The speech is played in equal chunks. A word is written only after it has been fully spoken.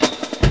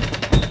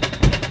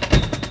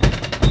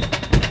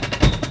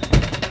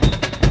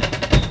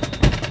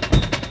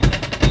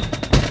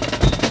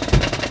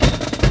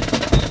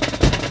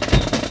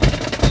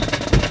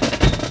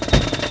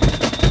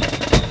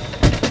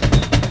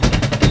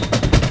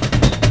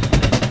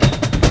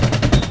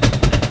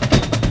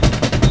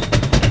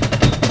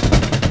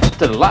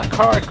Lock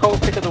Hard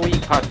Cold Pick of the Week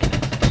podcast.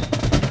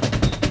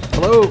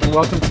 Hello, and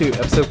welcome to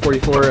episode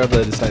 44 of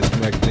the Decide to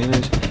Come Back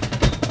Advantage.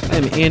 I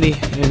am Andy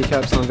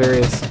Caps on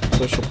various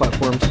social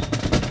platforms.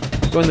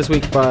 Joined this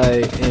week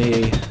by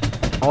a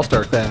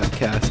all-star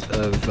cast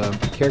of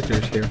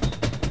characters here.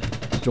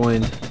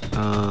 Joined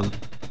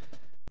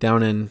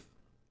down in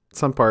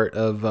some part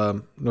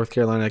of North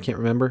Carolina, I can't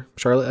remember,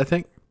 Charlotte, I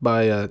think,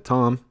 by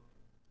Tom.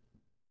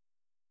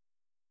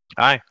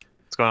 Hi,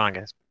 what's going on,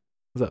 guys?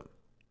 What's up?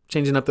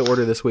 Changing up the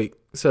order this week.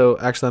 So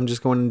actually, I'm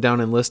just going down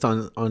and list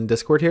on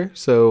Discord here.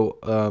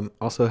 So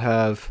also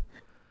have...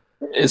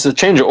 It's a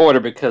change of order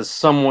because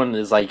someone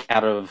is like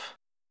out of...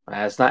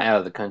 it's not out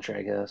of the country,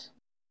 I guess.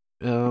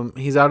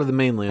 He's out of the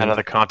mainland. Out of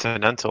the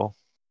continental.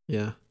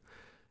 Yeah.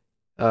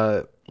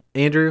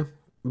 Andrew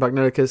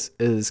Bognoticus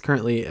is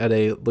currently at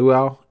a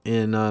luau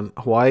in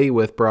Hawaii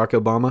with Barack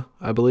Obama,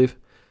 I believe.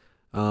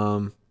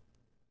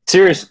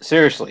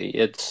 Seriously,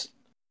 it's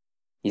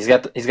he's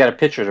got a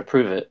picture to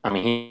prove it. I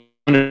mean,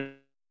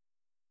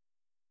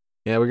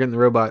 yeah, we're getting the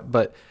robot,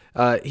 but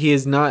he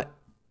is not.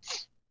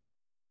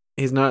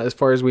 He's not, as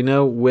far as we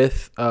know,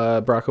 with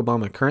Barack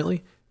Obama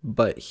currently,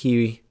 but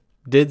he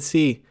did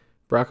see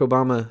Barack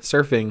Obama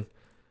surfing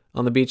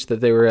on the beach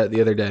that they were at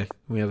the other day.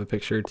 We have a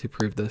picture to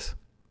prove this.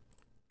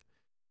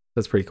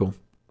 That's pretty cool.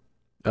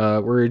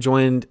 We're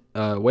joined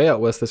way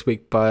out west this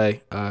week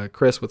by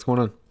Chris. What's going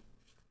on?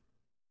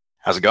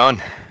 How's it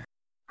going?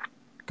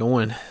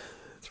 Going.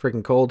 It's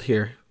freaking cold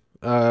here.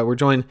 We're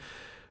joined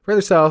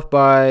further south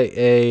by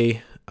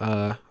a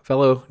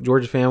fellow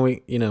Georgia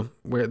fan.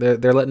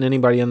 They're letting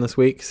anybody in this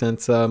week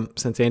since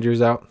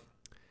Andrew's out.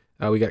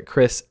 We got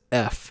Chris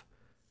F.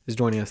 is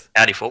joining us.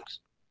 Howdy, folks.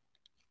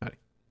 Howdy.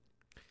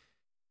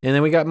 And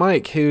then we got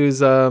Mike, who's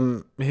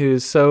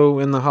so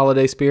in the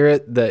holiday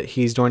spirit that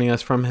he's joining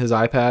us from his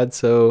iPad.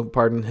 So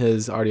pardon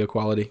his audio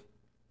quality.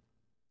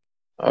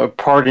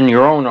 Pardon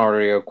your own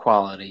audio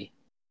quality.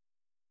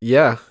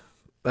 Yeah,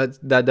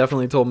 that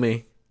definitely told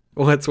me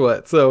what's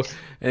what. So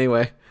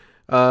anyway,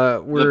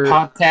 we're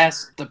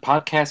the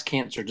podcast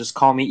cancer. Just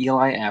call me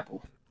Eli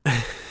Apple.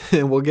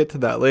 And we'll get to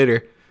that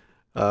later.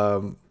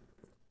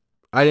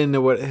 I didn't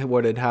know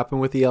what had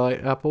happened with Eli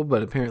Apple,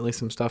 but apparently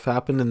some stuff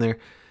happened, and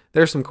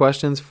there's some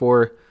questions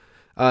for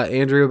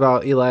Andrew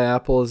about Eli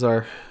Apple as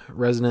our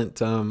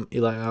resident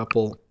Eli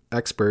Apple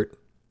expert.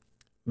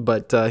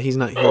 But he's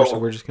not here, so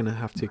we're just gonna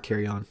have to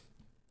carry on.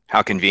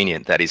 How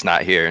convenient that he's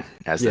not here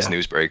as this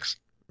news breaks.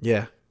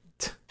 Yeah.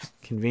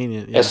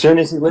 Convenient. Yeah. As soon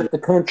as he left the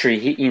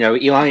country,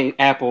 Eli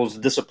Apple's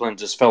discipline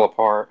just fell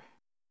apart.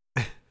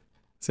 As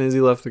soon as he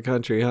left the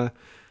country, huh?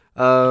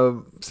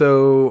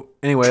 So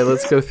anyway,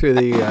 let's go through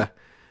the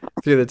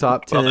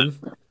top 10.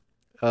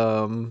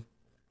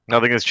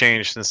 Nothing has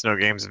changed since no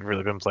games have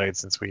really been played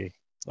since we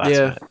last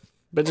met.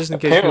 But just in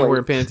case people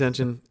weren't paying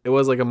attention, it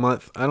was like a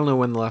month. I don't know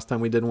when the last time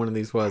we did one of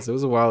these was. It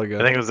was a while ago.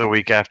 I think it was the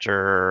week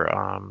after.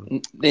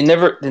 They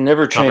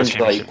never changed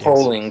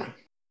polling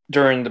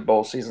during the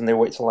bowl season. They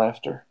wait till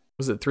after.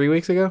 Was it 3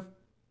 weeks ago?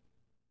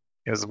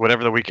 It was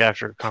whatever the week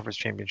after conference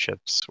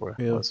championships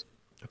was.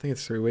 I think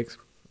it's 3 weeks.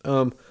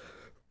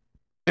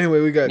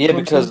 Anyway, we got Clemson.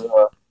 Because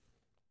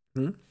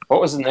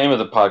what was the name of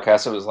the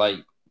podcast? It was like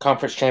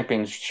conference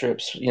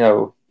championships.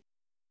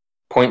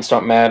 Points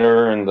don't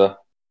matter, and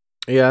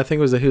I think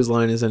it was a whose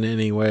line is in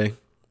any way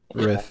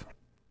riff.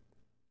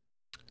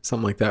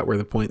 Something like that, where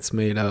the points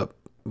made up.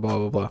 Blah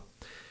blah blah.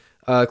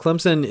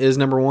 Clemson is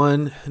number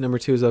 1. Number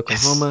 2 is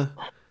Oklahoma.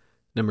 Yes.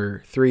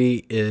 Number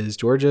 3 is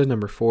Georgia.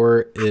 Number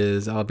 4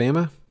 is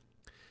Alabama.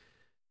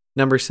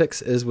 Number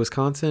 6 is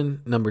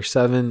Wisconsin. Number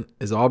 7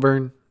 is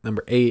Auburn.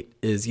 Number 8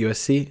 is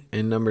USC.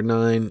 And number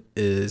 9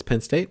 is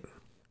Penn State.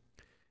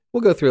 We'll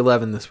go through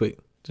 11 this week,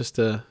 just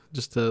to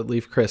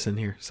leave Chris in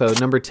here. So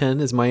number 10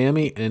 is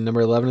Miami, and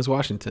number 11 is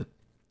Washington.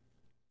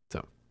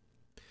 So,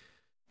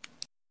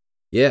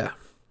 yeah.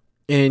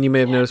 And you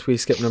may have noticed we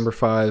skipped number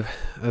 5,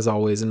 as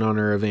always, in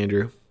honor of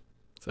Andrew.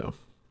 So,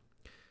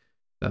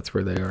 that's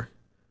where they are.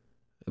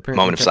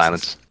 Apparently Moment of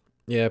silence.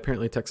 Yeah,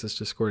 apparently Texas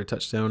just scored a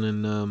touchdown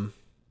in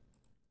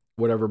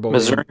whatever bowl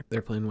Missouri. game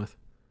they're playing with.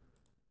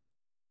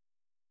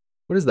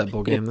 What is that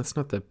bowl game? That's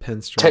not the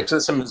Pinstripe.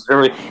 Texas and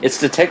Missouri. It's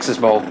the Texas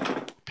Bowl.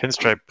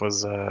 Pinstripe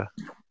was It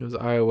was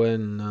Iowa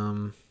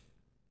and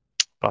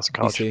Boston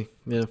College. BC.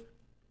 Yeah.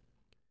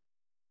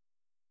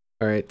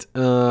 All right.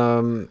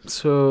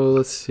 So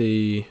let's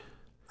see.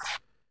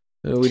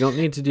 We don't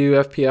need to do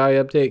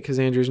FPI update because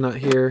Andrew's not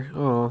here.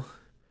 Oh.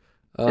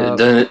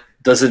 It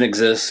doesn't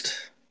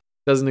exist.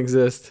 Doesn't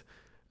exist.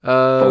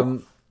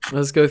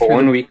 Let's go through.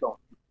 1 week.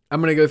 I'm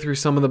gonna go through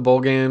some of the bowl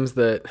games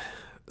that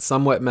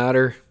somewhat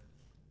matter.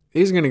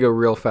 These are gonna go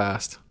real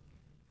fast.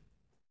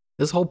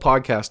 This whole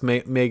podcast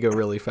may go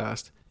really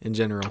fast in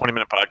general.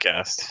 20-minute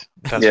podcast.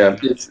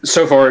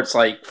 So far it's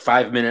like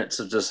 5 minutes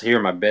of just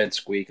hearing my bed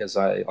squeak as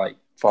I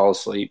fall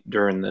asleep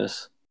during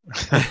this.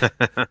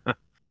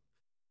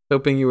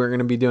 Hoping you were going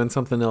to be doing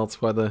something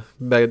else while the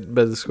bed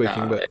is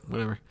squeaking, but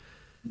whatever.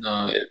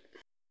 No.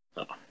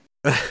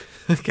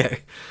 Okay.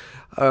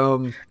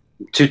 I'm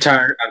too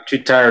tired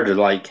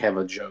to have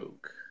a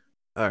joke.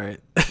 All right.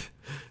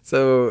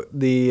 So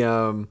the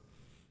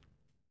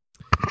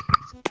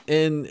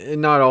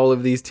and not all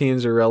of these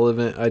teams are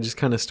relevant. I just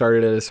kind of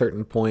started at a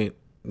certain point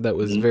that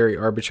was very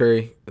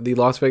arbitrary. The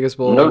Las Vegas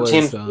Bowl No was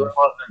teams are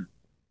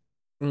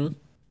relevant.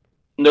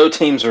 No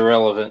teams are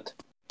relevant.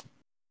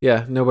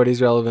 Yeah,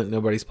 nobody's relevant.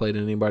 Nobody's played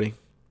anybody.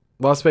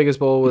 Las Vegas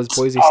Bowl was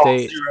Boise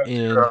State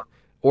and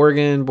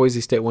Oregon.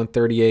 Boise State won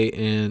 38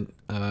 and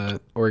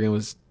Oregon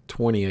was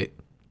 28.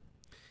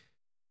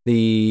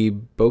 The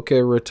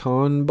Boca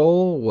Raton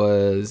Bowl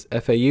was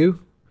FAU.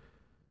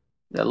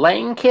 The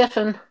Lane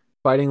Kiffin.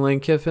 Fighting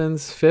Lane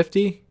Kiffin's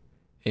 50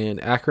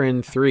 and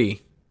Akron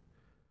 3.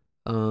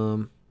 I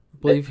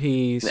believe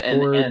he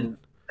scored. And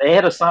they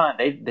had a sign.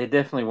 They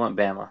definitely want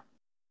Bama.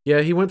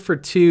 Yeah, he went for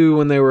 2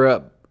 when they were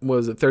up.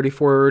 Was it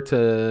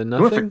 34-0?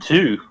 He went for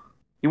 2.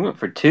 He went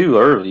for 2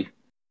 early.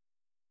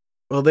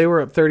 Well, they were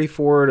up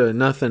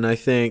 34-0, I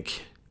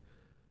think.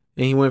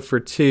 And he went for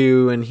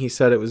 2, and he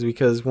said it was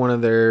because one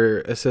of their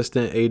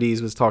assistant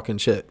ADs was talking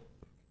shit.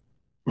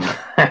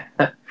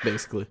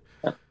 Basically.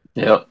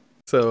 Yep.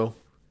 So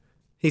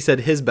he said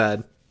his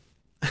bad.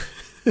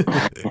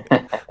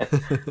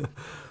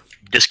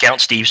 Discount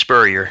Steve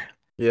Spurrier.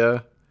 Yeah.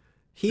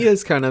 He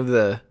is kind of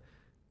the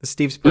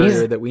Steve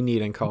Spurrier that we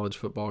need in college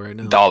football right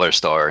now. Dollar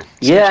store.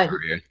 Yeah.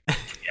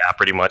 Yeah,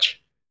 pretty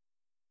much.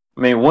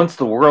 I mean, once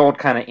the world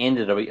kind of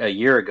ended a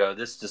year ago,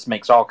 this just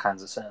makes all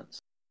kinds of sense.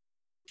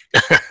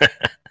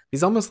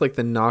 He's almost like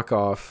the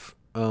knockoff.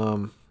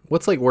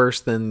 What's like worse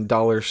than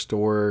Dollar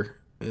Store?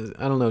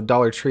 I don't know.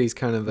 Dollar Tree's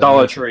kind of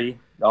Dollar Tree. Is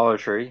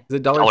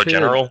it Dollar Tree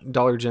General?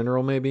 Dollar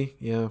General, maybe?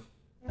 Yeah.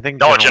 I think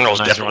Dollar General is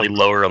definitely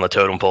lower on the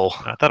totem pole.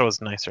 I thought it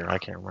was nicer. I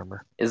can't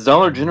remember. Is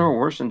Dollar General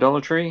worse than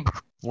Dollar Tree?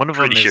 One of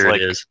them Pretty is sure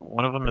like it is.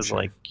 one of them is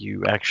like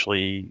you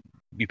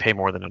pay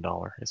more than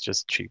 $1. It's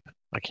just cheap.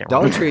 I can't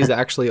Dollar remember. Tree is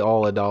actually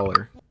all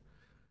 $1.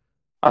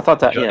 I thought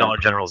that. Yeah. Dollar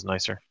General is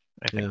nicer.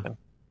 I think.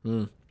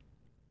 Yeah.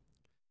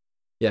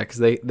 Yeah, because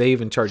they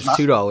even charge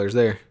 $2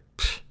 there.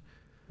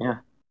 Yeah.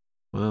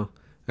 Wow.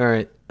 All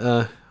right.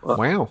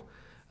 Wow.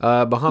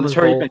 Bahamas I'm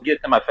sure Bowl. you can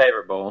get to my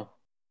favorite bowl.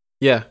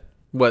 Yeah.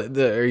 What?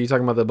 Are you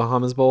talking about the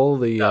Bahamas Bowl?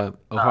 The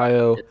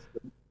Ohio?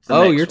 It's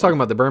the You're next talking one.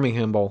 about the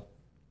Birmingham Bowl.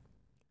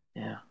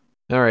 Yeah.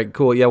 All right.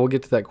 Cool. Yeah, we'll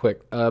get to that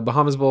quick.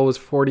 Bahamas Bowl was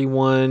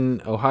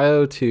 41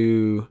 Ohio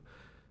to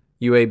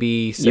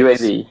UAB 6.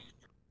 UAB.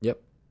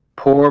 Yep.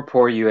 Poor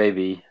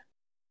UAB.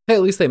 Hey,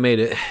 at least they made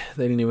it.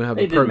 They didn't even have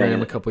They a did program make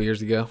a it. couple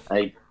years ago.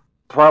 They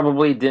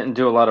probably didn't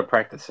do a lot of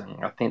practicing.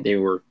 I think they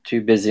were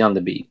too busy on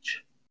the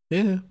beach.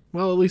 Yeah.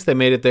 Well, at least they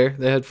made it there.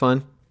 They had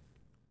fun.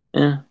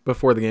 Yeah.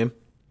 Before the game.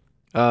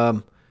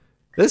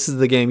 This is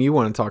the game you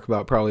want to talk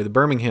about, probably the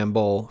Birmingham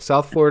Bowl.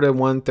 South Florida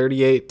won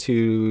 38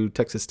 to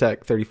Texas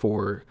Tech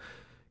 34.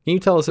 Can you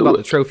tell us about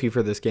the trophy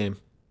for this game?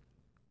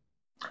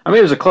 I mean,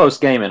 it was a close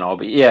game and all,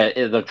 but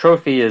yeah, the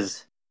trophy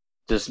is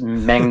just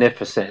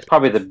magnificent. It's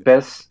probably the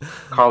best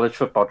college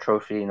football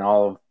trophy in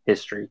all of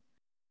history.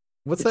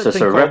 What's It's that just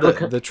thing a called?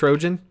 replica. The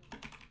Trojan?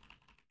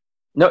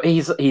 No,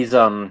 he's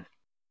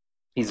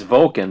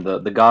Vulcan,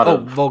 the god Oh,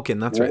 of Vulcan.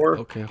 That's war. right.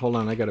 Okay, hold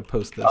on. I got to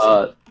post this.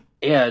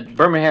 Yeah,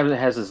 Birmingham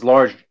has this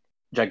large,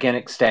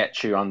 gigantic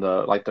statue on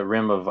the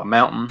rim of a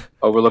mountain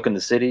overlooking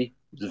the city.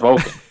 It's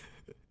Vulcan.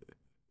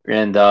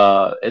 And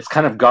it's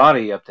kind of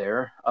gaudy up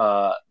there.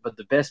 But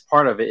the best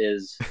part of it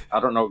is, I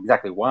don't know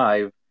exactly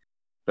why,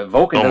 but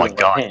Vulcan doesn't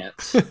wear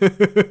pants.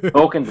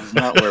 Vulcan does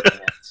not wear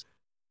pants.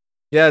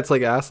 Yeah, it's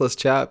like assless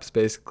chaps,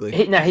 basically.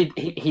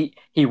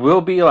 He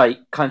will be like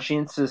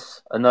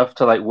conscientious enough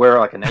to like wear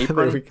like an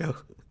apron. There we go.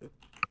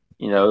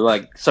 You know,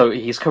 like, so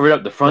he's covered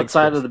up the front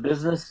side of the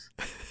business,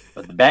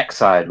 but the back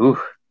side,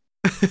 ooh,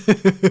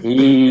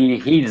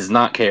 he does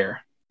not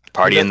care.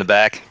 Party in the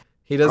back.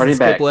 He doesn't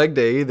skip leg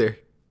day either.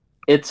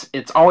 It's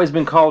always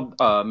been called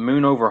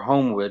Moon over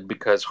Homewood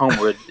because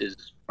Homewood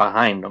is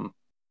behind them.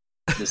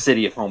 The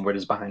city of Homewood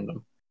is behind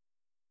them.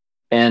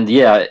 And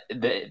yeah,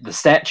 the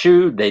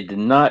statue, they did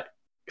not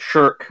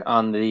shirk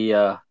on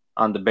the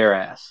bare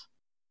ass.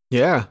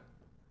 Yeah.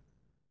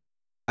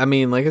 I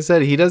mean, like I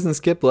said, he doesn't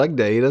skip leg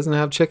day. He doesn't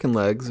have chicken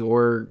legs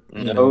or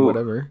you know,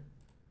 whatever.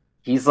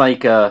 He's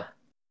like I'm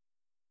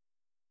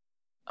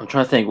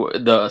trying to think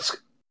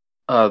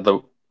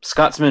the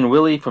Scotsman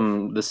Willie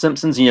from The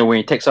Simpsons. You know, when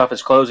he takes off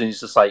his clothes and he's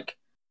just like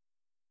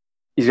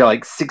he's got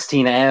like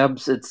 16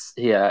 abs.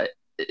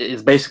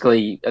 It's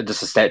basically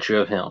just a statue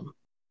of him.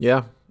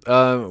 Yeah.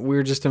 We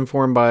were just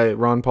informed by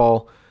Ron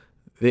Paul,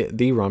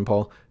 the Ron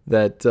Paul,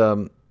 that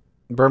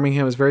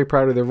Birmingham is very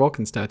proud of their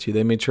Vulcan statue.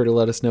 They made sure to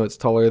let us know it's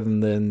taller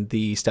than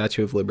the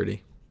Statue of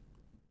Liberty.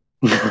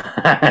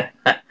 I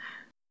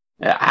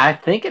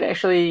think it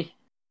actually,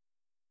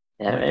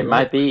 it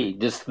might be.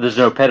 Just there's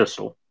no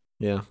pedestal.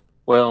 Yeah.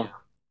 Well,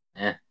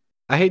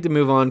 I hate to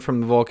move on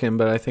from the Vulcan,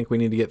 but I think we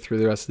need to get through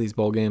the rest of these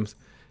bowl games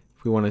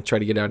if we want to try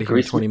to get out of here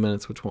in 20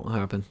 minutes, which won't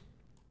happen.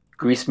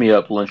 Grease me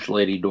up, lunch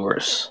lady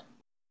Doris.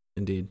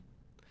 Indeed.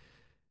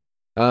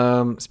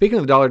 Speaking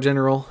of the Dollar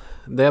General,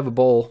 they have a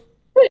bowl.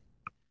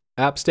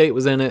 App State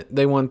was in it.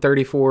 They won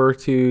 34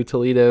 to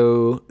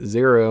Toledo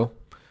 0.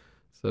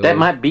 So That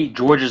might be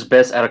Georgia's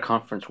best out of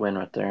conference win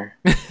right there.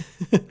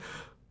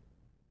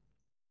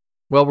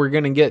 Well, we're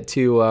gonna get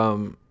to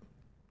I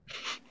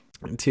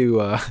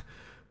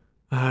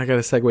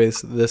gotta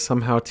segue this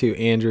somehow to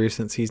Andrew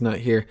since he's not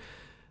here.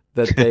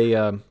 That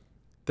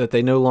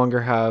they no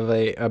longer have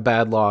a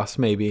bad loss,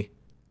 maybe,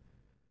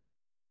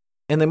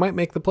 and they might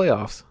make the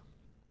playoffs.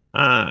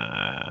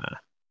 I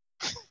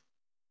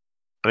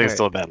think it's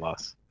still a bad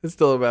loss. It's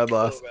still a bad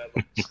loss.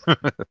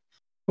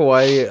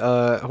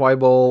 Hawaii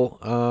Bowl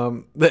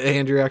that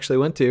Andrew actually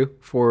went to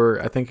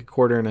for I think a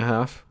quarter and a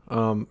half.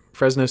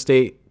 Fresno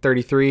State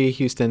 33,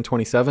 Houston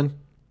 27.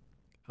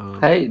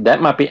 Hey,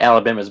 that might be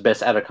Alabama's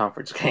best out of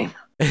conference game.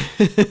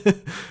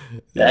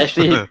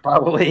 Actually, it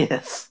probably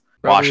is.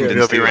 Washington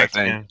They'll be State, I ranked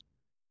think. again.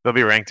 They'll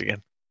be ranked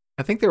again.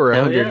 I think there were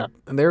Hell 100. yeah.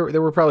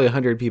 There were probably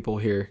 100 people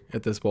here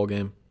at this bowl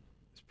game.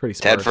 It's pretty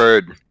sparse.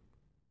 Tedford.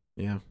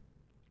 Yeah.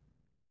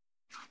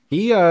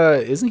 He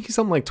isn't he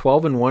something like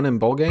 12-1 in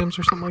bowl games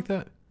or something like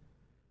that?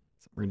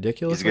 Something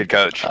ridiculous. He's a good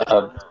coach.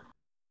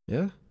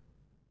 Yeah.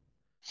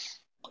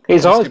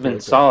 He's always Something been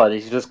like that. solid.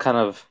 He's just kind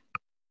of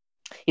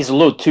he's a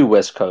little too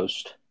West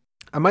Coast.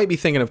 I might be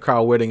thinking of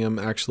Kyle Whittingham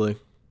actually.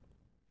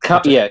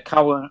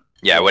 Kyle.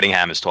 Yeah,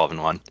 Whittingham is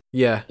 12-1.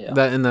 Yeah, Yeah.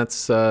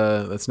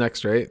 that's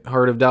next, right?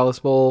 Heart of Dallas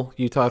Bowl,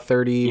 Utah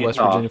 30, West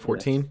Utah, Virginia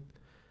 14.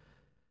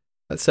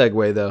 That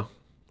segue though.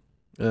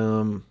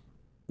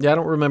 Yeah, I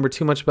don't remember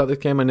too much about this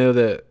game. I know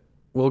that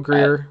Bill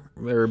Greer.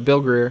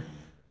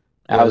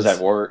 I was at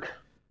work.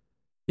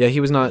 Yeah,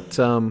 he was not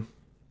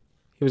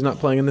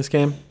playing in this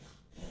game.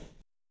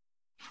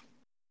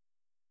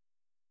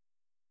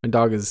 My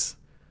dog is.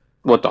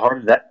 What, the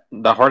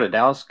Heart of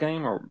Dallas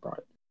game or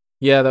what?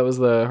 Yeah, that was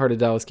the Heart of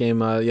Dallas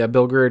game. Yeah,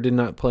 Bill Greer did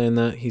not play in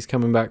that. He's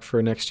coming back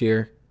for next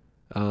year,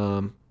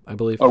 I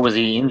believe. Or was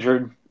he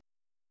injured?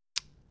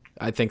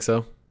 I think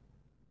so.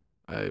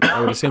 I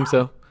would assume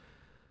so.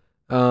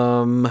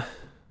 I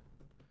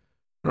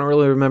don't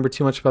really remember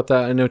too much about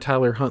that. I know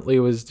Tyler Huntley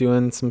was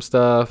doing some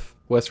stuff.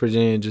 West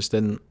Virginia just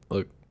didn't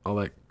look all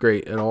that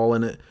great at all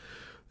in it.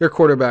 Their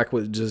quarterback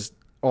was just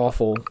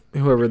awful.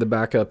 Whoever the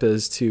backup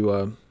is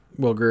to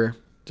Will Greer,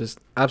 just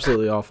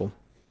absolutely awful.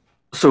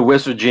 So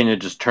West Virginia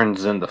just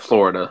turns into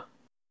Florida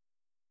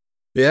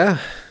Yeah,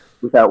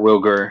 without Will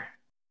Greer.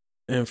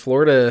 and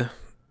Florida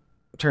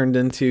turned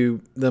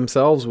into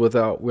themselves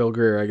without Will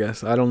Greer, I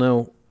guess. I don't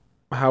know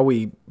how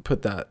we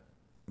put that,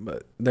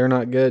 but they're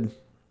not good.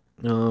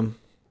 I don't know.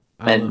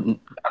 And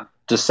I'm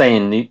just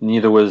saying,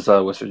 neither was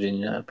West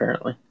Virginia,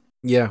 apparently.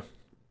 Yeah.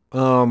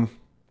 Yeah,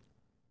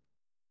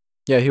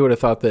 he would have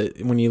thought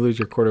that when you lose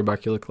your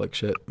quarterback, you look like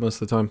shit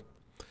most of the time.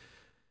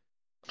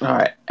 All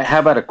right. How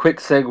about a quick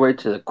segue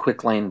to the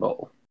Quick Lane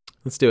Bowl?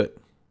 Let's do it.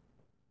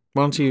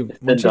 Why don't you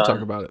been talk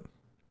done. about it?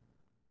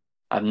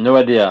 I have no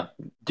idea.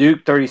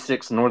 Duke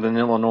 36, Northern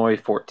Illinois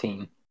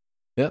 14.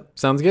 Yep,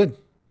 sounds good.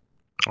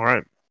 All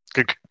right.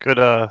 Good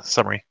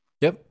summary.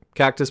 Yep.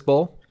 Cactus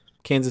Bowl,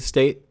 Kansas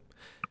State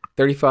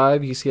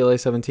 35, UCLA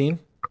 17.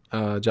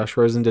 Josh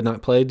Rosen did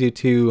not play due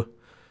to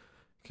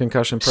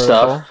concussion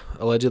protocol,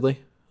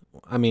 allegedly.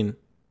 I mean,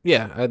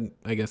 yeah,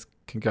 I guess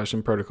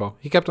concussion protocol.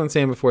 He kept on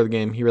saying before the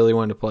game he really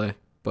wanted to play,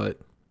 but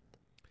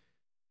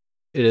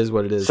it is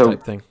what it is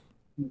type thing.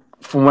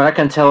 From what I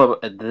can tell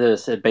of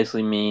this, it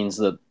basically means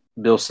that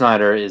Bill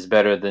Snyder is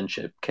better than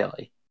Chip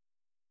Kelly.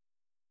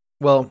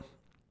 Well,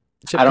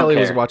 Chip I don't Kelly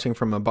was care. watching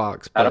from a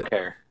box, I but don't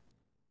care.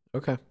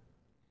 okay.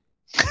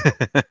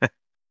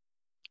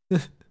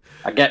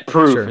 I got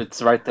proof. Sure.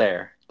 It's right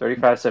there.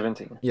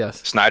 35-17.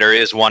 Yes, Snyder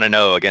is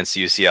 1-0 against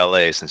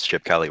UCLA since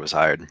Chip Kelly was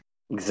hired.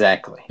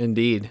 Exactly.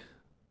 indeed.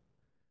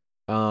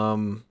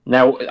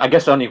 Now, I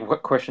guess the only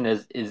question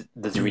is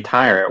does he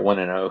retire at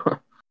 1-0?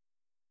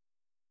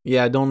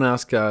 Yeah, don't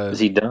ask Is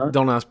he done?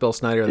 don't ask Bill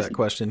Snyder Is that he-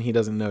 question. He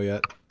doesn't know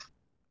yet.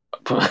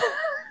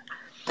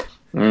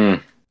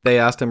 Mm, They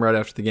asked him right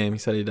after the game. He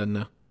said he doesn't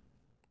know.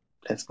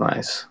 that's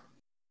nice.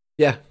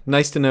 Yeah,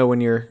 nice to know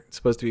when you're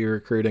supposed to be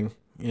recruiting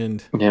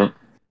and Yeah.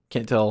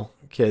 can't tell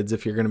kids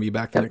if you're going to be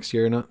back the Yep. next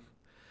year or not.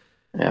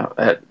 Yeah.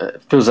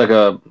 It feels like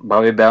a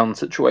Bobby Bowden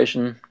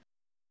situation.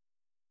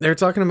 They're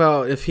talking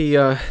about if he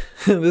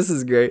this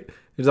is great.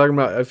 They're talking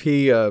about if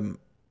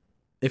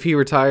he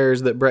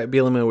retires that Brett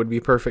Bielema would be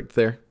perfect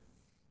there.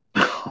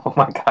 Oh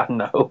my God,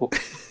 no.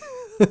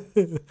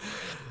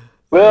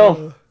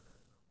 Well,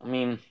 I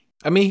mean,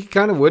 he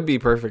kind of would be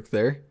perfect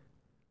there.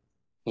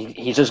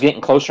 he's just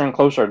getting closer and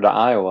closer to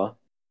Iowa.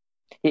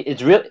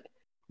 It's really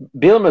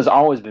Bielema's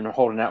always been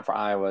holding out for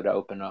Iowa to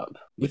open up,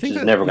 You which think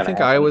is never you going to think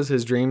happen. Iowa's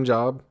his dream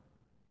job?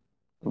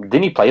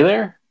 Didn't he play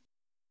there?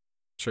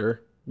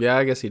 Sure. Yeah,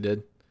 I guess he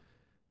did.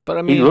 But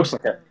I He mean, looks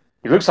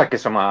like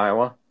he's from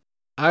Iowa.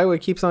 Iowa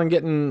keeps on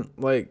getting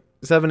like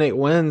 7-8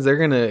 wins. They're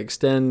gonna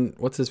extend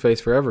what's his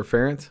face forever.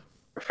 Ferentz.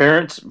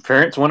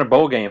 Ferentz won a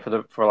bowl game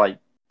for like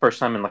first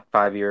time in like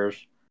 5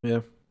 years.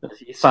 Yeah.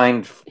 He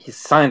signed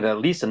at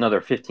least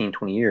another 15,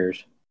 20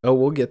 years. Oh,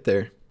 we'll get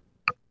there.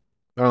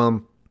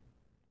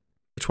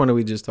 Which one did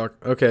we just talk?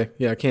 Okay,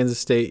 yeah, Kansas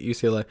State,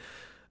 UCLA.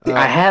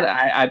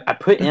 I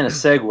put in a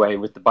segue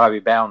with the Bobby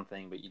Bowden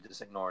thing, but you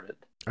just ignored it.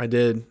 I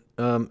did.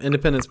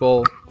 Independence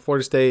Bowl,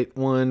 Florida State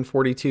won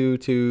 42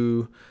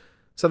 to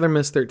Southern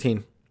Miss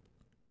 13.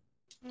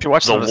 If you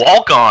watch The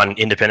walk-on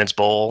Independence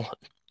Bowl,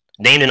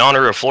 named in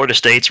honor of Florida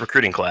State's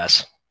recruiting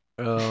class.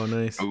 Oh,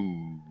 nice.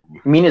 Ooh.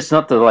 I mean, it's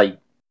not the like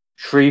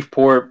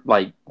Shreveport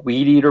like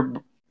Weed Eater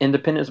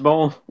Independence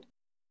Bowl.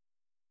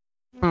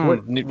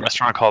 What- new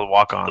restaurant called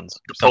Walk-Ons.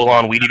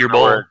 Full-on Weed Eater I don't know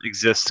Bowl. where it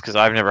exists because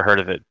I've never heard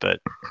of it, but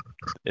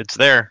it's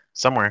there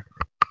somewhere.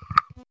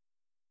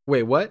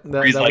 Wait, what?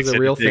 That Breeze was likes a it.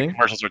 real The thing?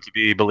 Commercials are to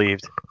be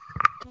believed.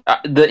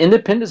 The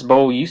Independence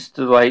Bowl used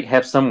to like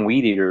have some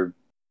Weed Eater.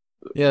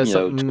 Yeah, you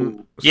know,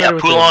 something. Yeah,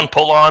 started with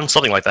pull on,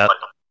 something like that.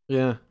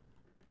 Yeah.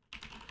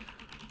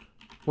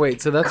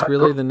 Wait, so that's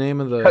really the name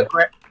of the...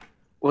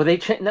 Well, they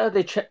no,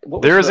 they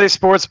There is a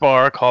sports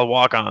bar called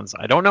Walk-Ons.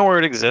 I don't know where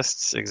it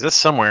exists. It exists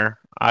somewhere.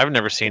 I've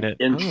never seen it.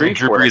 in Oh. Drew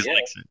Shreveport. Brees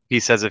likes it. He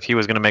says if he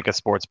was going to make a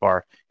sports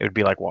bar, it would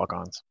be like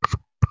Walk-Ons.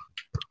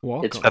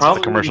 Walk It's on. That's what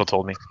the Probably- commercial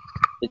told me.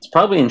 It's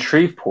probably in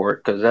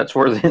Shreveport because that's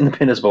where the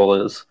Independence Bowl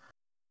is.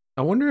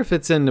 I wonder if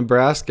it's in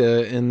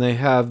Nebraska and they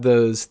have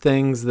those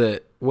things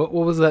that... What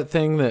was that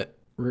thing that...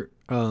 that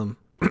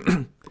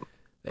Andrew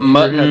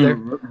had there?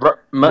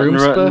 Mutton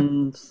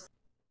Roomspa?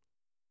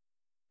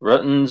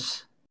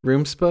 Ruttons.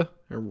 Roomspa?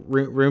 Or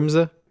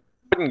Roomza?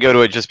 I wouldn't go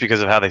to it just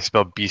because of how they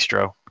spell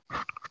bistro.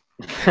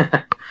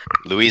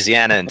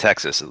 Louisiana and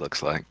Texas, it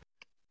looks like.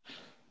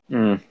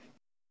 Mm.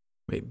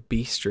 Wait,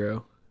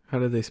 Bistro. How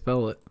did they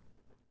spell it?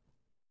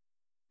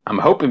 I'm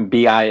hoping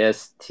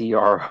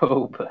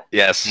Bistro, but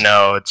Yes.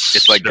 No, it's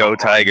It's like Go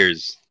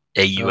Tigers.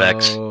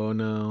 AUX. Oh,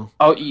 no.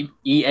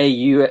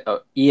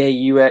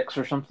 EAUX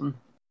or something.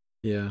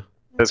 Yeah.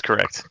 That's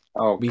correct.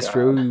 Oh, God.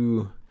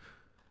 Bistro.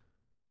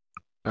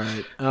 All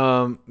right.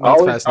 I That's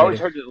always fascinating.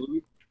 heard that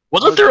Louis.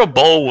 Wasn't there a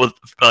bowl with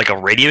like a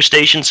radio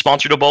station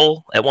sponsored a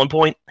bowl at one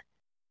point?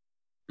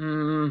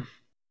 Mm,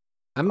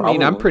 I mean, I'm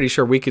Probably. pretty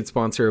sure we could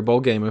sponsor a bowl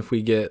game if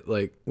we get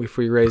if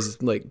we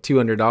raise like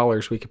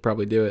 $200, we could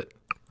probably do it.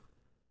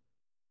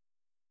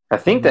 I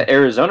think the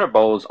Arizona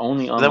Bowl is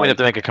only on. Then we'd like, have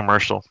to make a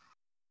commercial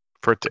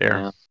for it to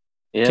air.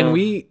 Yeah. Can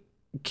we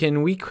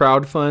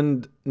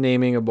crowdfund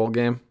naming a bowl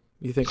game?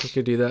 You think we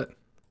could do that?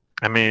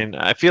 I mean,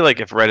 I feel like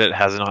if Reddit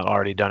has not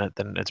already done it,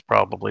 then it's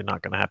probably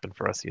not going to happen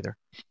for us either.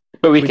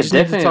 But we We could just need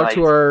to definitely talk like,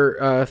 to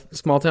our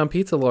small town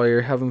pizza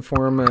lawyer, have him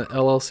form a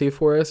LLC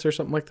for us or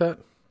something like that.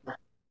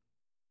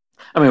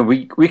 I mean,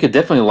 we could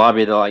definitely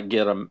lobby to like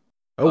get a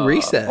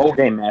Reset. bowl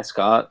game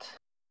mascot.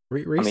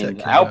 Reset. I mean,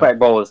 the came out. Outback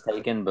Bowl is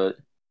taken, but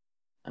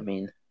I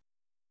mean,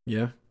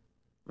 Yeah.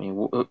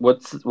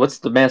 what's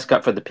the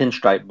mascot for the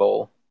Pinstripe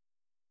Bowl?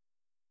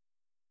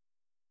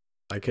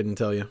 I couldn't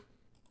tell you.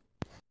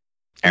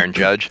 Aaron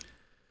Judge.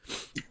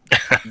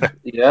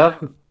 Yeah.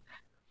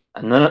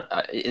 And then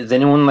is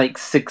anyone like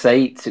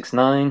 6'8",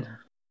 6'9",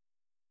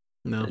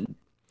 No.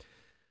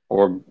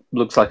 or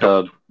looks like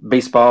a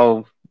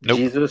baseball Nope.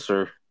 Jesus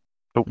or?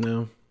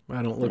 No.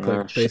 I don't look Oh,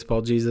 like shit.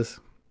 baseball Jesus.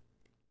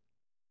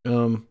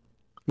 Well,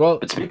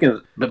 But speaking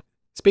of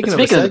speaking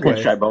speaking of a of the segue,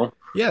 Pinstripe Bowl,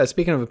 yeah,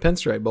 speaking of a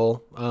pinstripe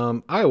bowl,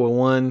 Iowa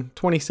won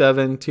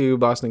 27 to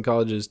Boston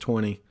College's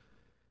 20.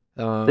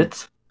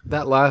 it's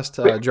That last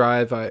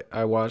drive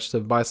I watched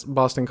of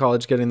Boston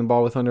College getting the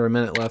ball with under a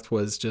minute left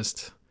was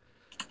just...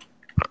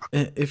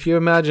 If you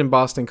imagine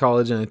Boston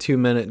College in a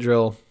 2-minute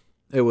drill,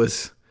 it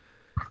was...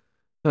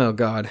 Oh,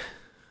 God.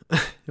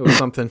 It was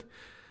something.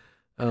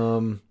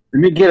 let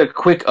me get a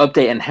quick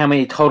update on how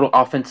many total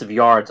offensive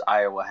yards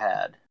Iowa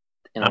had.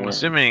 in a I'm win.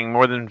 assuming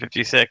more than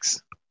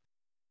 56.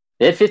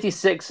 They had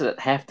 56 at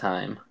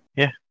halftime.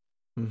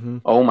 Mm-hmm.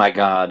 Oh my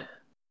God,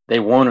 they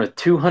won with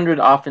 200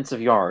 offensive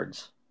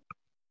yards.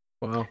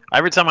 Wow.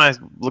 Every time I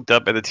looked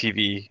up at the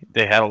TV,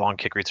 they had a long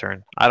kick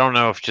return. I don't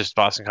know if just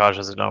Boston College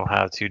doesn't know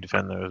how to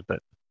defend those, but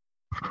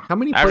How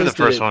many after plays the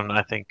first did it, one,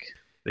 I think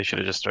they should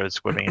have just started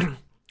squibbing it.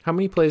 How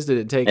many plays did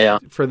it take Yeah.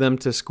 for them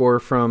to score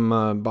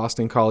from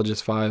Boston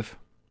College's 5?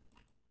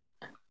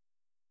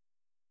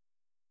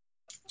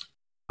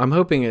 I'm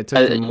hoping it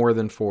took them more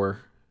than 4.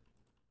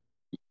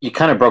 You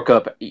kind of broke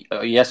up.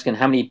 Are you asking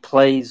how many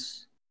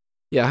plays?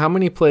 Yeah, how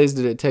many plays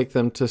did it take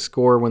them to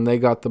score when they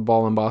got the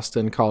ball in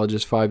Boston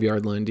College's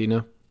 5-yard line? Do you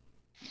know?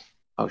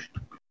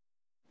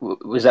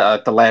 Was that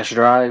like the last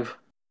drive?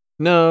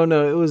 No,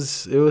 it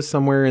was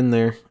somewhere in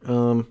there.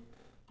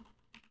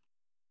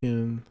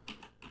 In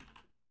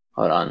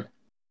Hold on.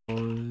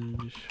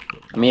 college.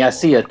 I mean, I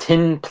see a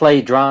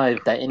 10-play drive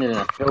that ended in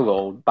a field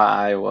goal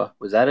by Iowa.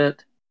 Was that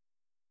it?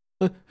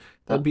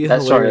 That'd be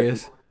That started-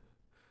 hilarious.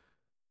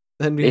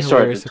 That'd be they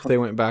started hilarious at if they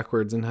went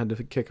backwards and had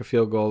to kick a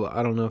field goal.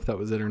 I don't know if that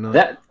was it or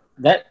not.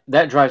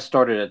 That drive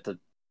started at the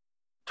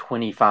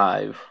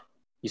 25.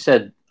 You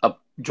said a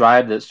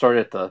drive that started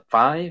at the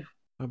 5?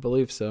 I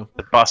believe so.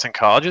 The Boston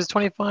College is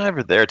 25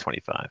 or they're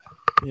 25?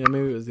 Yeah,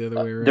 maybe it was the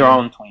other way around. They're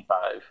on 25.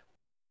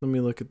 Let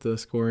me look at the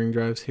scoring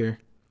drives here.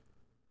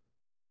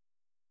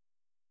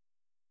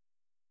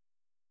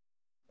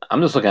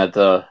 I'm just looking at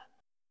the.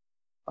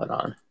 Hold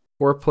on.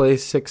 4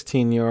 plays,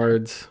 16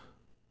 yards.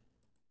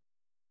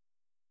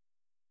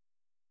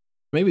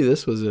 Maybe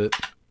this was it.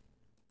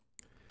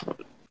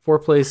 4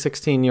 plays,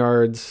 16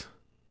 yards.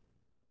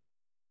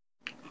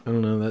 I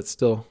don't know. That's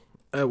still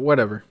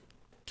whatever.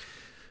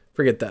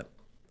 Forget that.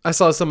 I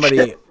saw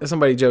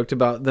somebody joked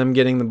about them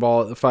getting the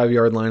ball at the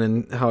 5-yard line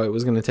and how it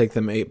was going to take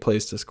them 8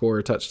 plays to score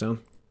a touchdown.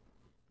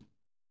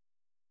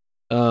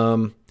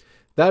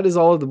 That is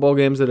all of the bowl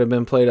games that have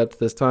been played up to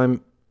this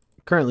time.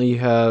 Currently, you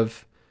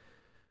have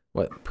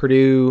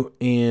Purdue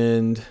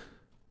and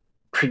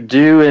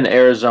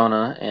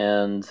Arizona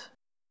and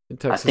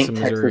Texas I think and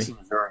Missouri. Texas and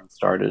Missouri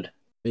started.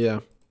 Yeah.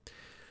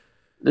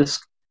 Let's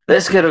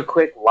get a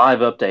quick live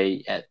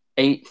update at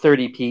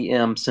 8:30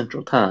 p.m.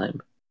 Central Time.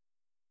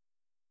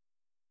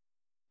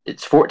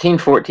 It's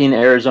 14-14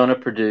 Arizona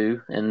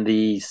Purdue in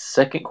the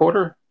second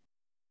quarter.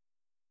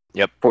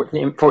 Yep.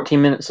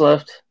 14 minutes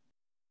left.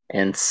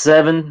 And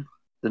 7-0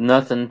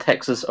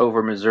 Texas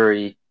over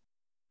Missouri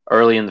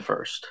early in the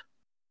first.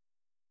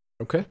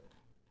 Okay.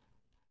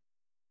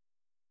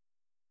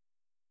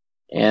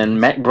 And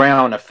Mac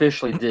Brown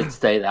officially did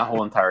stay that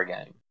whole entire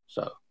game.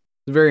 So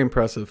Very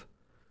impressive.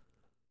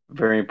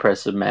 very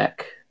impressive,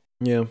 Mac.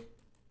 Yeah.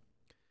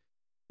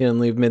 He didn't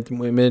leave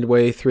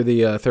midway through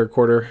the third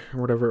quarter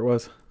or whatever it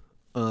was.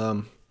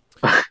 All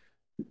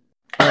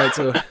right,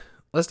 so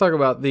let's talk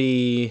about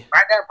the.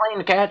 I got a plane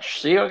to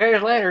catch. See you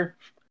guys later.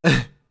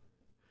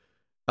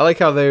 I like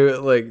how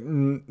they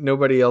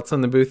nobody else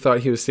in the booth thought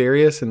he was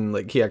serious, and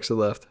like he actually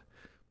left.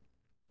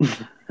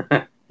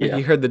 Yeah.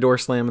 You heard the door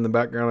slam in the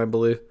background, I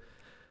believe.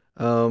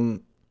 Gotta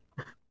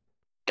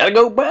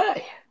go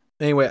by.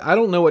 Anyway, I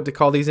don't know what to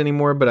call these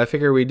anymore, but I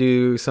figure we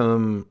do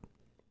some.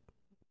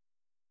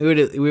 We would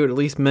at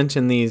least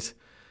mention these.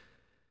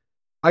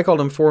 I called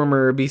them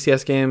former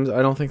BCS games.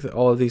 I don't think that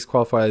all of these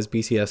qualify as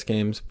BCS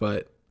games,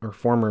 or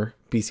former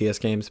BCS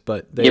games,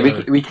 but they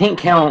we can't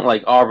count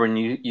like Auburn,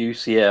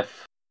 UCF.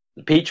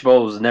 The Peach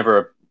Bowl was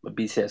never a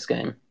BCS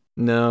game.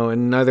 No,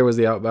 and neither was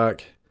the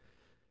Outback.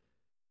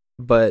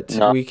 But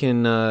No. we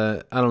can.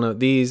 I don't know.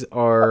 These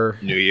are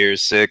New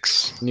Year's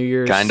 6.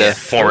 Kinda. Yeah,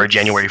 former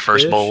January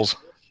 1st bowls.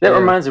 That Yeah.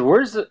 reminds me,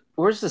 where's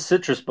the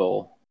Citrus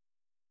Bowl?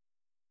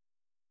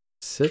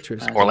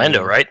 Citrus.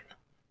 Orlando, right?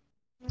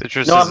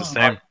 Citrus No, is I'm- the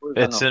same.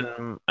 It's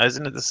in.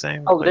 Isn't it the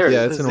same? Oh, there it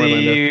Yeah, is. it's as in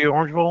Orlando. the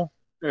Orange Bowl.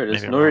 There it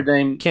is. Maybe Notre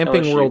Dame.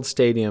 Camping LSU. World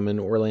Stadium in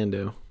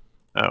Orlando.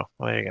 Oh,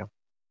 well, there you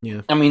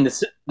go. I mean,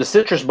 the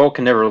Citrus Bowl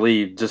can never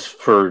leave just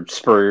for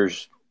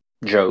Spurs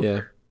joke.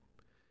 Yeah.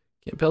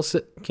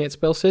 Can't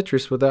spell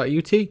citrus without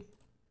UT.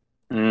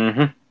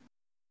 Mm-hmm.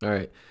 All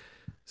right.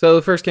 So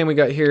the first game we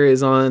got here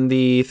is on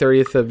the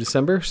 30th of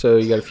December. So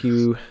you got a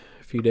few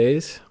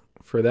days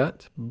for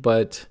that.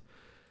 But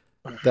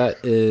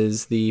that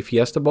is the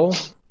Fiesta Bowl.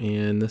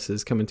 And this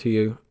is coming to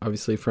you,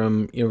 obviously,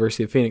 from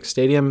University of Phoenix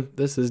Stadium.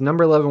 This is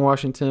number 11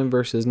 Washington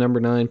versus number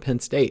 9 Penn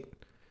State.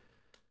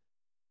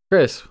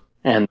 Chris.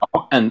 And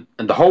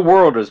the whole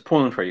world is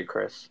pulling for you,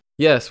 Chris.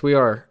 Yes, we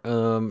are.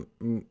 And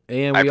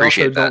we also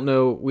appreciate that. don't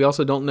know. We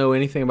also don't know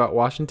anything about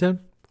Washington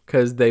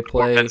because they Or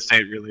play. Penn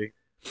State, really.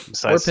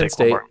 Besides Penn Saquon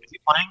State. Barkley. Is he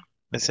playing?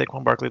 Is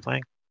Saquon Barkley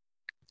playing?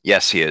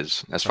 Yes, he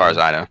is, as far as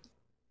I know.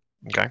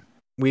 Okay.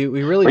 We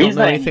really Well, don't he's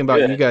know not anything about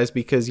good. you guys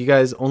because you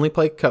guys only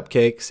play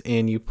cupcakes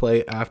and you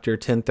play after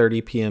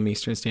 10:30 p.m.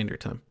 Eastern Standard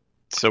Time.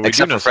 So we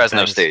Except do know for Fresno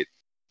some things. State.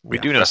 We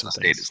Yeah, do know Fresno some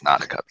State things. is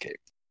not a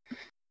cupcake.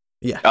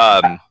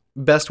 Yeah.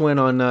 Best win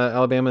on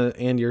Alabama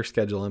and your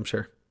schedule, I'm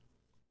sure.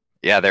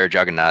 Yeah, they're a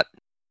juggernaut.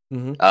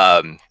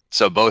 Mm-hmm.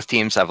 So both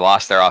teams have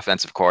lost their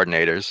offensive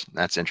coordinators.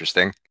 That's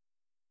interesting.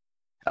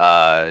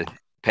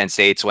 Penn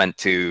State's went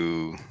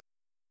to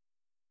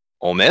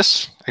Ole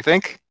Miss, I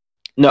think.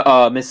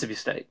 No, Mississippi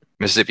State.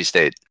 Mississippi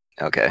State.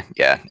 Okay,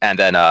 yeah. And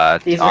then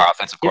He's our a-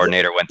 offensive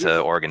coordinator went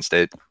to Oregon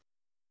State.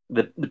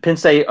 The Penn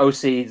State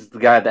OC is the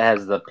guy that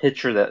has the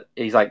picture that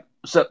he's like,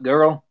 "What's up,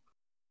 girl?"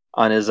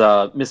 on his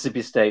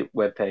Mississippi State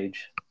webpage.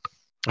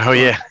 Oh,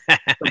 yeah.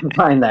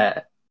 Find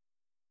that.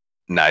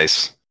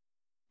 Nice.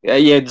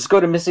 Yeah, just go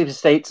to Mississippi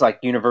State's like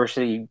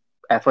university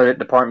athletic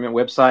department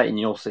website and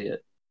you'll see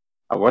it.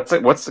 What's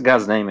the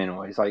guy's name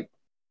anyway? He's like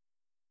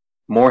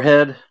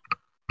Moorhead.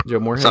 Joe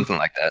Moorhead. Something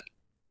like that.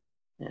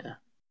 Yeah.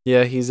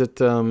 Yeah, he's at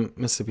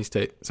Mississippi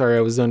State. Sorry,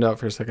 I was zoned out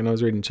for a second. I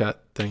was reading chat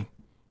thing.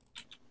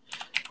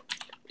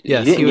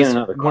 Yes, didn't he get was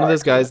another one of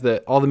those class, guys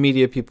that all the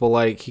media people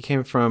like. He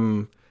came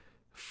from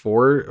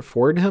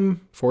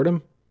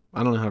Fordham.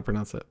 I don't know how to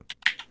pronounce that.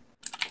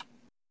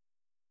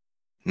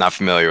 Not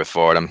familiar with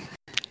Fordham.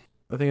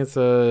 I think it's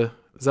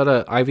is that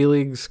a Ivy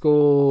League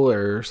school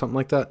or something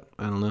like that?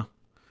 I don't know.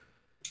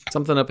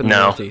 Something up in the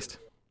No. Northeast.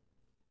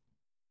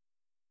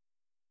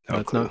 No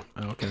That's clue. not.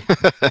 Oh,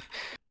 okay.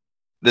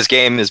 This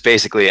game is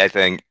basically, I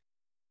think,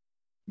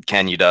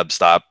 can UW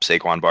stop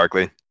Saquon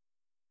Barkley?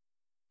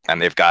 And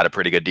they've got a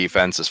pretty good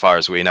defense as far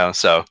as we know,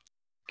 so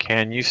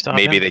Can you stop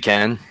maybe him? they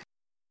can.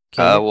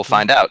 Can you- We'll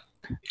find out.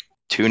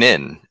 Tune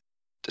in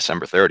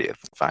December 30th.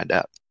 Find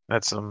out.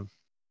 That's some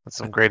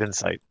great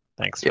insight.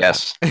 Thanks. for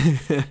Yes,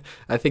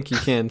 I think you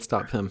can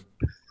stop him.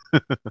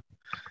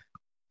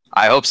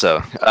 I hope so.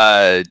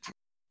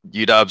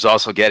 UW's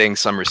also getting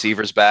some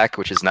receivers back,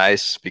 which is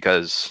nice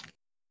because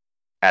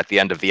at the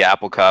end of the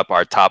Apple Cup,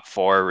 our top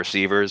 4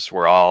 receivers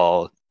were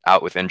all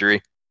out with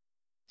injury.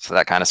 So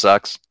that kind of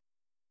sucks.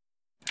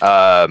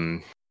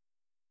 I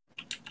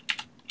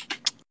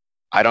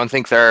don't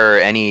think there are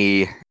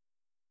any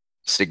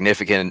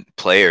significant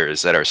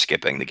players that are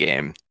skipping the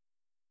game,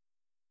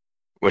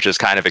 which is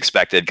kind of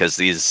expected because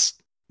these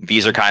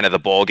are kind of the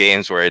bowl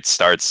games where it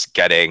starts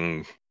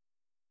getting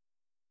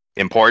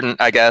important,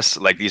 I guess.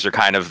 Like these are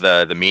kind of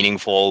the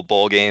meaningful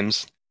bowl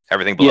games.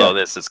 Everything below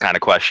this is kind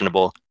of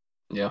questionable.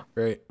 Yeah,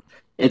 Right.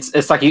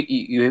 it's like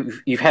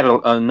you've had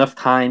enough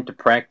time to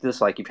practice.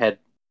 Like you've had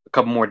a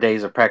couple more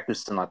days of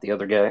practice than like the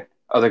other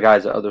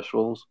guys at other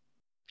schools.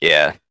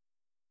 Yeah.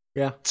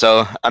 Yeah.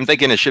 So I'm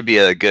thinking it should be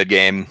a good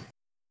game.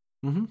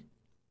 Mm-hmm.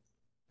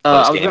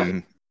 Close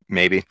game,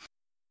 maybe.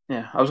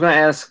 Yeah, I was going to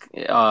ask,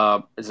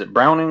 is it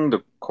Browning,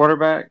 the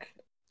quarterback?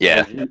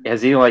 Yeah.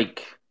 Has he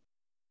like,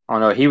 I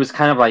don't know, he was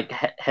kind of like,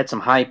 had some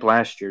hype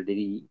last year. Did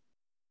he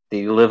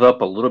live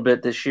up a little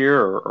bit this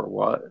year or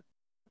what?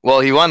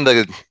 Well, he won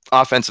the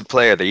Offensive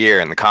Player of the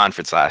Year in the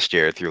conference last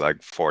year through like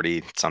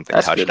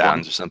 40-something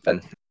touchdowns or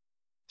something.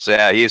 So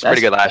yeah, he was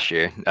pretty good last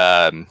year.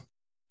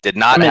 Did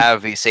not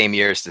have the same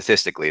year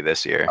statistically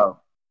this year. Oh.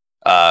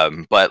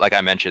 But like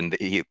I mentioned,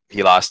 he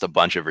lost a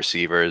bunch of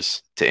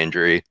receivers to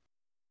injury.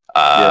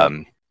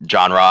 John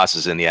Ross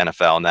is in the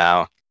NFL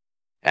now,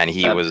 and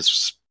he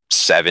was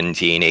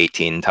 17,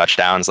 18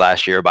 touchdowns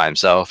last year by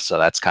himself, so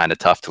that's kind of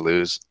tough to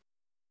lose.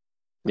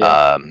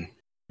 Yeah.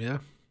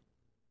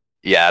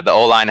 Yeah, the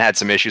O-line had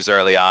some issues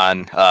early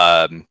on,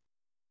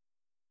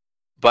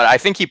 but I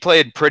think he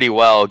played pretty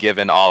well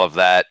given all of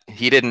that.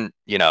 He didn't,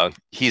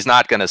 he's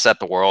not going to set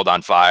the world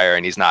on fire,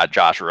 and he's not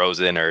Josh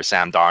Rosen or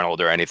Sam Darnold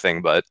or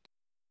anything, but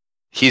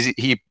he's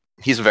a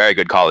very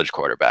good college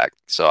quarterback,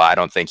 so I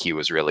don't think he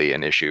was really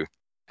an issue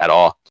at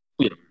all.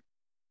 Yeah.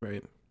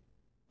 Right.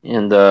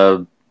 And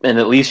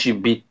at least you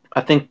beat,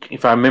 I think,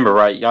 if I remember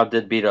right, y'all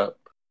did beat up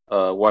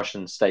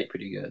Washington State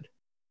pretty good.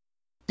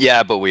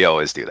 Yeah, but we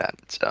always do that,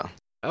 so.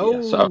 Oh,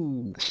 yeah,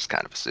 so it's just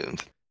kind of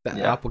assumed. That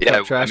Apple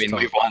Cup trash I mean, talk.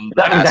 we've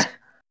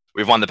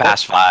won the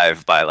past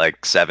 5 by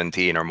like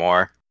 17 or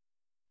more.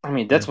 I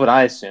mean, that's what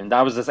I assumed.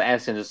 I was just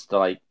asking just to,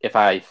 like, if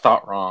I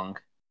thought wrong.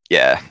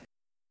 Yeah.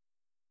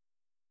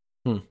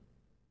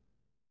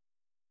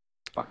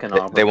 Fucking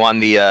Auburn. They won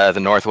the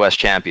Northwest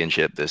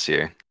Championship this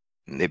year.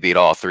 They beat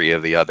all 3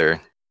 of the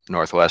other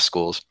Northwest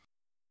schools.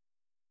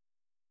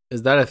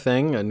 Is that a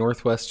thing? A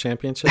Northwest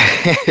Championship?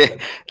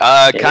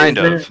 Kind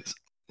of.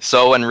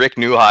 So when Rick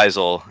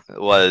Neuheisel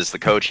was the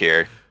coach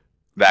here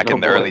back in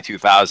the early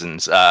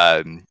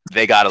 2000s,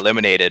 they got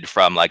eliminated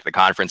from like the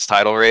conference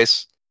title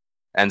race,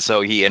 and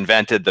so he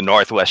invented the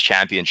Northwest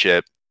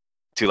Championship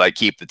to like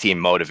keep the team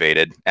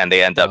motivated, and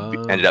they ended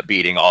up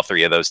beating all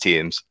 3 of those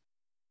teams.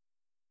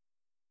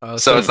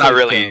 So it's not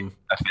really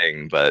a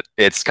thing, but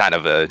it's kind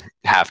of a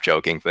half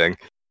joking thing.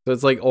 So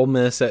it's like Ole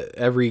Miss at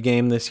every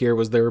game this year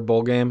was their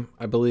bowl game,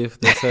 I believe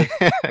they said.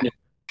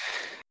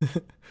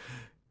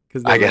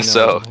 I guess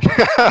so.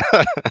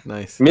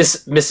 Nice.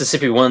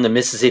 Mississippi won the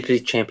Mississippi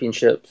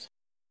championships.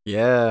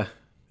 Yeah,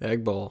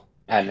 Egg Bowl.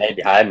 I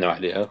have no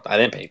idea. I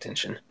didn't pay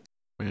attention.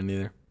 Man,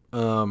 neither.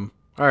 All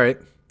right.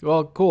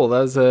 Well, cool.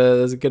 That was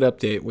a good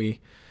update. We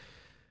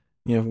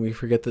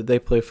forget that they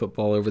play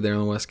football over there on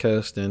the West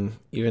Coast and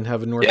even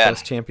have a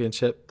Northwest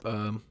championship.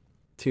 Well,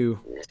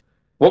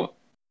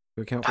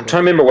 I'm trying to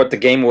remember what the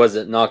game was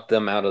that knocked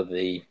them out of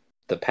the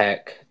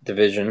Pac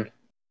division.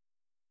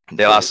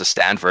 They lost to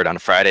Stanford on a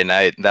Friday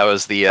night. That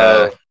was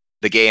the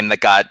game that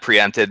got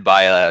preempted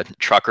by a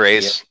truck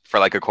race for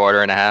like a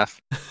quarter and a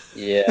half.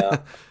 Yeah.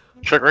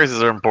 Truck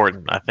races are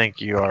important. I think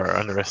you are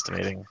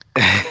underestimating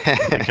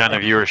the kind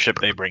of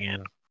viewership they bring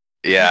in.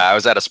 Yeah, I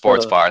was at a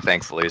sports bar,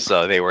 thankfully,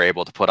 so they were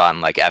able to put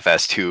on like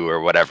FS2 or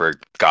whatever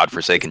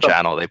godforsaken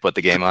channel they put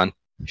the game on.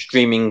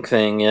 Streaming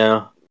thing,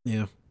 yeah.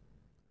 Yeah.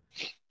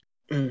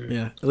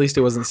 Yeah, at least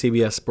it wasn't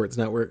CBS Sports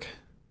Network.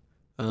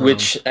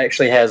 Which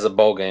actually has a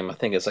bowl game. I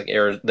think it's like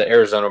the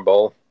Arizona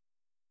Bowl.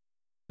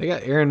 They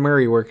got Aaron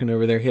Murray working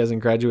over there. He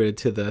hasn't graduated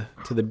to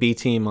the B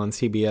team on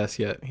CBS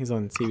yet. He's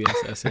on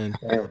CBS SN.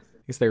 I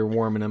guess they were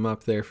warming him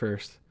up there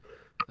first.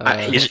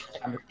 He's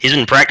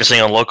been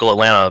practicing on local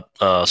Atlanta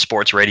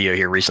sports radio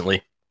here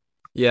recently.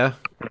 Yeah.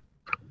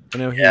 I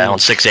know on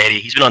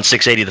 680. He's been on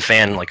 680 The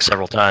Fan like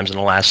several times in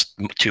the last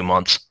 2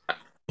 months.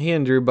 He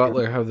and Drew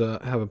Butler have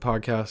a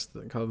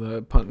podcast called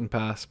the Punt and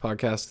Pass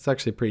podcast. It's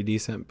actually pretty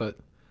decent, but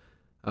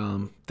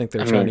I think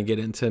they're trying to get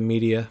into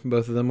media.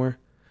 Both of them were.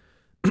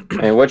 I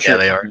mean,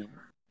 they are.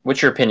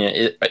 What's your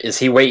opinion? Is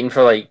he waiting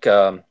for like?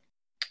 Oh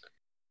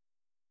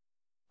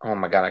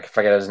my god, I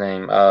forget his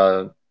name.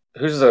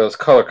 Who's those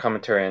color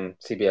commentary in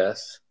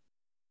CBS?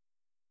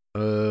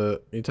 You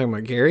talking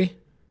about Gary?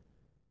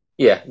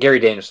 Yeah, Gary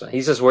Danielson.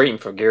 He's just waiting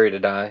for Gary to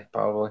die,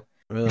 probably.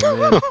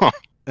 Oh, man.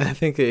 I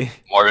think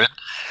Marvin.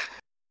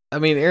 I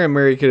mean, Aaron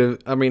Murray could have.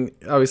 I mean,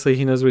 obviously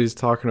he knows what he's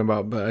talking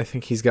about, but I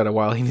think he's got a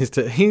while. He needs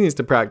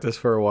to practice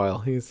for a while.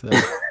 He's.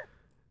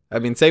 I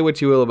mean, say what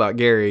you will about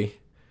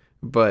Gary,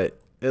 but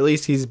at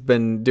least he's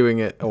been doing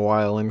it a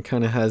while and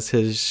kind of has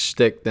his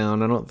shtick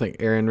down. I don't think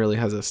Aaron really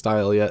has a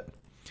style yet.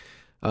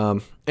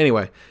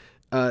 Anyway,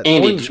 Andy,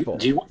 Orange Bowl.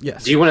 do you want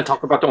to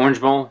talk about the Orange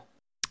Bowl?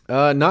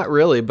 Not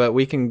really, but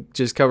we can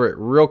just cover it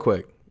real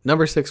quick.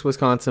 Number 6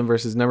 Wisconsin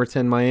versus number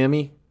 10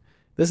 Miami.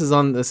 This is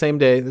on the same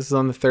day. This is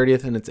on the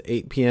 30th, and it's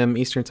 8 p.m.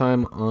 Eastern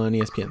time on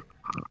ESPN.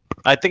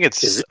 I think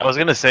it's. I was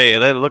gonna say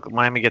that look,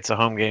 Miami gets a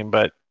home game,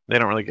 but they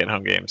don't really get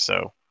home games,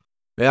 so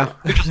Yeah.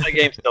 interesting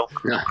game still.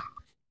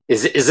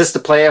 Is this the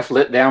playoff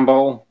lit down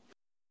bowl?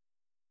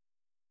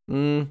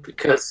 Mm,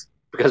 Because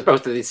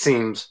both of these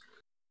teams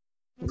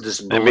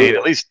just I blew mean, it.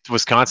 at least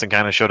Wisconsin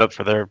kind of showed up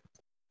for their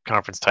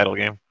conference title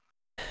game.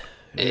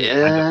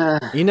 Yeah.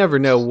 you never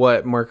know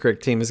what Mark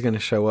Richt team is going to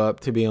show up,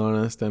 to be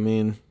honest. I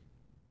mean,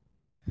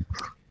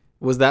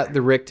 was that the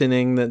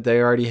Richtening that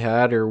they already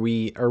had, or are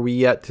we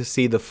yet to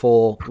see the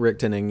full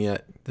Richtening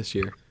yet this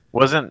year?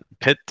 Wasn't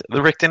Pitt the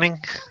Richtening?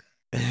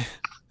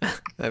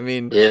 I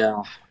mean,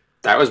 Yeah.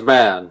 That was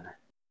bad.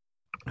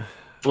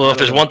 Well, if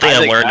there's one thing I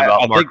learned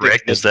about Mark think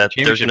Richt is that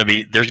there's going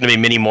to be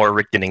many more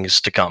Richtenings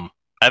to come.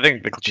 I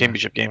think the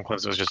championship game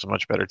Clemson was just a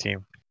much better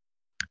team.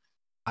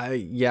 I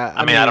mean,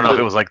 I don't know if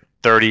it was like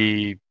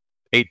 38-3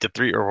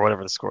 or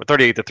whatever the score,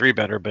 38-3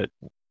 better, but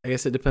I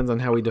guess it depends on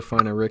how we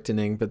define a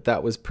Richtening, but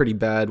that was pretty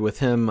bad with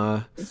him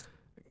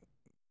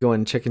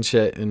going chicken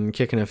shit and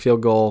kicking a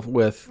field goal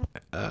with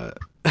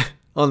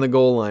on the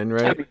goal line,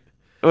 right?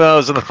 well, it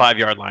was on the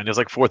 5-yard line. It was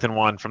like 4th and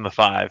 1 from the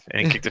 5,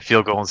 and he kicked a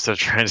field goal instead of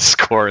trying to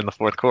score in the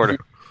fourth quarter.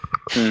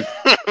 Just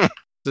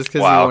because he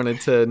Wow. wanted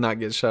to not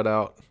get shut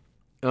out.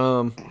 I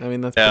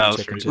mean, that's Yeah, pretty that was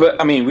chicken pretty- shit.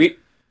 But I mean,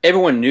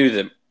 everyone knew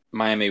that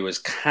Miami was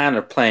kind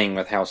of playing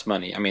with house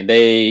money. I mean,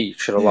 they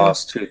should have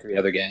lost 2 or 3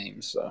 other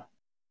games. So.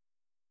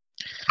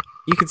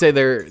 You could say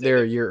they're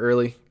a year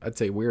early. I'd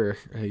say we're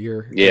a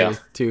year early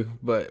too,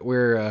 but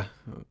we're I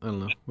don't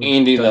know. We've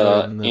Andy done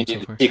better than them Andy so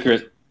the far.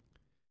 secret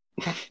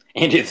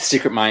Andy the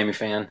secret Miami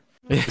fan.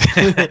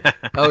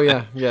 Oh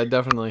yeah,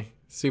 definitely.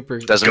 Super.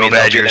 Doesn't Go mean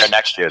they'll be Badgers. there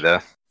next year, though.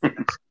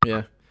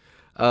 Yeah.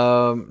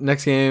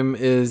 Next game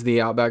is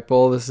the Outback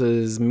Bowl. This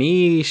is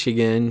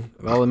Michigan,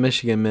 all the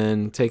Michigan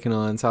men taking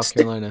on South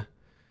Carolina.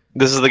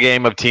 This is the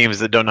game of teams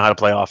that don't know how to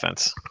play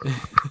offense.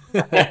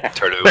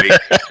 Turd of the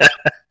week.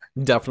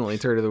 Definitely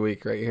turd of the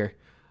week right here.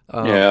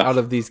 Yeah. Out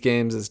of these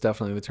games, it's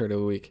definitely the turd of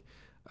the week.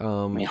 I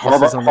mean,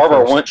 this is on the Harbor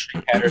first. wants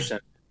Patterson.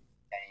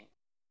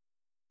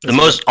 The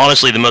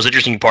most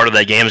interesting part of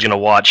that game is going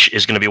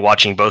to be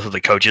watching both of the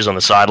coaches on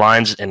the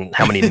sidelines and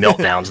how many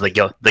meltdowns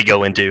they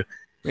go into.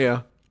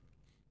 Yeah.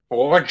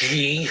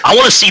 Orgy. I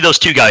want to see those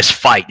two guys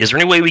fight. Is there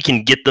any way we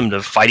can get them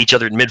to fight each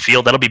other in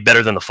midfield? That'll be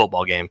better than the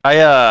football game.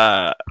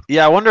 I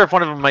wonder if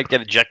one of them might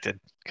get ejected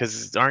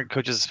because aren't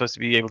coaches supposed to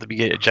be able to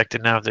get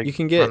ejected now if they You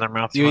can run get their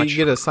mouth too you much?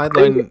 get a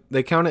sideline.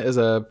 They count it as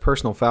a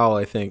personal foul,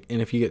 I think.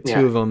 And if you get two Yeah.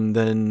 of them,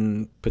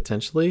 then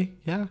potentially,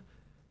 yeah.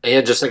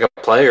 Yeah, just like a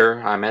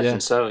player, I imagine Yeah.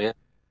 so. Yeah.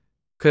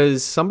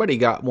 Because somebody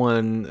got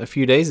one a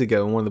few days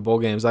ago in one of the bowl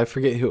games. I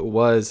forget who it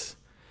was.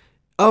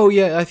 Oh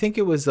yeah, I think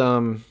it was.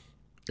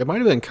 It might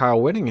have been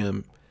Kyle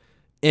Whittingham,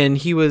 and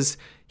he was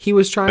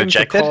trying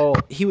Ejected? to call.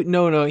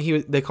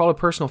 They called a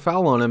personal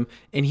foul on him,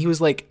 and he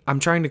was like, "I'm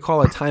trying to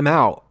call a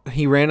timeout."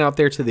 He ran out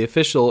there to the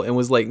official and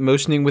was like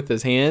motioning with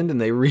his hand, and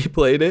they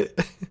replayed it.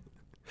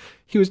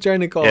 He was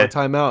trying to call Yeah. a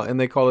timeout, and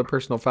they called a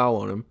personal foul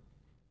on him.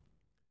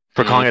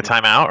 For calling a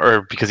timeout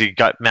or because he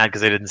got mad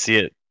because they didn't see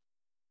it?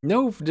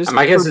 No, just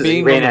My guess for is he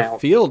being ran on the out.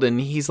 field, and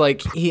he's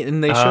like,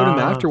 and they showed him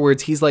Ah.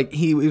 afterwards. He's like,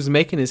 he was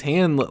making his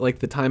hand like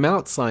the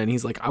timeout sign.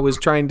 He's like, I was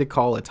trying to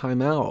call a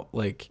timeout,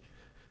 like.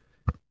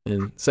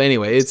 And so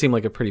anyway, it seemed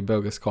like a pretty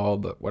bogus call,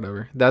 but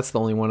whatever. That's the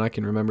only one I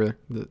can remember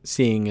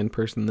seeing in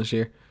person this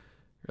year,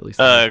 or at least.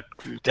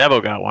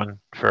 Dabo got one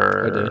Oh,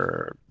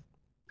 for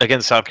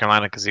against South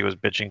Carolina because he was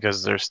bitching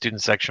because their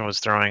student section was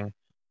throwing a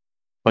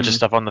bunch of Mhm.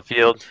 stuff on the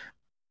field,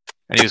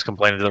 and he was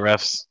complaining to the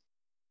refs,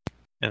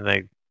 and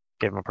they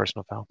gave him a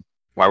personal foul.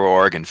 Why were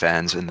Oregon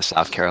fans in the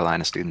South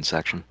Carolina student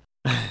section?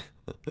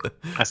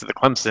 I said the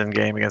Clemson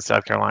game against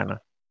South Carolina.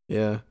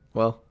 Yeah,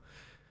 well,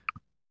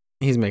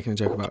 he's making a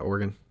joke about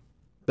Oregon.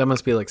 That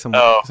must be like some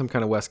kind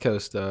of West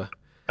Coast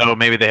Oh,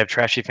 maybe they have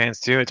trashy fans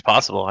too. It's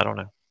possible. I don't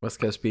know. West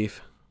Coast beef.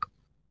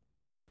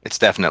 It's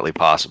definitely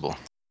possible.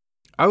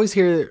 I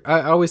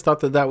always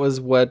thought that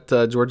was what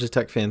Georgia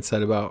Tech fans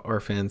said about our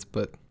fans,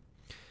 but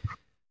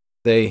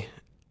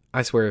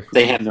I swear,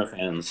 They have no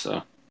fans,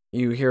 so.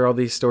 you hear all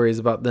these stories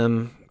about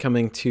them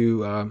coming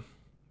to,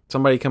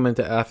 somebody coming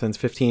to Athens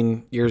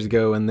 15 years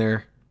ago and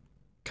their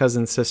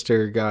cousin's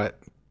sister got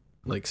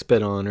like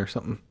spit on or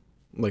something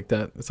like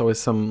that. It's always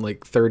some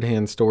like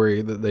third-hand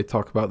story that they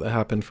talk about that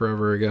happened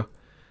forever ago.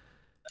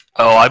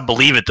 Oh, I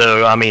believe it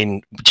though. I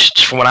mean,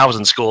 just from when I was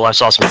in school, I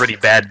saw some pretty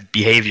bad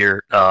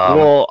behavior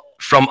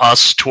from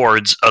us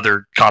towards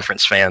other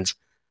conference fans.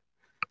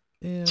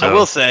 Yeah. I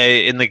will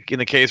say in the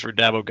case where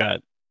Dabo got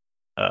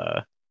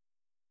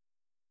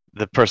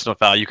the personal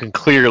foul, you can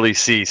clearly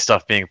see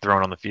stuff being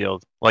thrown on the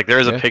field. Like there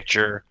is a Yeah.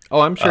 picture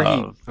Oh, I'm sure of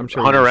he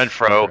Hunter was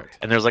Renfro, correct.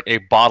 and there's like a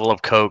bottle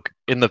of Coke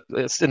in the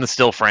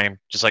still frame,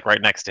 just like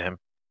right next to him.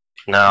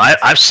 No,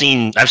 I've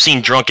seen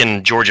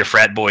drunken Georgia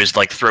frat boys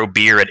like throw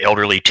beer at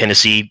elderly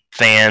Tennessee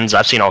fans.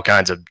 I've seen all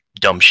kinds of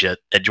dumb shit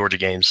at Georgia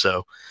games.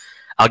 So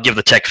I'll give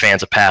the Tech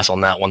fans a pass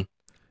on that one.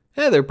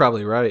 Yeah, they're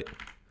probably right.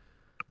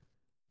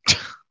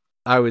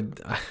 I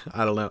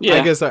don't know. Yeah.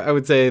 I guess I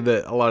would say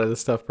that a lot of this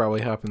stuff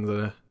probably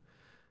happens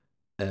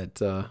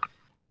at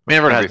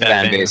Every Every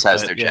fan base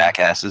has their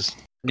jackasses.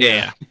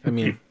 Yeah. I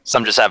mean,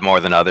 Some just have more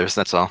than others.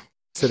 That's all.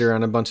 sit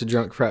around a bunch of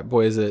drunk frat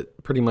boys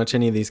at pretty much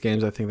any of these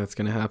games. I think that's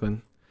going to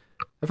happen.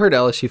 I've heard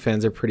LSU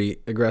fans are pretty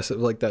aggressive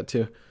like that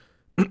too.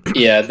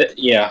 Yeah,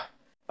 the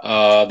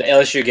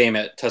LSU game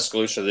at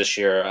Tuscaloosa this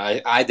year,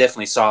 I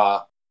definitely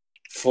saw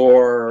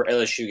 4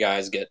 LSU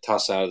guys get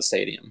tossed out of the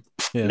stadium.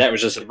 Yeah. And that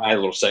was just in my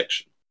little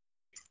section.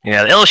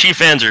 Yeah, the LSU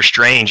fans are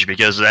strange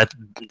because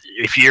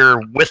if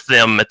you're with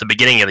them at the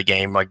beginning of the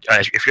game, like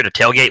if you're at a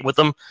tailgate with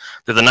them,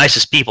 they're the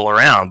nicest people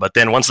around. But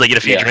then once they get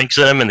a few drinks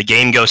in them and the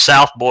game goes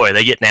south, boy,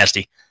 they get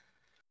nasty.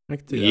 I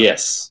can see that.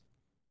 Yes.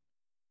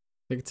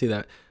 I can see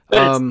that.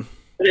 But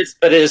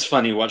it is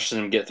funny watching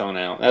them get thrown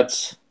out.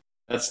 That's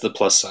the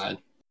plus side.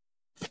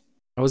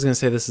 I was going to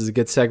say this is a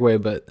good segue,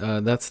 but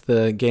that's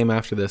the game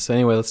after this. So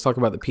anyway, let's talk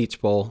about the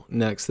Peach Bowl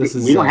next.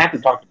 We don't have to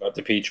talk about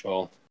the Peach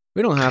Bowl.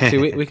 We don't have to.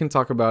 We can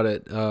talk about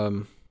it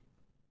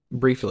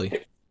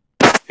briefly.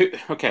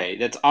 Okay,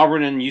 that's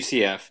Auburn and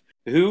UCF.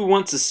 Who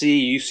wants to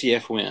see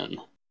UCF win?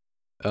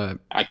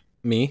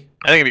 Me.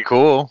 I think it'd be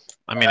cool.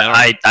 I mean,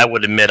 I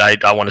would admit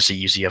I want to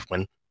see UCF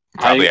win.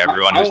 Probably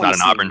everyone who's not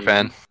an Auburn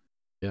fan.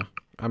 Yeah,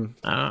 I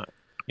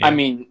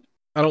mean,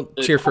 I don't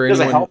cheer for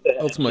doesn't anyone. help that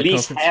Ultimately, at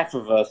least half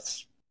of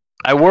us.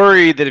 I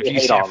worry that if We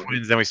hate UCF Auburn.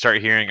 wins, then we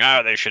start hearing,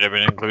 they should have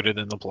been included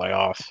in the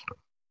playoff.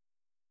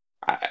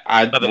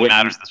 I Nothing wouldn't-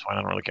 matters at this point.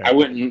 I don't really care. I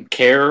wouldn't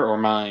care or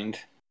mind.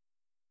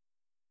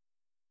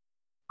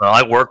 Well,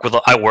 I work with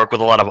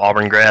a lot of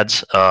Auburn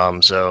grads,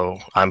 so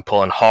I'm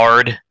pulling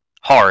hard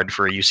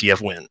for a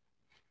UCF win.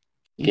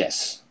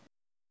 Yes.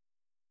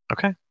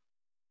 Okay.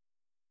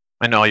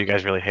 I know you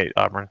guys really hate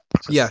Auburn.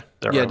 Yeah,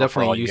 They're yeah, right for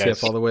definitely all you UCF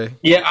guys. all the way.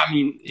 Yeah, I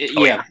mean,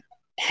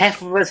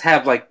 half of us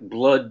have like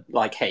blood,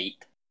 like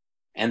hate,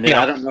 and then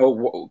I don't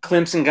know,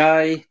 Clemson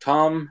guy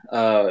Tom.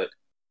 Auburn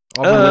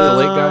with the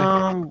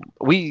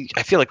late guy.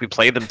 I feel like we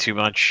played them too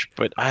much,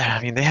 but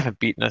I mean, they haven't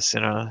beaten us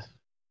in a.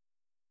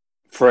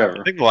 Forever.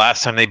 I think the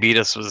last time they beat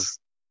us was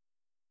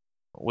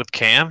with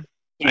Cam.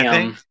 I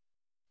think.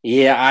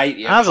 Yeah,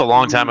 That was a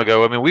long time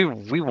ago. I mean,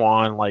 we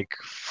won like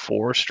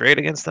 4 straight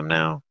against them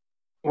now.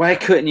 Why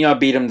couldn't y'all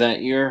beat them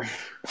that year?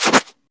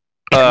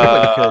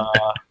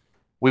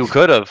 We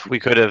could have. We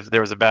could have.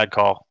 There was a bad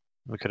call.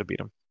 We could have beat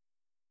them.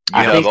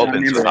 I think have opens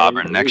remember with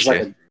Auburn it next was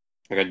year.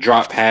 like a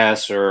drop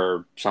pass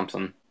or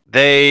something.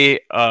 There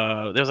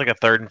was like a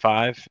 3rd and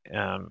 5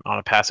 on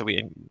a pass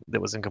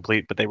that was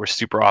incomplete, but they were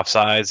super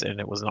offsides and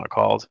it was not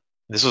called.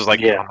 This was like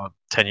on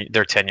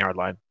their 10-yard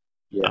line.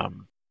 Yeah.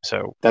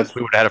 So That's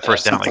we would have had a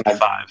first down like 5.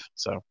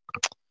 So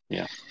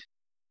yeah.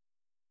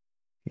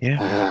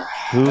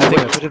 Who I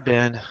think it would have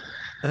been?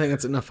 I think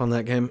that's enough on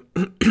that game.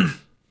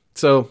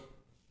 So,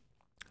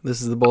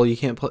 this is the bowl you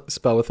can't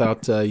spell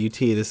without UT.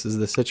 This is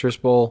the Citrus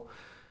Bowl.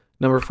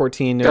 Number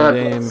 14 Notre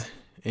Dame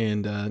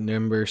and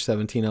number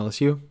 17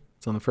 LSU.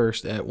 It's on the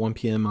 1st at 1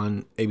 p.m.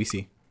 on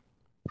ABC.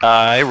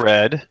 I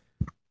read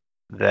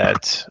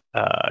that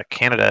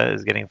Canada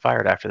is getting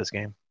fired after this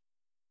game.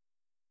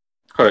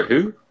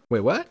 Who? Wait,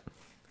 what?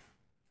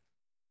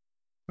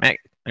 Matt,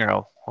 here,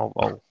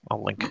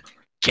 I'll link.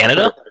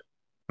 Canada?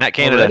 Matt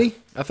Canada. Already?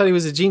 I thought he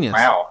was a genius.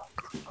 Wow.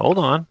 Hold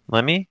on.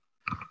 Let me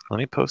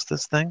post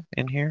this thing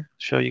in here.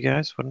 Show you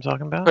guys what I'm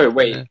talking about.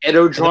 Wait. Ed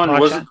O'Dron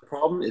wasn't the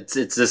problem. It's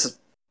this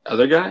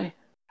other guy.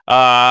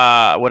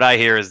 What I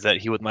hear is that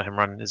he wouldn't let him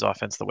run his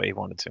offense the way he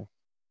wanted to.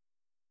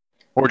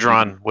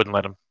 Orgeron wouldn't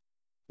let him.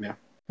 Yeah.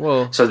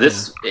 Well, So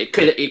this it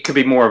could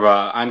be more of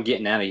a I'm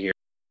getting out of here.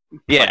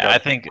 Yeah, Like I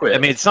think. quit. I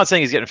mean, it's not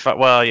saying he's getting fired.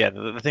 Well, yeah,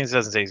 the things it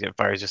doesn't say he's getting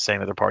fired. He's just saying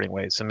that they're parting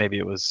ways. So maybe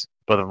it was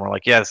both of them were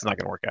like, "Yeah, this is not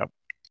going to work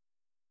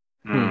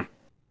out."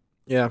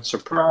 yeah.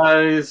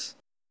 Surprise.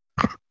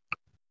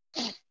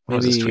 Where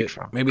was this tweet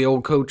from? Maybe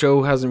old Coach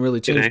O hasn't really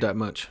Today? changed that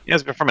much. Yeah,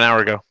 it's been from an hour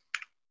ago.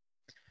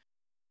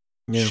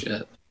 Yeah.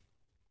 Shit.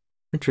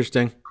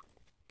 Interesting.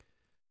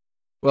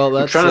 Well,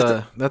 I'm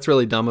trying that's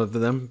really dumb of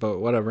them, but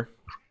whatever.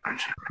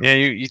 Yeah,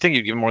 you think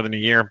you'd give him more than a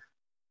year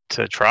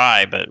to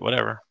try, but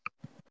whatever.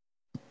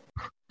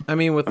 I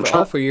mean, with the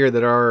awful year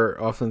that our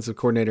offensive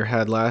coordinator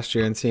had last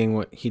year and seeing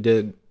what he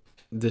did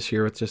this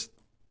year with a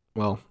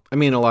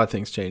lot of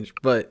things changed,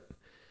 but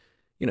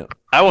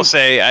I will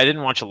say I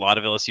didn't watch a lot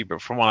of LSU,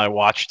 but from what I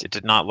watched, it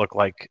did not look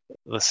like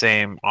the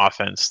same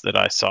offense that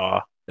I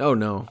saw oh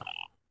no,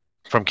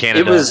 from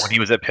Canada when he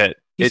was at Pitt.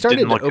 he It started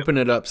didn't to look open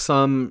it up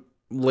some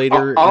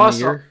later All I in the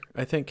saw- year,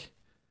 I think.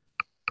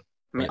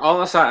 I mean,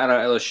 all I saw out of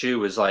LSU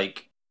was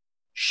like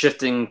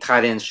shifting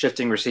tight ends,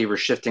 shifting receivers,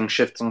 shifting.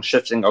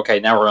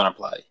 Okay, now we're gonna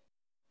play,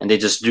 and they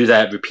just do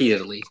that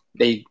repeatedly.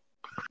 They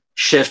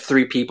shift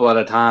 3 people at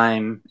a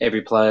time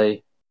every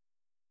play,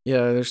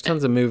 Yeah, there's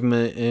tons of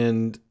movement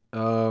and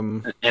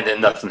and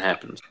then nothing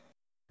happens.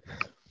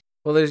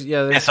 well, there's so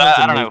tons I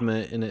of don't know.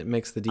 movement, and it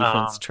makes the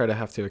defense try to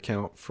have to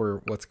account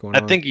for what's going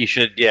on. I think you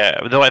should,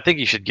 though I think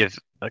you should give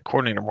a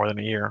coordinator more than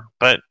a year.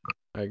 But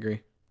I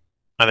agree.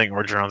 I think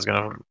Orgeron's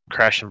going to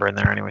crash and burn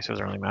there anyway, so it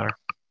doesn't really matter.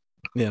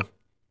 Yeah.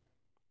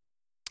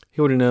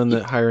 He would have known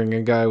that hiring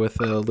a guy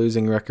with a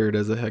losing record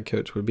as a head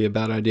coach would be a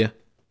bad idea.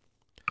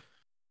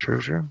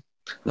 True.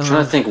 I'm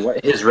trying to think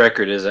what his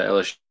record is at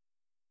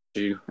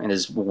LSU and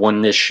his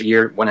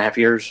 1.5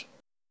 years.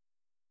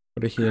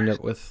 What did he end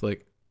up with?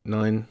 Like 8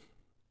 or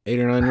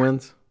 9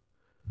 wins?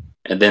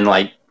 And then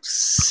like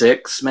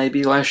 6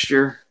 maybe last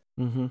year.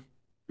 Mm-hmm.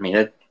 I mean,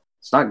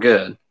 it's not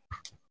good.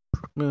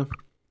 Yeah.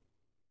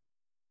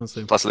 Let's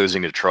see. Plus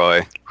losing to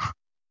Troy.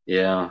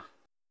 Yeah.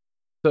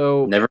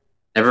 So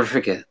never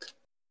forget.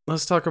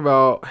 Let's talk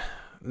about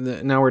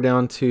now we're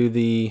down to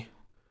the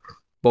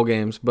bowl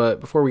games, but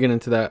before we get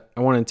into that,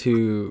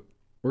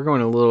 we're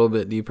going a little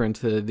bit deeper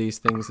into these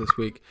things this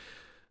week.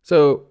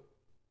 So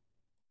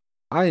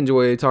I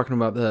enjoy talking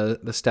about the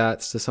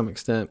stats to some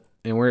extent,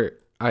 and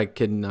I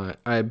kid not,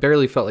 I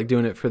barely felt like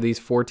doing it for these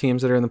 4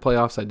 teams that are in the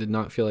playoffs. I did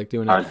not feel like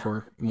doing it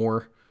for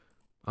more.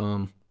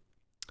 But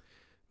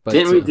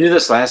didn't we do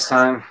this last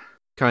time?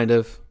 Kind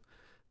of.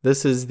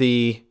 This is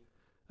the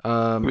we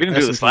didn't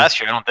do this last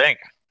year, I don't think.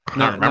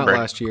 Not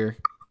last year.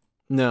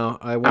 No,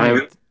 I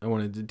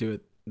wanted to do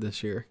it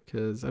this year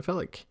because I felt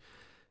like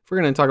if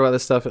we're going to talk about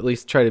this stuff, at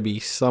least try to be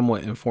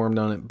somewhat informed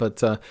on it. But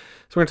so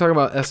we're going to talk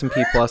about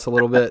S&P Plus a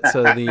little bit.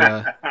 So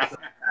the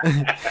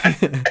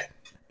at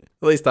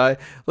least I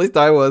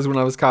was when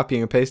I was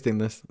copying and pasting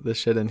this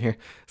shit in here.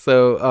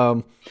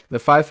 So the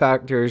 5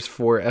 factors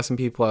for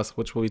S&P Plus,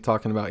 which we'll be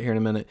talking about here in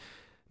a minute.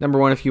 Number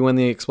 1, if you win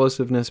the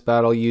explosiveness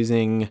battle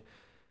using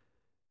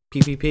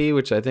PPP,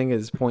 which I think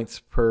is points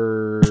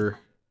per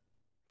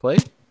play?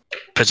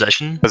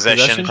 Possession,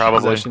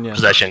 probably.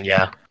 Possession,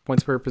 yeah.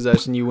 Points per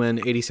possession, you win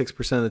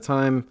 86% of the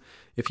time.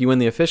 If you win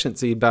the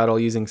efficiency battle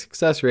using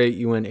success rate,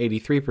 you win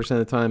 83% of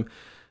the time.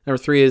 Number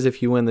 3 is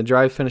if you win the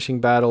drive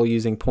finishing battle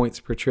using points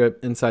per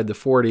trip inside the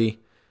 40,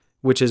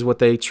 which is what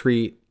they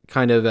treat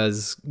kind of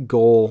as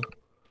goal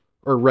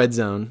or red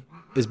zone,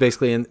 is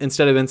basically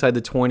instead of inside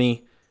the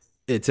 20,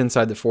 it's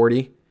inside the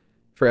 40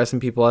 for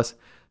S&P Plus.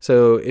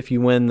 So if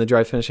you win the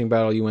drive finishing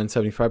battle, you win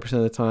 75%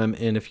 of the time.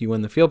 And if you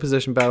win the field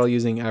position battle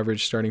using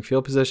average starting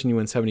field position, you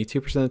win 72%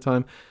 of the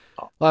time.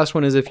 Last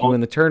one is if you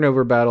win the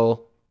turnover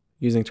battle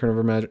using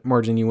turnover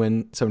margin, you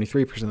win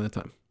 73% of the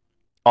time.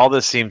 All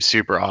this seems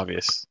super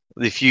obvious.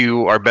 If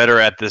you are better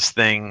at this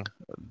thing,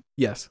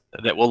 yes,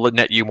 that will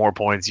net you more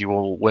points, you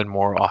will win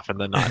more often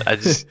than not.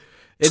 It's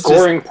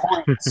scoring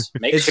points.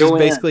 It's just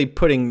basically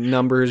putting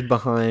numbers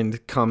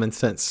behind common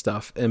sense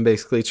stuff and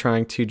basically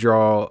trying to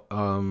draw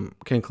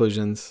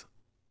conclusions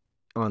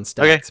on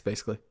stats.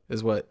 Basically,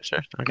 is what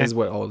is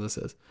what all of this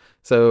is.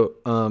 So,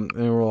 and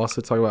we'll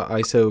also talk about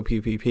ISO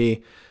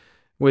PPP,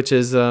 which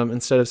is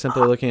instead of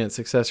simply looking at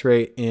success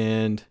rate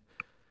and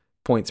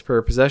points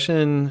per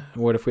possession,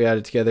 what if we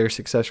added together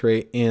success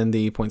rate and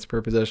the points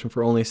per possession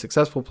for only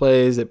successful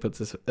plays? It puts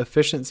this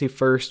efficiency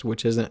first,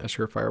 which isn't a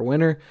surefire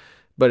winner,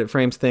 but it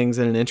frames things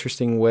in an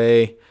interesting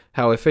way.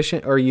 How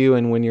efficient are you?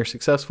 And when you're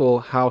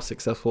successful, how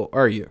successful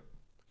are you?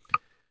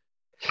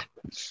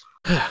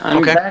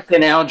 I'm back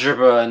in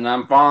algebra and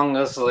I'm falling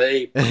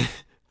asleep.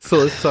 So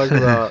let's talk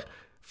about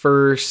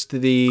first.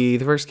 The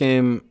first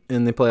game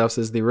in the playoffs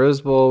is the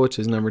Rose Bowl, which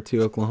is number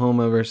 2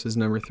 Oklahoma versus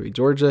number 3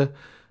 Georgia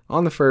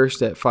on the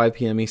 1st at 5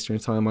 p.m. Eastern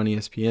time on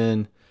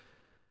ESPN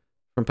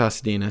from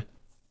Pasadena.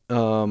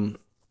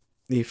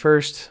 The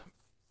first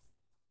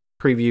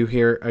preview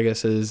here, I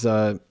guess, is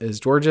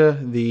Georgia.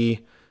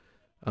 The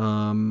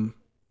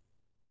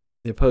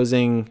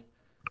opposing,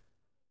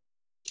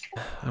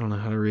 I don't know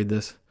how to read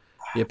this.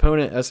 The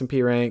opponent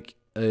S&P rank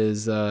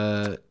is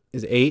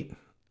 8.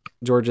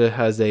 Georgia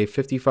has a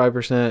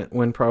 55%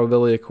 win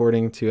probability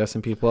according to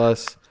S&P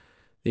Plus.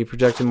 The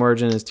projected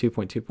margin is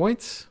 2.2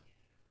 points.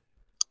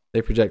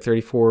 They project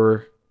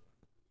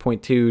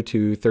 34.2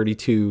 to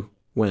 32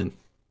 win,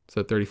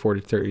 so 34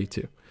 to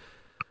 32.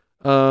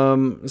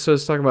 So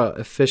let's talk about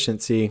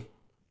efficiency.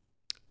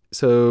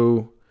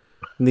 So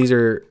these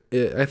are,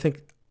 I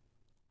think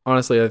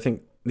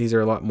these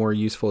are a lot more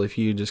useful if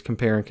you just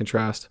compare and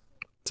contrast.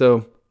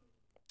 So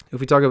if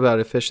we talk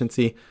about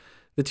efficiency,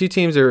 the 2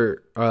 teams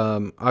are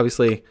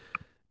obviously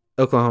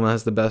Oklahoma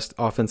has the best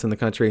offense in the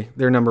country.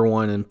 They're number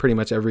 1 in pretty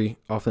much every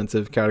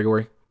offensive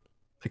category,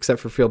 except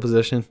for field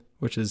position,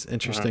 which is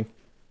interesting.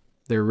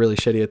 They're really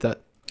shitty at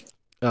that.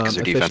 Because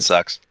their defense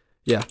sucks.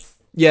 Yeah,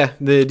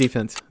 the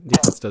defense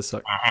does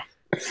suck.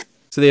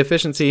 So the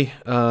efficiency,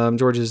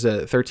 Georgia's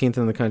at 13th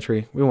in the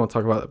country. We won't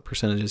talk about the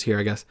percentages here,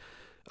 I guess.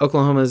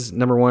 Oklahoma's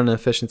number 1 in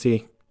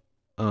efficiency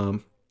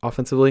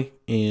offensively,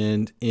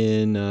 and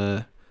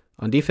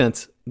on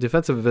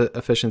defensive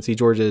efficiency,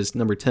 Georgia is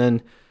number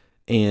 10,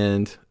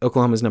 and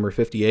Oklahoma's number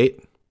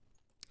 58.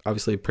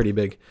 Obviously, a pretty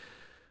big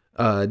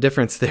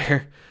difference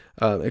there.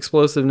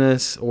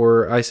 Explosiveness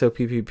or ISO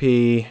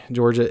PPP,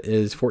 Georgia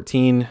is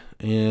 14,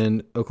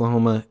 and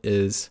Oklahoma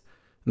is,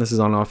 and this is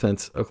on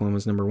offense,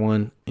 Oklahoma's number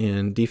 1,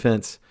 and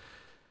defense,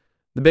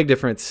 the big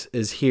difference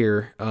is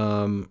here.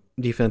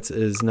 Defense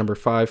is number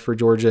 5 for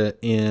Georgia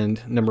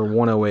and number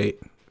 108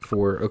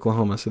 for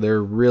Oklahoma, so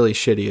they're really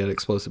shitty at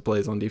explosive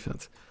plays on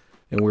defense,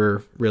 and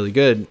we're really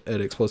good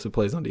at explosive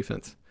plays on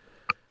defense.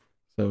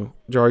 So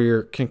draw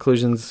your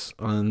conclusions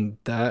on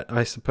that,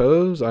 I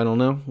suppose. I don't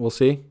know. We'll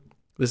see.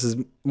 This is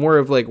more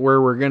of like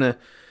where we're going to,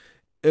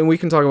 and we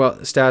can talk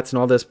about stats and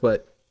all this,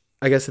 but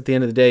I guess at the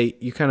end of the day,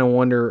 you kind of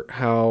wonder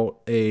how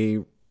a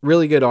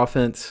really good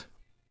offense,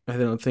 I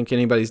don't think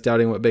anybody's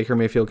doubting what Baker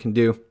Mayfield can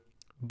do,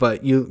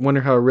 but you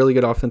wonder how a really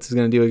good offense is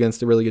going to do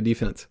against a really good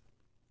defense.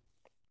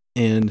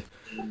 And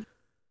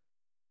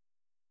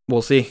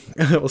we'll see.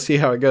 We'll see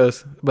how it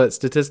goes. But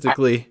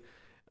statistically,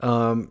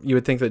 you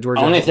would think that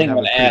Georgia would have a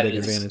pretty big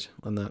advantage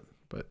on that.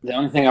 But the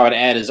only thing I would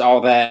add is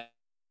all that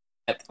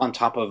on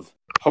top of,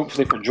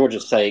 hopefully for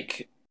Georgia's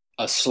sake,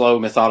 a slow,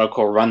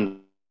 methodical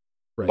run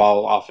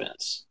ball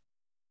offense.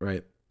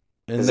 Right.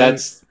 Because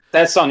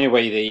that's the only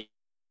way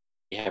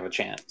they have a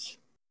chance.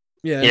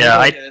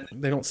 Yeah.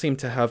 They don't seem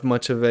to have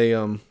much of a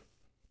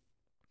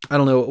I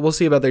don't know. We'll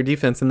see about their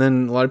defense. And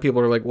then a lot of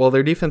people are like, well,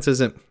 their defense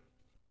isn't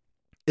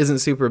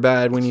super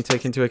bad when you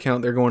take into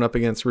account they're going up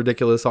against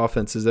ridiculous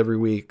offenses every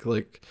week.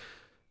 Like,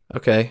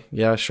 okay,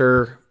 yeah,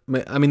 sure.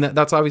 I mean,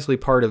 that's obviously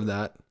part of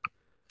that.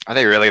 Are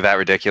they really that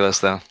ridiculous,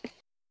 though?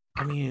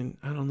 I mean,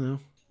 I don't know.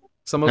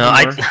 Some of them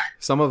are.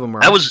 Some of them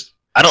are.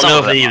 I don't know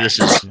if any of this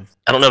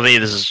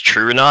is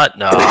true or not.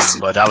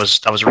 But I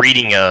was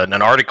reading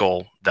an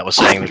article that was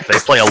saying that they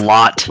play a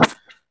lot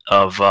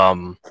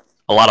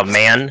of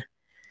man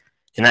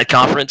in that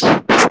conference,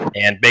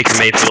 and Baker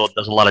Mayfield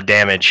does a lot of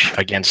damage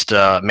against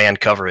man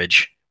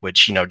coverage,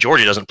 which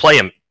Georgia doesn't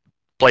play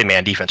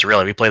man defense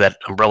really. We play that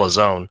umbrella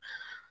zone.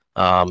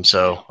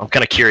 So I'm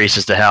kind of curious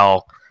as to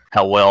how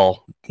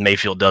well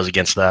Mayfield does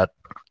against that.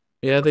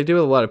 Yeah, they do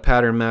a lot of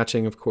pattern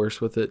matching, of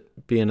course, with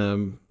it being a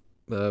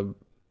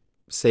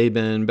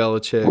Saban,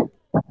 Belichick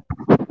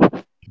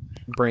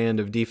brand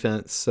of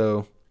defense.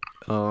 So,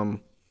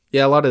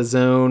 yeah, a lot of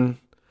zone.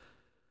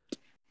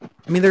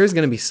 I mean, there is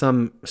going to be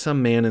some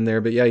man in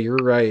there, but yeah, you're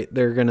right.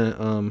 They're going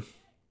to.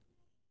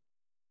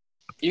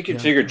 You can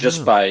figure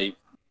just by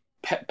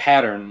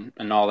pattern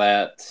and all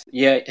that.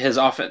 Yeah,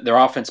 their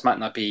offense might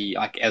not be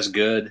like as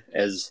good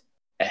as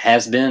it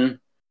has been,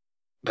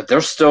 but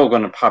they're still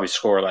going to probably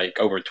score like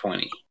over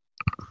 20.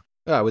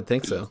 Oh, I would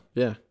think so.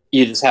 Yeah.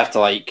 You just have to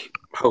like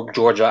hope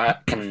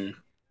Georgia can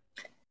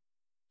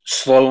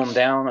slow them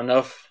down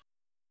enough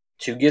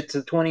to get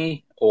to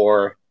 20,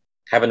 or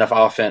have enough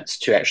offense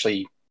to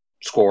actually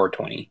score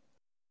 20.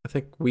 I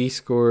think we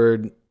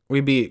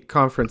beat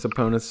conference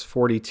opponents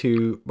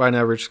 42 by an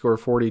average score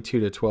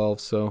 42-12.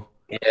 So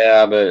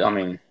yeah, but I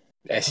mean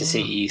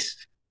SEC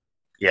East.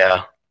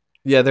 Yeah.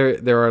 Yeah,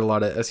 there are a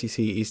lot of SEC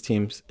East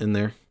teams in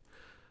there.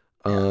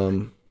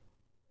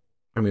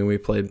 I mean, we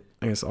played,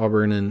 I guess,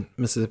 Auburn and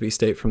Mississippi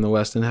State from the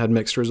West and had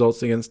mixed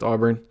results against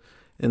Auburn.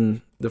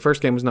 And the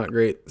first game was not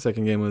great. The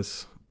second game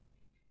was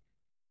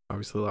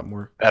obviously a lot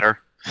more better.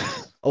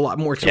 A lot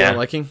more to our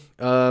liking.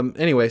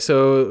 Anyway,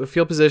 so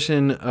field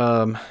position,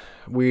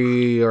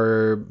 we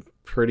are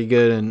pretty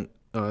good in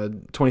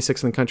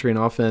 26th in the country in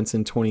offense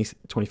and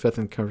 25th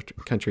in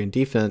the country in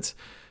defense.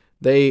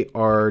 They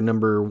are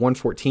number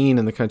 114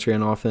 in the country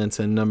on offense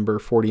and number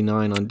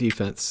 49 on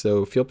defense.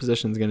 So field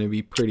position is going to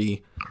be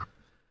pretty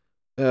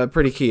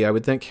key, I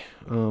would think.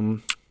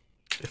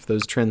 If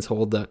those trends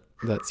hold, that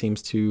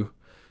seems to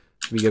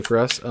be good for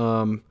us.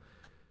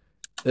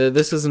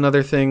 This is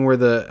another thing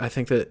where I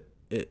think that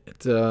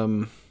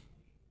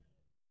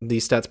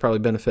these stats probably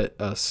benefit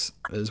us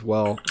as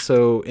well.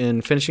 So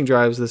in finishing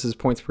drives, this is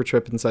points per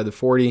trip inside the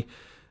 40.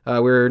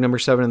 We're number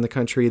 7 in the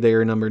country. They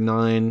are number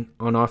 9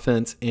 on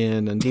offense,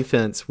 and on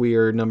defense, we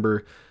are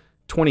number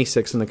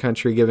 26 in the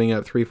country, giving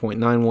up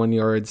 3.91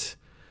 yards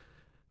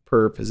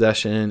per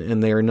possession,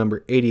 and they are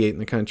number 88 in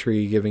the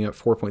country, giving up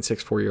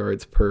 4.64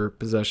 yards per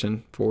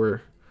possession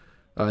for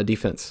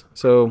defense.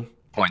 So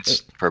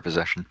points per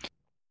possession.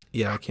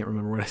 Yeah, I can't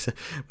remember what I said.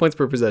 Points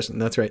per possession.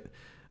 That's right.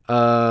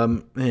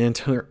 And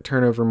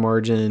turnover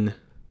margin.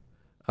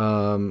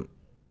 I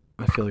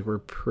feel like we're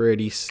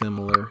pretty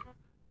similar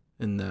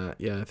in that.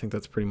 Yeah, I think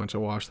that's pretty much a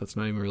wash. That's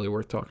not even really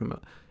worth talking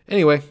about.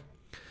 Anyway,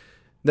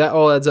 that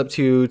all adds up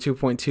to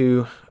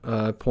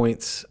 2.2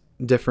 points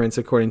difference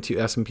according to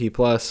S&P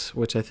Plus,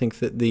 which I think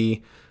that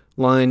the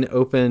line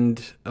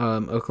opened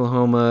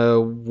Oklahoma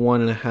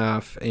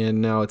 1.5,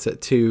 and now it's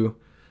at 2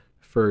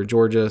 for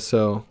Georgia.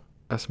 So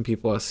S&P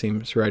Plus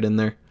seems right in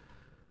there.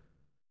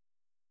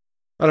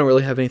 I don't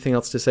really have anything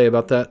else to say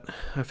about that.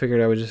 I figured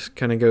I would just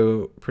kind of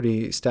go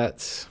pretty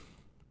stats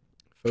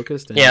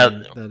focused,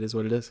 and that is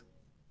what it is.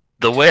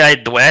 The way I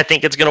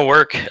think it's going to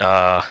work,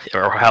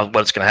 or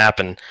what's going to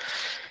happen,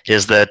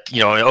 is that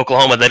in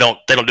Oklahoma they don't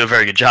do a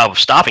very good job of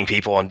stopping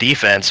people on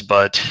defense,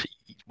 but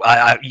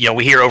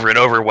we hear over and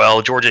over,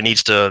 well, Georgia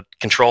needs to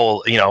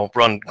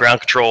run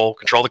ground control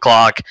the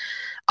clock.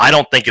 I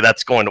don't think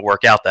that's going to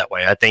work out that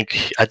way. I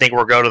think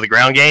we'll go to the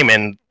ground game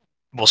and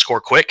we'll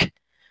score quick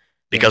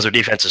because their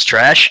defense is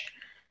trash,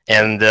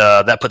 and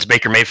that puts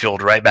Baker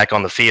Mayfield right back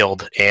on the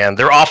field. And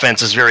their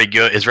offense is very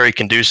good, is very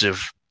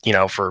conducive,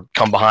 for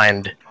come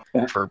behind,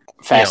 for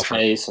fast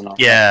pace and all.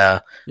 Yeah,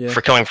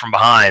 for coming from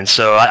behind.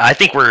 So I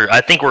think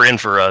we're in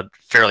for a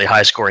fairly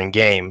high scoring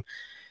game.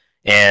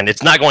 And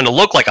it's not going to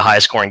look like a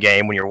high-scoring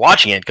game when you're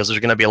watching it because there's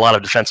going to be a lot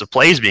of defensive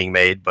plays being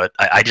made. But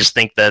I just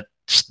think that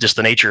just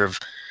the nature of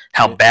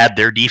how bad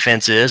their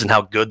defense is and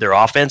how good their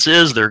offense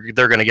is, they're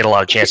going to get a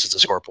lot of chances to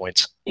score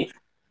points.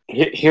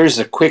 Here's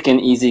a quick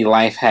and easy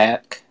life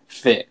hack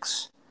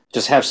fix.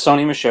 Just have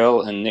Sony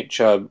Michel and Nick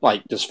Chubb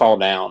just fall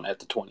down at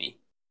the 20.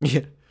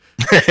 Yeah.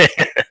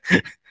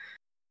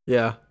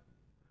 Yeah.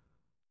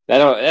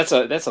 That's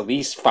at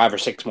least 5 or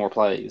 6 more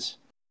plays.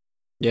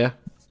 Yeah.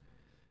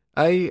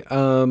 I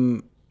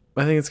think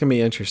it's gonna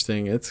be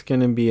interesting. It's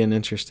gonna be an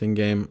interesting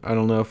game. I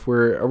don't know if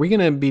are we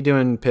gonna be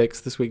doing picks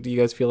this week? Do you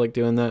guys feel like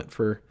doing that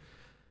for?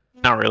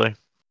 Not really.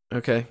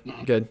 Okay,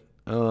 good.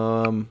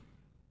 The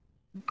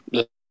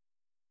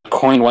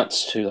coin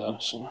wants to though.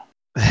 So.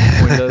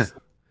 Coin does.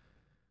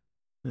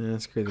 Yeah,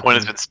 that's crazy. The coin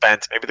has been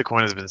spent. Maybe the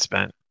coin has been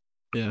spent.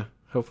 Yeah,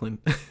 hopefully,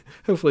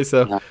 hopefully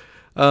so.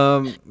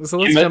 So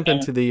let's jump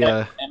into the.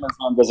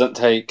 Amazon doesn't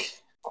take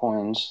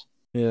coins.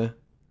 Yeah.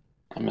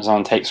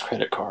 Amazon takes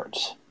credit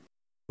cards.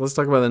 Let's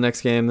talk about the next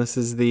game. This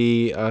is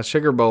the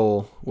Sugar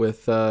Bowl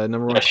with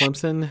number 1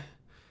 Clemson,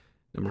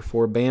 number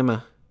 4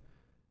 Bama.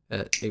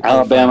 At 8:45.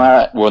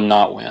 Alabama will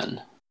not win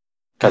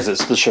because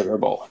it's the Sugar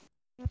Bowl.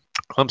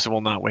 Clemson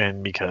will not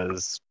win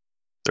because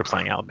they're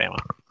playing Alabama.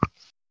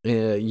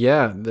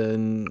 Yeah,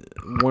 then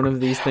one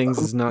of these things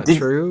is not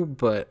true,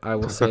 but I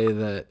will say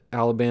that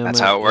Alabama. That's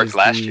how it worked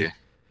last year.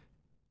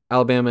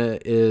 Alabama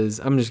is.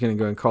 I'm just going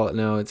to go and call it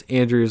now. It's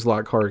Andrew's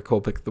Lockhart Cole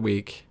pick of the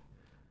week.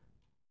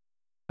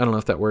 I don't know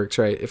if that works,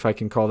 right? If I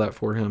can call that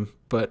for him,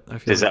 but I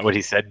feel. Is that what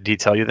he said? Did he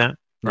tell you that,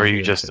 or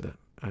you just?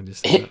 I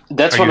just. Said that.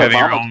 That's what what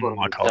your own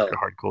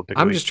hard cold pick.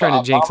 I'm just trying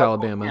to jinx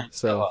Alabama.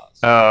 So.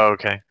 Oh,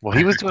 okay. Well,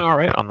 he was doing all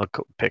right on the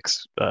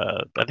picks.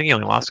 I think he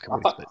only lost a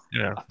couple.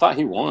 I thought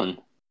he won.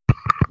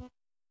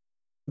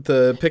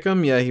 The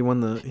pick'em, yeah, he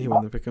won the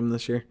pick'em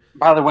this year.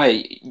 By the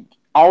way,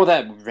 all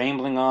that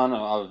rambling on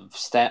of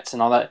stats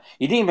and all that,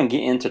 you didn't even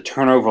get into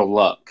turnover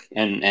luck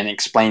and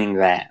explaining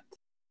that.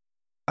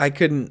 I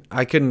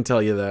couldn't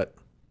tell you that.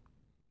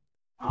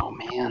 Oh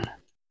man.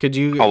 Could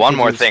you? Oh, one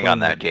more thing on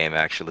that game,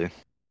 actually.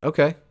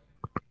 Okay.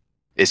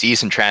 Is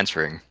Eason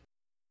transferring?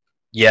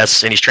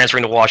 Yes, and he's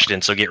transferring to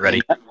Washington, so get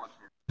ready.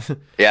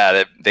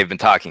 Yeah, they've been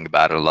talking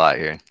about it a lot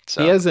here.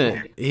 So.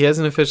 He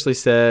hasn't officially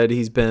said.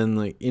 He's been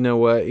like, you know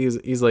what? He's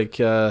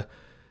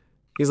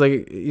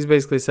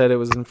basically said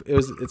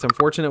it's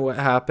unfortunate what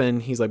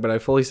happened. He's like, but I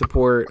fully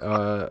support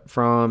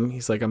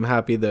he's like, I'm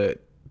happy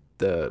that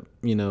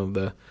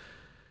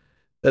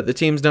that the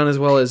team's done as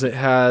well as it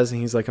has,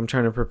 and he's like, I'm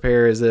trying to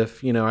prepare as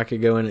if I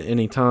could go in at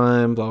any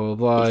time. Blah blah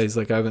blah. He's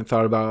like, I haven't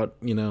thought about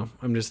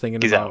I'm just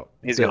thinking about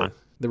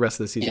the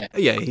rest of the season.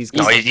 Yeah, he's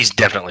gone. No, he's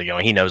definitely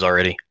going. He knows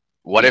already.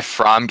 What if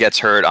Fromm gets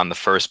hurt on the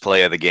first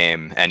play of the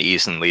game and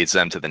Eason leads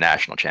them to the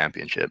national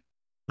championship?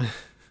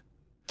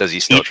 Does he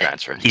still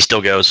transfer? He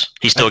still goes.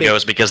 He still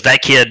goes because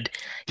that kid,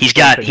 he's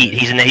had the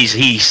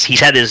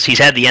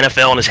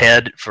NFL in his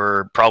head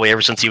for probably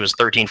ever since he was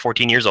 13,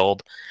 14 years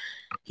old.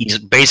 He's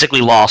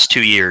basically lost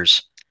 2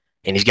 years,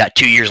 and he's got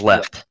 2 years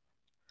left.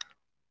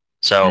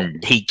 So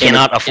he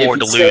cannot afford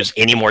to lose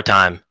any more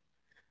time.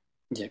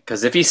 Yeah,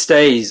 because if he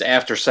stays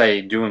after,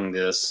 say, doing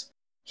this,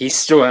 he's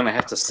still going to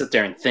have to sit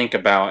there and think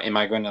about, am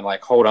I going to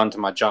hold on to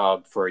my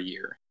job for a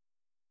year?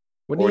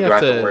 Or do I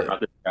have to worry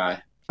about this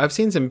guy? I've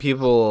seen some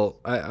people,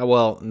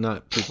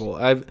 not people.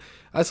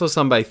 I saw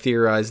somebody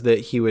theorize that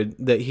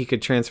he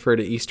could transfer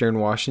to Eastern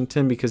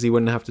Washington because he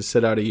wouldn't have to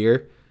sit out a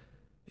year,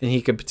 and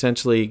he could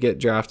potentially get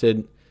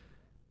drafted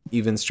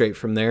even straight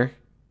from there.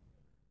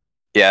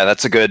 Yeah,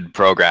 that's a good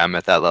program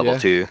at that level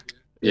too.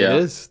 Yeah,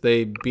 it is.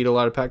 They beat a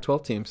lot of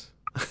Pac-12 teams.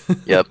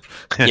 Yep.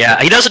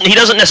 Yeah, he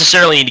doesn't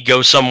necessarily need to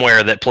go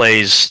somewhere that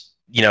plays,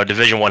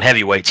 Division I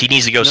heavyweights. He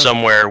needs to go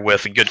somewhere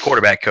with a good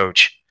quarterback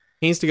coach.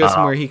 He needs to go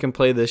somewhere he can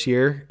play this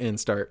year and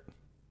start.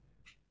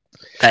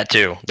 That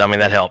too. I mean,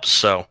 that helps.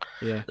 So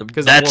yeah,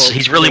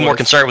 he's really more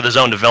concerned with his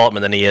own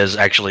development than he is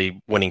actually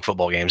winning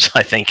football games,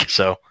 I think.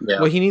 So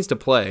well, he needs to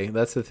play.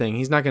 That's the thing.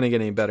 He's not going to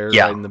get any better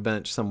riding the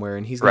bench somewhere,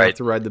 and he's going to have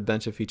to ride the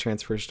bench if he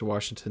transfers to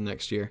Washington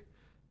next year.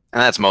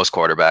 And that's most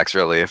quarterbacks,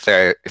 really. If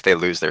they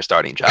lose their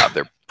starting job,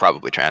 they're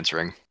probably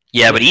transferring.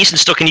 Yeah, but Easton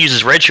still can use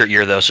his redshirt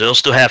year though, so he'll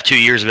still have 2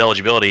 years of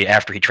eligibility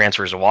after he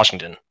transfers to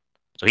Washington.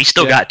 So he's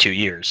still got 2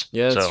 years.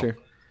 Yeah, that's true.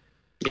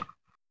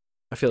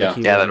 I feel like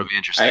that'll be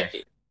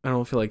interesting. I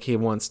don't feel like he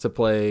wants to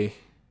play.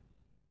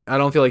 I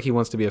don't feel like he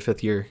wants to be a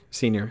fifth-year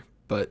senior,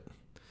 but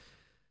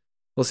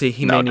we'll see.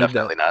 He may need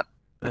definitely not.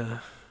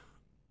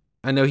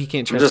 I know he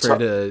can't transfer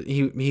to.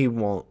 He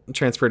won't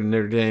transfer to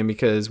Notre Dame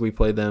because we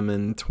played them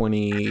in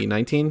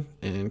 2019,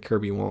 and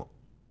Kirby won't.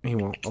 He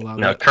won't allow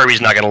that. No, Kirby's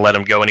not going to let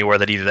him go anywhere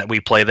that we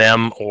play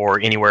them or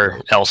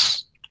anywhere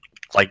else,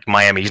 like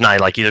Miami. He's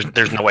not like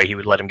there's no way he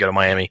would let him go to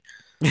Miami.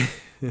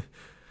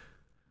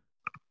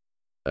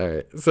 All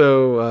right,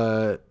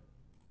 so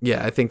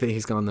yeah, I think that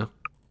he's gone though.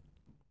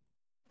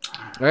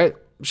 All right,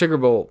 Sugar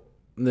Bowl.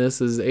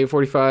 This is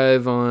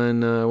 8:45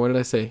 on what did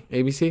I say?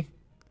 ABC.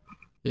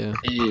 Yeah.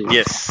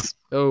 Yes.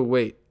 Oh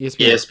wait,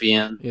 ESPN.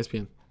 ESPN.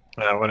 ESPN.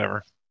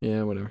 Whatever.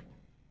 Yeah, whatever.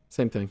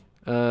 Same thing.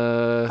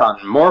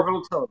 On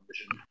Marvel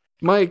television.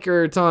 Mike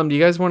or Tom, do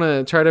you guys want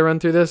to try to run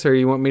through this, or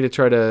you want me to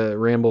try to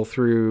ramble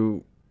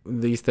through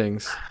these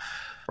things?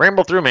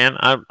 Ramble through, man.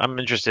 I'm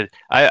interested.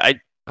 I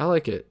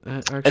like it.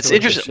 It's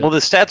interesting. Well, the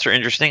stats are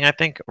interesting. I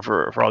think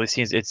for all these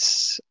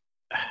teams,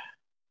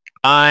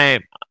 I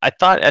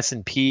thought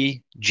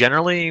S&P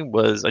generally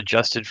was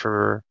adjusted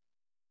for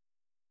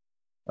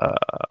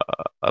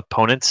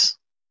opponents,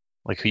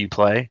 like who you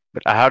play.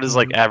 But how does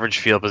like average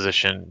field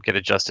position get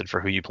adjusted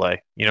for who you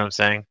play? You know what I'm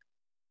saying?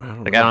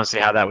 I don't see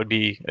how that would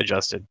be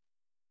adjusted.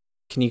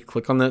 Can you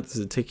click on that? Does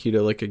it take you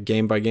to like a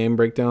game by game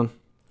breakdown?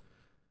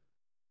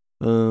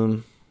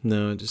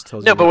 No, it just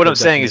tells you. No, but what I'm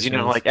saying is,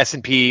 like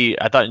S&P.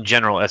 I thought in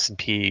general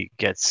S&P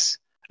gets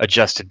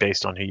adjusted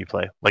based on who you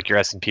play, like your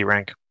S&P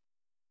rank.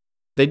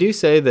 They do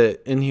say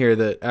that in here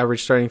that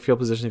average starting field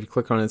position, if you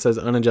click on it, it says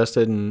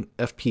unadjusted and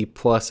FP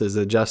plus is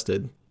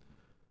adjusted.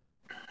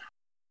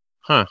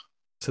 Huh.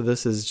 So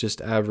this is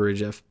just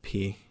average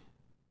FP.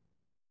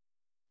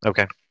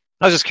 Okay.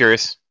 I was just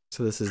curious.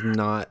 So this is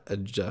not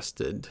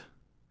adjusted.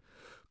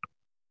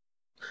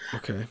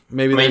 Okay.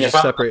 Maybe there's a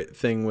separate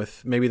thing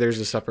with, maybe there's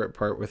a separate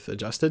part with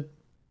adjusted.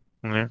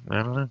 Yeah,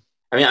 I don't know.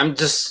 I mean,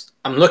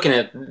 I'm looking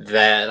at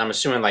that. I'm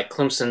assuming like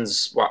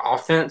Clemson's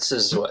offense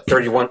is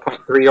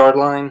 31.3 yard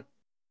line,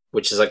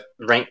 which is like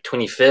ranked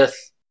 25th,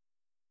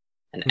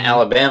 and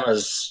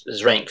Alabama's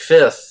is ranked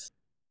 5th,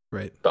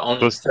 right? But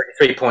only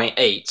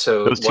 33.8.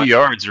 So those 2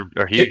 yards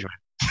are huge.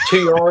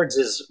 2 yards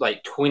is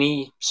like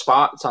 20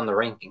 spots on the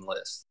ranking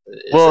list.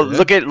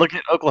 Look at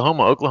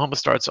Oklahoma. Oklahoma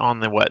starts on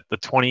the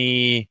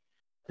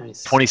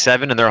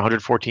 27, and they're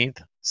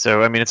 114th.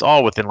 So I mean, it's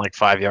all within like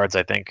 5 yards,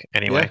 I think.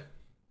 Anyway.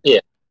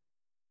 Yeah.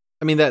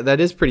 I mean that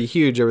is pretty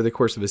huge over the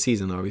course of a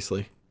season,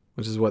 obviously,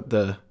 which is what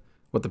the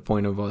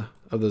point of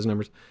those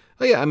numbers.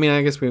 Oh yeah, I mean,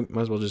 I guess we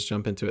might as well just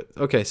jump into it.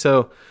 Okay,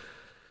 so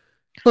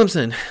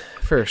Clemson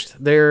first.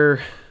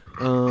 They're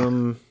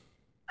I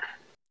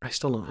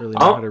still don't really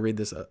know how to read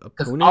this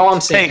opponent. All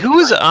I'm saying,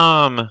 who's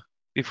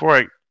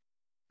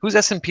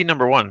S&P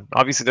number 1?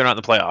 Obviously, they're not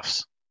in the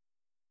playoffs.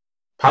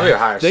 Probably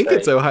Ohio State. I think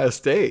it's Ohio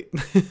State.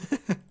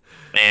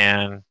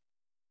 Man,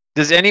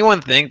 does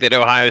anyone think that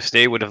Ohio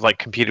State would have like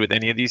competed with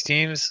any of these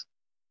teams?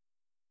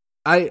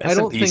 I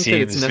don't think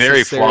that it's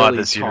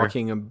necessarily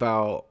talking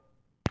about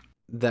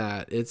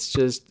that.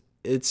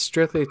 It's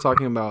strictly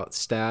talking about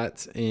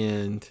stats,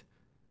 and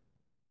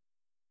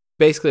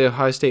basically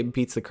Ohio State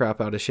beats the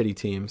crap out of shitty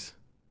teams.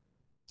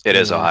 It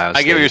is Ohio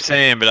State. I get what you're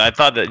saying, but I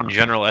thought that in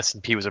general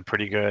S&P was a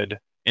pretty good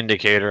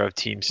indicator of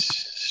team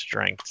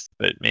strength,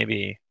 but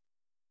maybe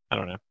I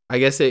don't know. I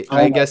guess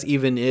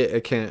even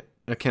it can't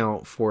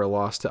account for a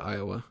loss to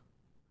Iowa.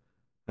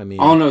 I mean,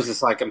 all I know is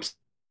it's like I'm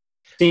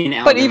seeing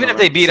Alabama. But even if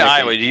they beat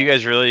Iowa, do you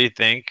guys really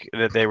think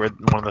that they were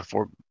one of the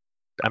 4?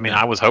 I mean,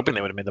 I was hoping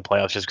they would have made the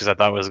playoffs just because I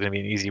thought it was going to be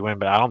an easy win,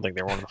 but I don't think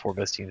they were one of the 4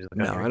 best teams in the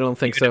country. No, I don't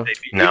think so.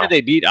 Even if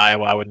they beat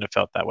Iowa, I wouldn't have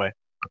felt that way.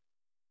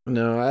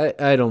 No,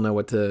 I don't know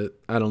what to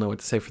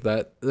say for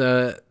that.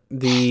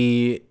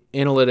 The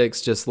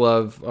analytics just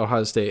love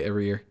Ohio State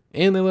every year,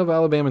 and they love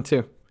Alabama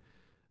too.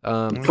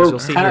 For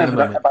kind of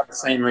about the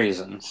same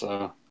reason.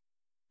 So,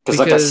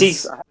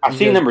 because I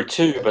see number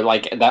 2, but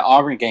like that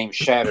Auburn game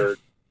shattered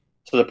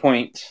to the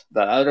point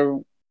that I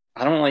don't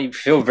really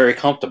feel very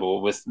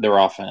comfortable with their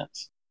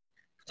offense.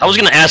 I was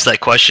going to ask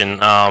that question,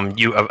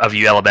 you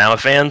Alabama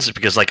fans,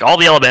 because like all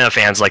the Alabama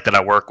fans like that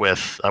I work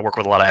with a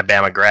lot of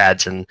Alabama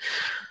grads, and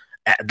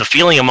the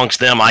feeling amongst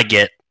them I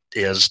get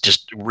is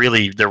just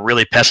they're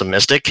really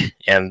pessimistic,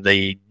 and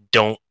they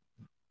don't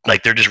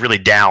they're just really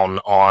down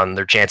on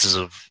their chances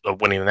of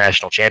winning the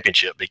national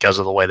championship because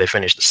of the way they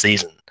finished the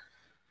season.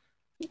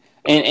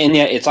 And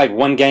yeah, it's like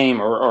one game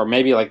or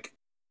maybe like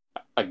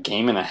a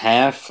game and a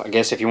half, I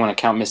guess, if you want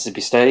to count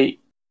Mississippi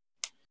State.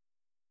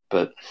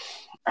 But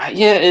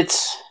yeah,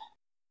 it's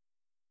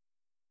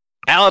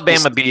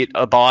Alabama beat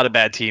a lot of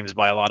bad teams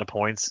by a lot of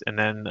points, and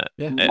then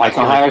like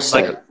Ohio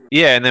State.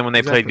 And then when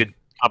they played good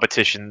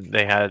competition,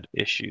 they had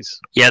issues.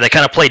 Yeah, they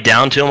kind of played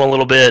down to them a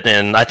little bit,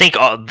 and I think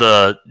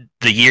the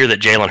year that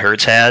Jalen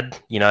Hurts had,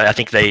 I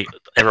think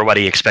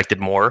everybody expected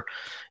more,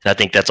 and I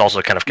think that's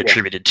also kind of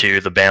contributed to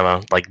the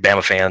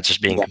Bama fans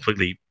just being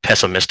completely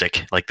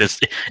pessimistic. Like this,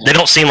 they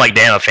don't seem like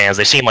Bama fans;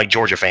 they seem like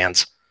Georgia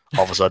fans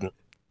all of a sudden.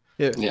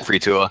 Yeah. Free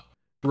Tua.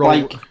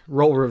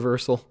 Role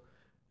reversal.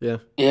 Yeah.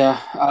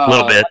 Yeah. A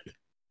little bit.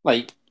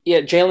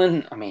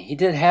 Jalen, I mean, he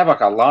did have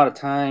like a lot of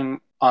time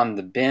on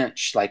the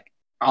bench, like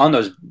on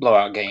those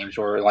blowout games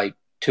where like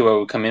Tua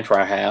would come in for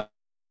a half.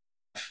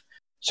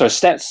 So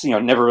stats,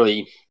 never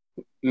really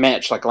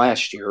matched like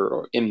last year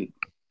or in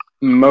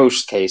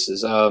most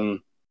cases. But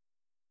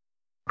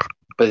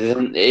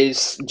then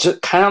it's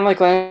just kind of like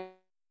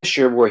last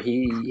year where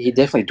he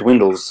definitely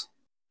dwindles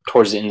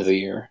towards the end of the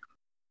year.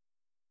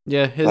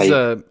 Yeah, his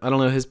I don't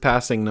know his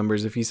passing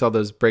numbers. If you saw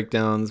those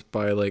breakdowns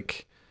by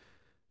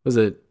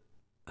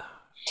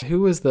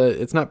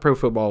it's not Pro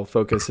Football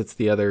Focus. It's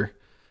the other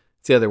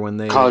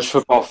one. College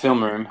Football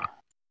Film Room.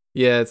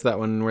 Yeah, it's that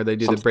one where they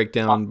do the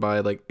breakdown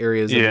by like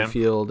areas of the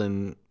field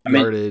and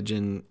yardage,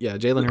 and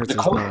Jalen Hurts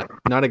is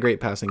not a great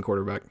passing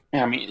quarterback.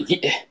 Yeah, I mean,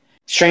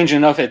 strange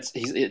enough, it's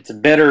a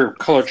better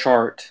color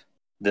chart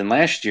than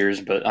last year's,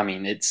 but I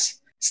mean,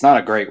 it's not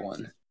a great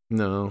one.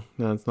 No,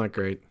 it's not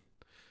great.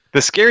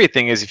 The scary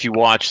thing is if you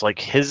watch like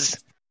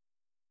his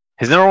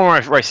number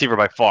one receiver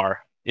by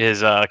far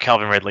is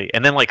Calvin Ridley,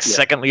 and then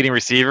second leading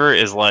receiver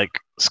is like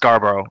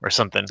Scarborough or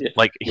something. Yeah.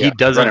 Like he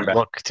doesn't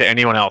look to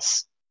anyone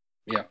else.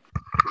 Yeah,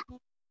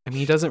 I mean,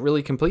 he doesn't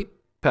really complete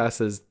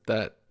passes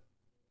that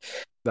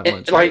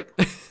much. Like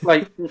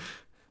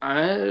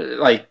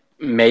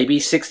maybe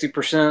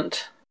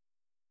 60%.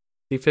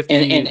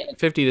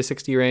 50 to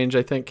 60 range,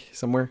 I think,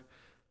 somewhere.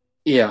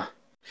 Yeah,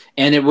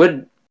 and it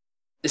would.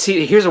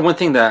 See, here's the one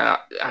thing that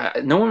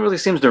no one really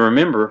seems to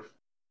remember.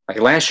 Like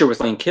last year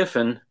with Lane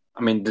Kiffin,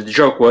 I mean, the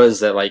joke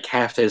was that like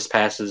half his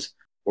passes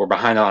were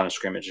behind the line of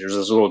scrimmage. There's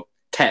those little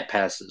tap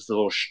passes, the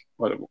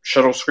little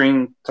shuttle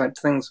screen type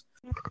things,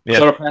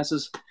 shuttle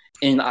passes.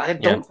 And I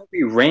don't think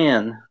we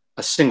ran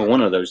a single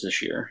one of those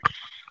this year.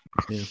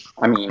 Yeah.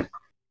 I mean,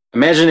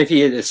 imagine if he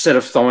had, instead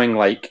of throwing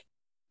like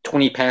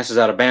 20 passes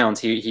out of bounds,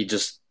 he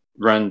just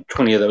run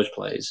 20 of those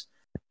plays.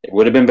 It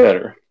would have been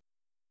better.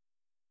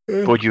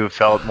 Would you have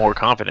felt more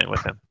confident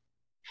with him?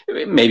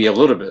 Maybe a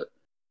little bit.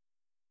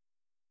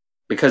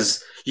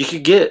 Because you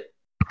could get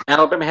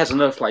Alabama has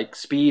enough like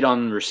speed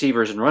on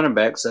receivers and running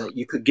backs that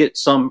you could get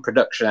some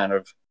production out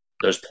of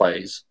those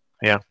plays.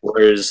 Yeah.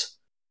 Whereas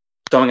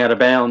throwing out of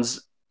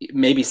bounds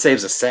maybe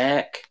saves a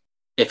sack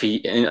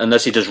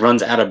unless he just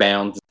runs out of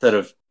bounds instead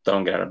of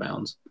throwing it out of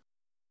bounds.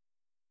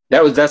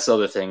 That's the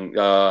other thing.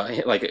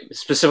 Like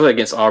specifically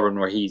against Auburn,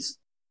 where he's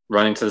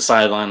running to the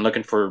sideline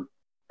looking for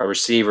a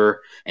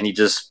receiver, and he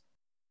just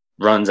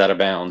runs out of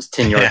bounds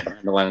 10 yards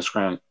behind the line of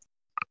scrimmage.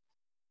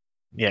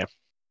 Yeah.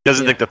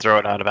 Doesn't think to throw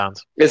it out of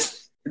bounds.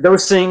 It's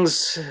those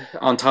things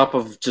on top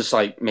of just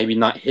like maybe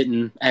not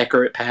hitting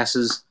accurate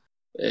passes.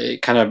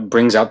 It kind of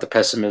brings out the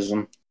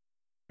pessimism.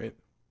 Right.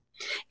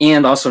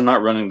 And also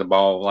not running the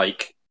ball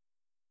like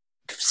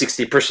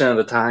 60% of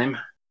the time.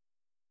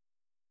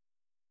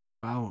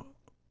 Wow.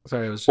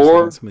 Sorry, I was just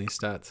looking at some of these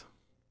stats.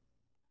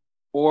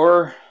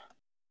 Or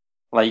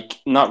like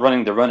not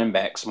running the running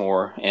backs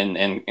more and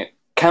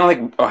kind of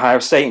like Ohio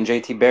State and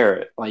JT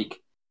Barrett. Like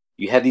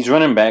you have these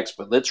running backs,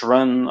 but let's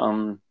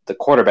run the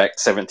quarterback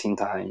 17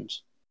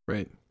 times.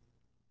 Right.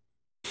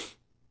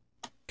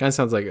 Kind of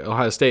sounds like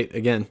Ohio State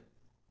again.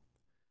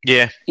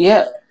 Yeah.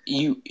 Yeah,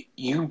 you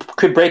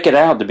could break it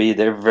out to be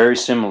they're very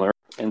similar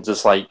and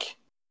just like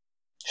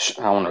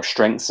I don't know,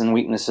 strengths and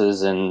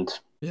weaknesses and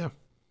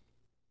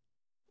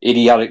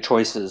idiotic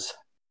choices.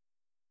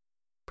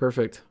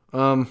 Perfect.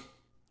 Well,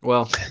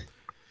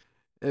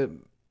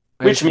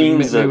 which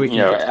means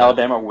that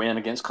Alabama win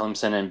against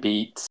Clemson and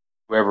beat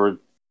whoever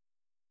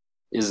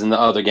is in the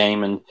other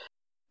game,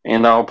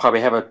 and I'll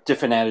probably have a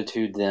different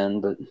attitude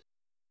then. But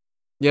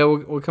yeah,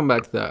 we'll come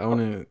back to that. I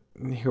want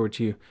to hear what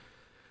you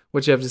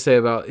have to say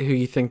about who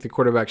you think the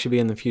quarterback should be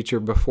in the future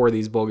before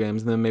these bowl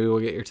games, and then maybe we'll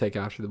get your take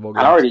after the bowl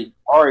games. I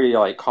already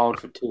like called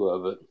for Tua,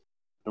 but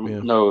I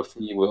don't know if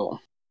he will.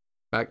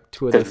 Back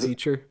to the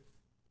future.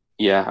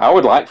 Yeah, I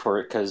would like for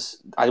it because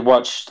I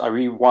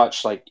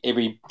rewatched like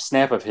every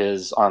snap of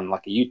his on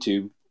like a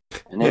YouTube,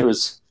 and it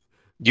was.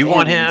 Do you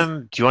want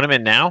him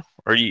in now,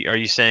 or are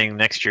you saying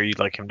next year you'd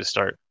like him to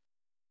start?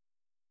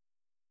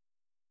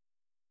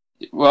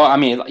 Well, I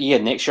mean,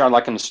 next year I'd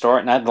like him to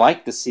start, and I'd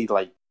like to see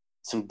like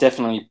some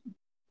definite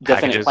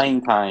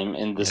playing time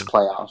in this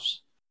playoffs.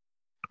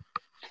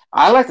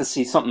 I like to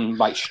see something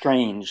like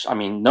strange. I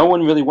mean, no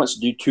one really wants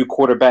to do two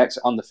quarterbacks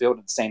on the field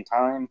at the same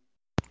time,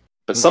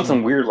 but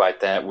something weird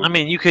like that. I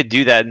mean, you could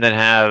do that and then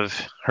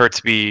have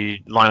Hurts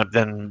be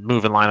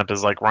moving lineup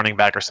as like running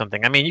back or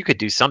something. I mean, you could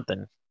do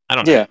something. I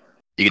don't know. Yeah.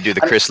 You could do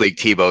the Chris League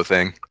Tebow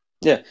thing.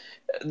 Yeah.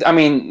 I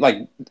mean, like,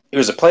 it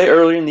was a play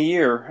earlier in the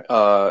year,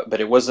 but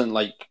it wasn't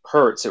like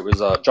Hurts. It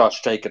was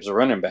Josh Jacobs, a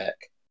running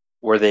back,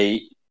 where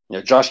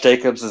Josh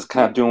Jacobs is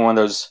kind of doing one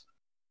of those,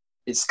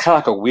 it's kind of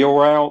like a wheel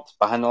route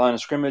behind the line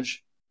of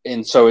scrimmage.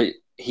 And so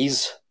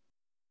he's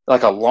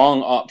like a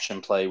long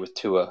option play with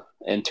Tua.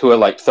 And Tua,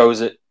 like,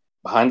 throws it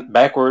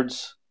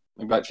backwards,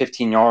 maybe like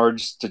 15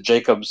 yards to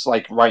Jacobs,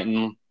 like, right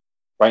in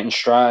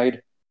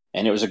stride.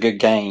 And it was a good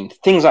gain.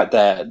 Things like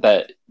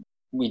that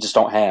we just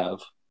don't have.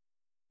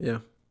 Yeah.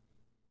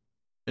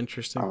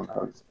 Interesting. I don't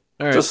know.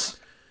 All right. Just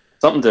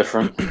something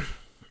different.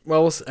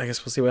 Well, I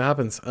guess we'll see what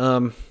happens.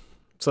 So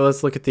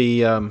let's look at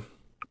the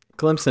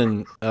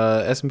Clemson.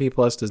 S&P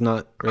Plus does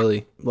not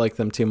really like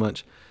them too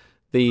much.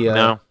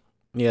 No.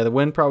 Yeah, the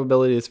win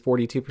probability is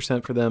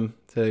 42% for them.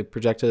 They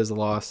project it as a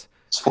loss.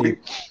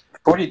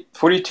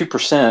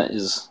 42%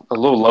 is a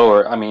little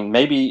lower. I mean,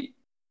 maybe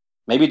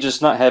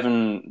just not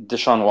having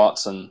Deshaun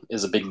Watson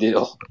is a big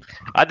deal.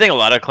 I think a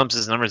lot of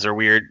Clemson's numbers are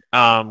weird.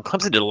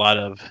 Clemson did a lot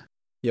of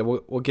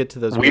we'll get to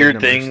those weird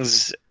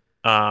things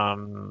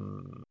early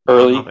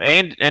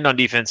and on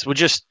defense.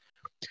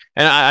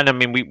 I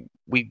mean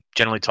we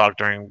generally talk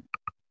during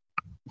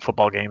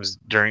football games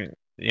during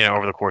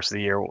over the course of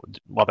the year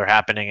while they're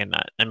happening, and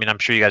I mean I'm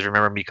sure you guys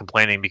remember me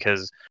complaining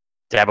because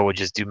Dabo would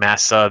just do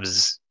mass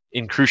subs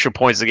in crucial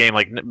points of the game,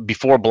 like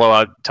before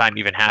blowout time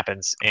even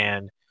happens,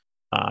 and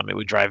it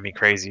would drive me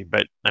crazy.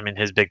 But I mean,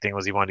 his big thing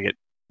was he wanted to get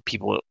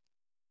people,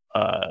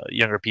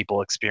 younger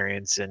people,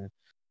 experience in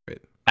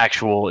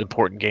actual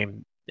important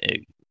game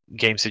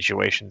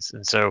situations,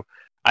 and so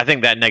I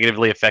think that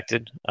negatively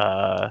affected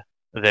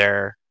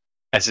their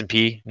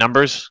S&P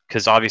numbers,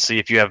 because obviously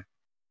if you have a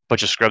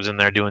bunch of scrubs in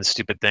there doing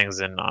stupid things,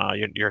 then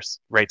your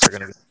rates are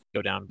going to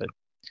go down. But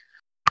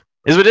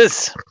is what it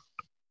is.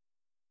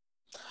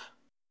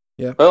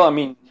 Yeah. Well, I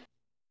mean,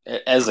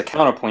 as a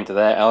counterpoint to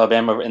that,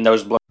 Alabama in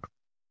those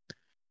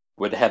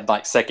would have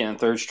like second and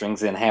third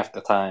strings in half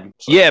the time.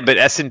 So. Yeah, but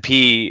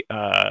S&P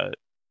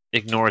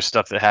ignores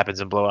stuff that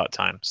happens in blowout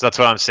time. So that's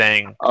what I'm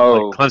saying.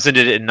 Oh, like, Clemson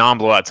did it in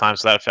non-blowout time,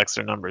 so that affects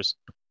their numbers.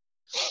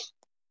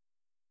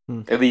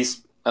 At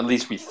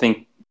least we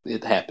think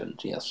it happened.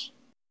 Yes.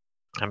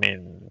 I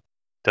mean,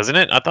 doesn't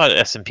it? I thought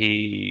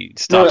S&P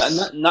stops.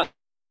 No, not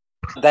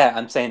that.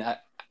 I'm saying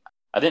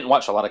I didn't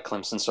watch a lot of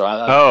Clemson, so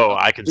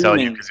I can tell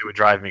you, because it would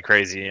drive me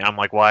crazy. I'm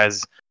like, why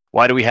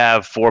do we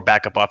have 4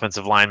 backup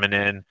offensive linemen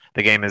in?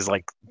 The game is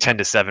like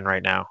 10-7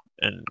 right now,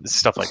 and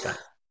stuff like that.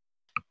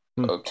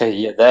 Okay,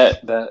 yeah,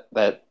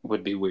 that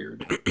would be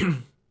weird.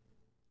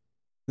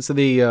 So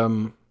the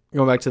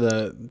going back to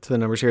the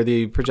numbers here,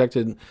 the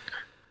projected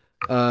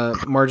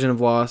margin of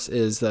loss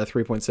is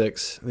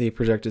 3.6. The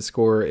projected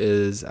score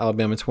is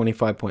Alabama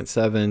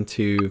 25.7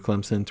 to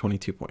Clemson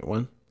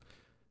 22.1.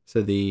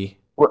 So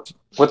what's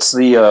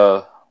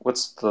the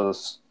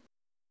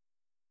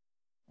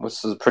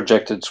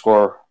projected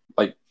score?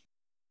 Like,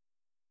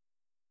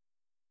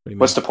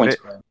 what's the point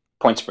spread?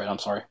 Point spread. I'm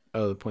sorry.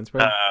 Oh, the point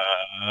spread.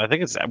 I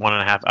think it's at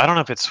 1.5. I don't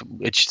know if it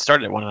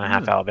started at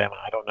 1.5. Alabama.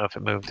 I don't know if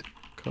it moved.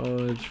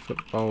 College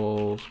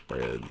football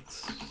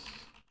spreads.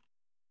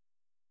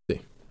 Let's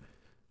see,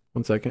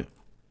 1 second.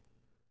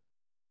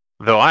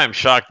 Though I am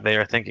shocked they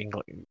are thinking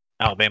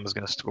Alabama's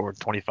going to score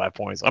 25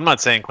 points. I'm not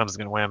saying Clemson's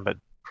going to win, but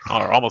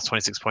almost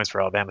 26 points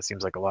for Alabama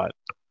seems like a lot.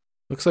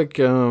 Looks like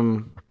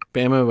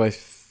Bama by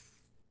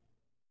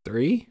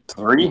 3.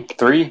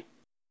 3.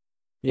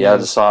 Yeah, I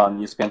just saw on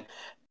ESPN.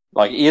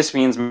 Like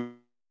ESPN's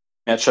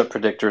matchup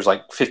predictors,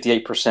 like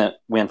 58%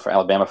 win for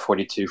Alabama,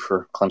 42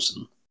 for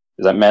Clemson.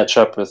 Does that match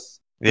up with?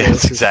 Yeah,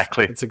 it's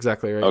exactly. It's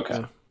exactly right.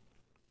 Okay.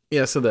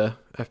 Yeah, so the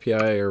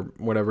FPI or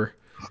whatever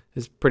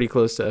is pretty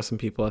close to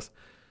S&P plus.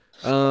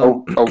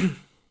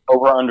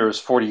 Over under is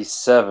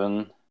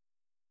 47.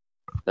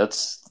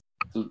 That's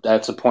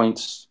a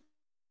point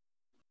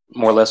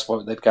more or less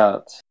what they've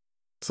got.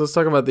 So let's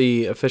talk about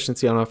the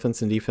efficiency on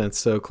offense and defense.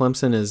 So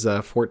Clemson is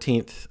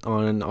 14th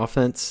on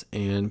offense,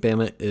 and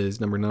Bama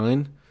is number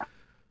 9.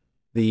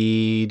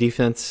 The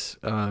defense,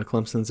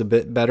 Clemson's a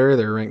bit better.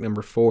 They're ranked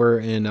number 4,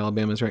 and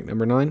Alabama's ranked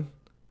number 9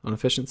 on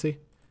efficiency.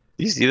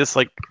 You see this?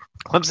 Like,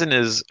 Clemson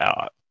is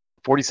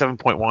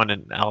 47.1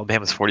 and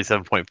Alabama's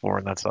 47.4,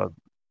 and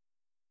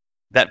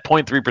that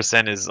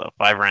 0.3% is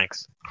 5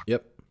 ranks.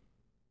 Yep.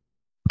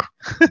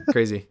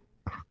 Crazy.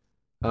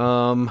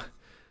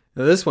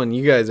 Now this one,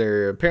 you guys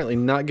are apparently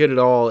not good at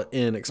all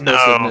in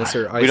explosiveness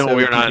or ISO.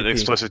 We're not an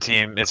explosive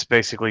team. It's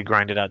basically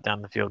grinded out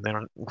down the field.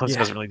 Clemson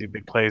doesn't really do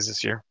big plays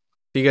this year.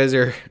 You guys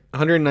are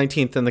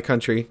 119th in the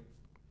country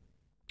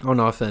on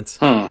offense,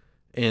 and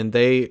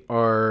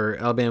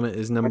Alabama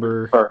is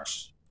number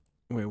 21st.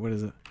 Wait, what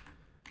is it?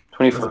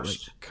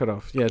 21st. Cut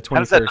off. Yeah,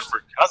 21st.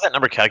 How's that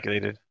number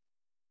calculated?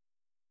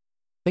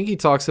 I think he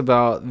talks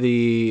about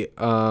the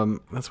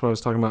that's what I was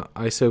talking about.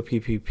 ISO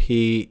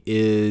PPP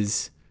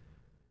is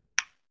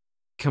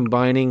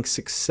combining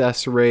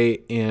success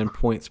rate and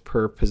points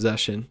per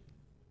possession.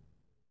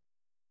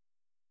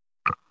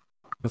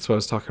 That's what I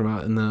was talking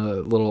about in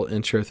the little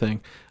intro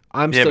thing.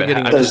 I'm still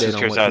getting up to date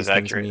on what these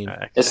things mean.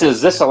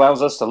 This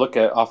allows us to look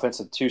at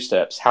offensive 2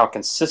 steps, how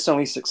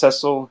consistently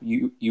successful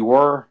you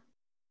were,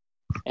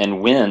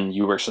 and when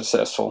you were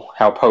successful,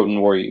 how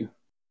potent were you?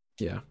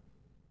 Yeah.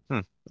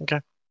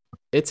 Okay.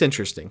 It's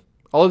interesting.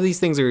 All of these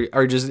things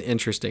are just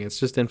interesting. It's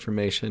just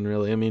information,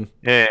 really. I mean,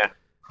 yeah.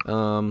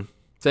 So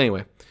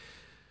anyway,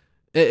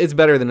 it's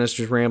better than us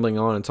just rambling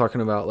on and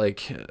talking about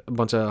like a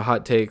bunch of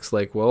hot takes,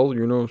 like, well,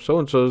 so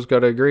and so's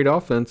got a great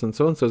offense and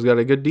so's got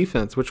a good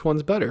defense. Which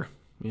one's better?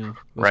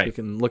 Right. We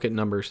can look at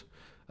numbers.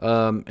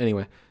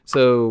 Anyway,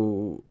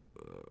 so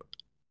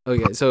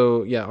okay,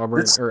 so yeah,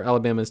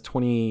 Alabama's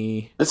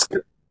 20.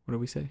 What did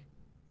we say?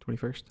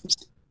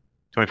 21st.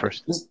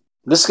 21st.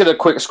 Let's get a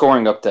quick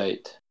scoring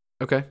update.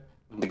 Okay.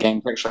 The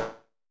game's actually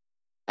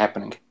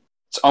happening.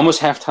 It's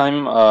almost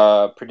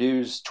halftime.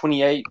 Purdue's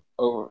 28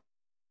 over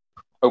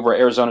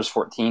Arizona's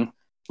 14,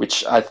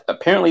 which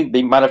apparently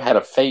they might have had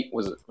a fake.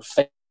 Was it a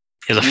fake?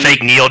 It was a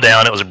fake kneel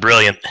down. It was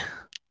brilliant.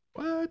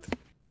 What?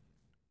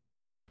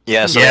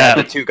 Yeah, so they had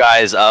the 2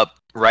 guys up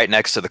right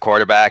next to the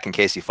quarterback in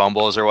case he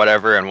fumbles or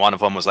whatever, and one of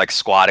them was like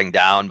squatting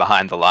down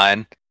behind the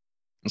line.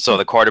 And so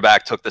the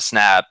quarterback took the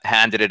snap,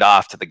 handed it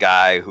off to the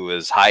guy who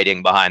was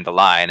hiding behind the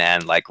line,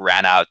 and like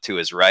ran out to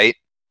his right,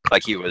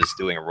 like he was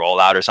doing a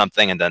rollout or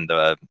something. And then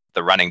the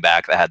running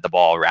back that had the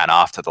ball ran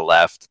off to the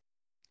left,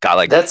 got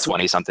like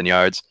 20-something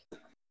yards.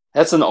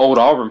 That's an old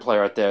Auburn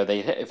player right there.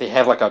 If they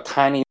have like a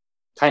tiny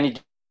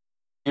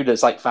dude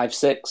that's like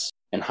 5'6"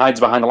 and hides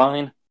behind the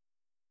line,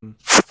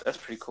 that's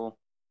pretty cool.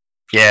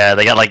 Yeah,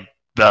 they got like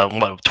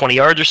 20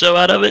 yards or so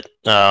out of it.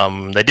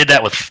 They did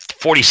that with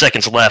 40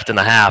 seconds left in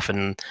the half,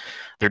 and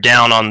they're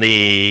down on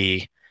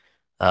the.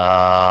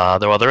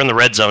 They're in the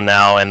red zone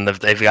now, and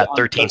they've got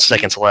 13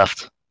 seconds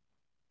left.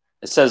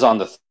 It says on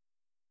the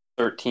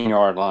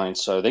 13-yard line,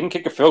 so they can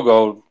kick a field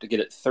goal to get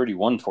it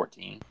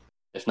 31-14,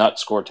 if not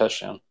score a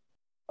touchdown.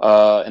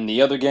 And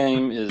the other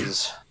game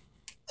is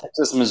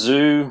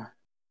Texas-Mizzou.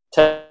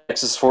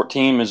 Texas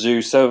 14,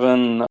 Mizzou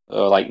 7.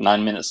 Like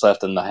 9 minutes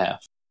left in the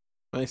half.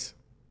 Nice.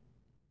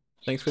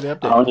 Thanks for the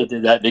update. I only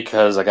did that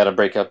because I got to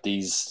break up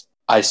these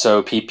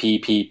ISO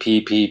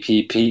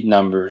PPPPPPP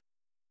numbers.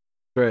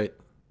 Right.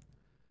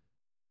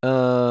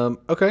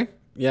 Okay.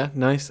 Yeah,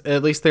 nice.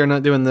 At least they're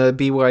not doing the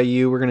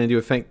BYU. We're going to do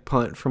a fake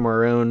punt from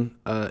our own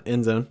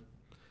end zone.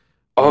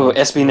 Oh,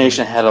 SB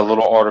Nation had a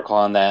little article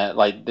on that.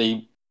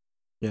 They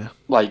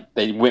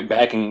went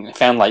back and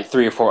found like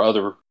 3 or 4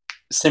 other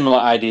similar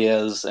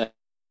ideas,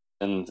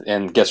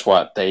 and guess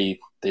what? They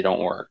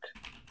don't work.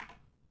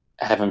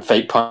 Having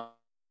fake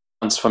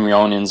punts from your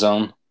own end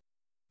zone.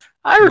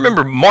 I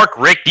remember Mark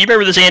Rick. Do you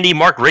remember this, Andy?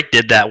 Mark Rick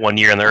did that one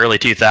year in the early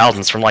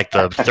 2000s from like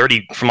our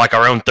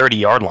own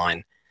 30-yard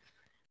line.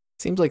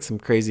 Seems like some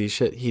crazy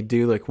shit he'd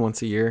do like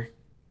once a year.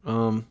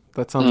 That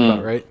sounds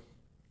about right.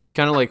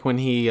 Kind of like when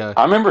he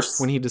I remember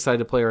when he decided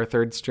to play our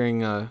third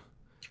string Faton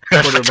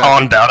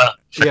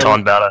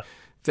Bauta.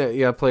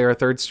 Play our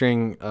third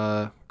string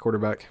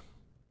quarterback.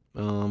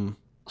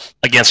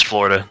 Against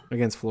Florida.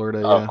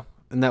 Yeah.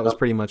 And that was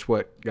pretty much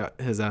what got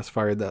his ass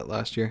fired that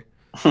last year.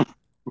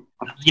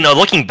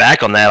 Looking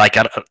back on that, like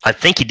I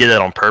think he did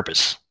that on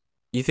purpose.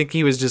 You think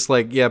he was just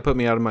like, yeah, put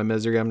me out of my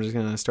misery. I'm just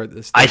gonna start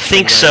this. I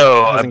think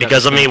so,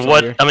 because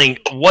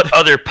what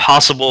other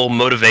possible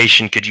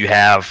motivation could you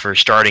have for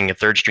starting a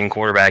third string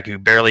quarterback who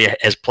barely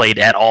has played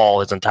at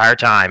all his entire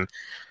time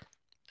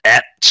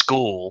at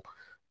school,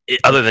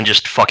 other than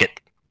just fuck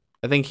it?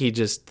 I think he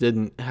just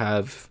didn't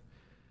have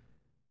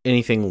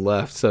anything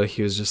left, so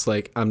he was just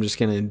like, I'm just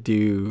gonna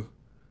do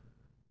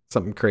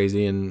something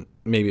crazy and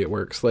maybe it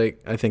works.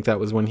 Like, I think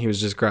that was when he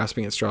was just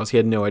grasping at straws. He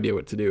had no idea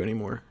what to do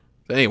anymore.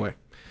 So anyway.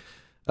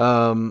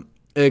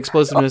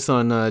 Explosiveness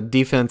on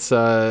defense.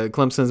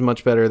 Clemson's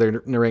much better.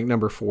 They're ranked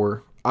number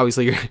 4.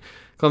 Obviously,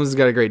 Clemson's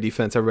got a great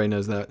defense. Everybody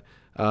knows that.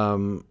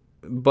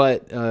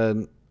 But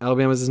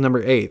Alabama's is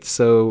number 8.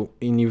 So,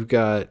 and you've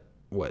got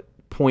you've got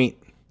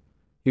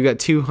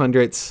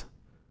 200s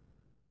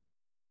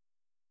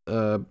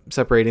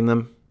separating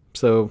them.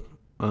 So,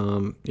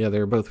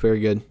 they're both very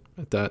good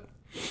at that.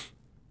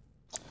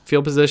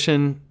 Field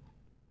position.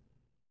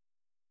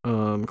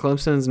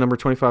 Clemson's number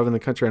 25 in the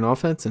country on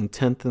offense and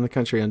 10th in the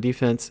country on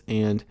defense,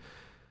 and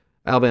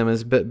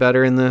Alabama's a bit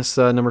better in this,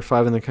 number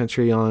 5 in the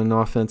country on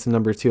offense and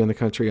number 2 in the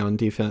country on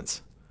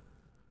defense.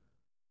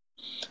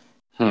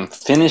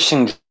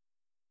 Finishing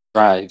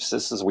drives.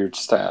 This is a weird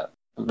stat.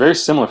 Very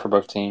similar for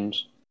both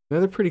teams. Yeah,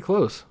 they're pretty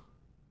close.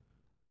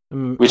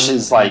 I'm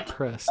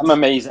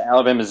amazed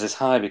Alabama's this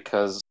high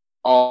because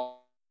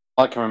all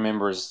I can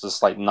remember is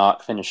just like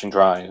not finishing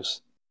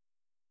drives.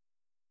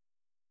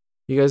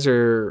 You guys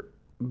are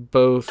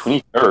both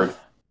 23rd.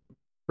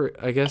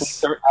 I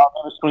guess 23rd,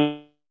 Alabama's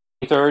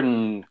 23rd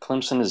and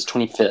Clemson is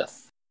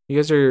 25th. You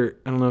guys are,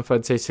 I don't know if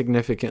I'd say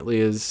significantly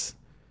is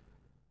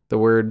the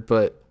word,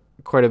 but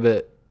quite a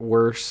bit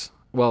worse.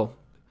 Well,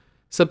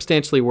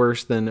 substantially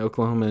worse than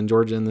Oklahoma and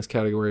Georgia in this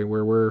category,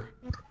 where we're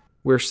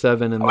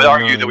 7 and I would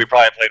argue that we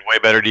probably played way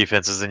better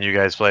defenses than you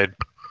guys played.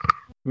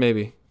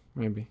 Maybe.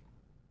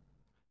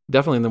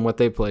 Definitely than what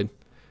they played.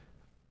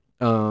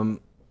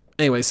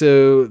 Anyway,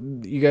 so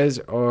you guys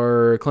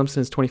are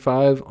Clemson's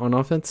 25 on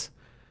offense,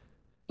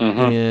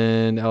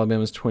 and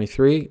Alabama's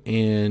 23,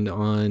 and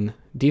on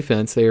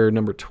defense they are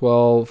number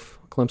 12.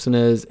 Clemson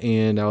is,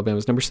 and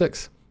Alabama's number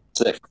 6.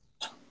 6.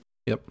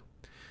 Yep.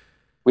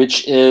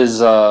 Which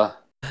is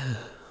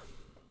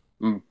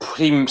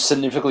pretty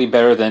significantly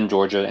better than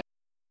Georgia and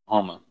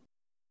Oklahoma.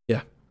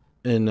 Yeah,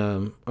 and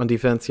on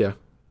defense, yeah.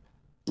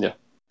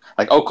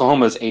 Like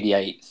Oklahoma is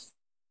 88th,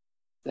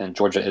 and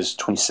Georgia is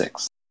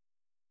 26th.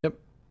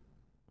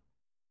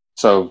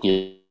 So,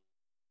 yeah,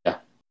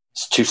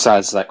 it's 2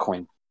 sides of that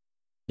coin.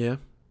 Yeah.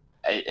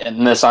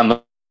 And this, I'm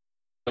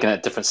looking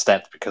at different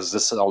stats because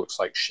this all looks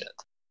like shit.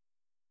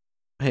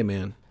 Hey,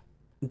 man.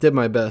 Did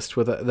my best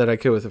with that I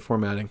could with the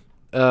formatting.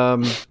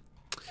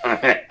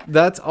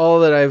 That's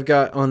all that I've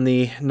got on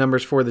the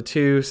numbers for the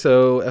 2.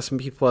 So,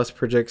 S&P Plus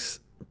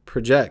projects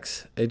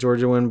a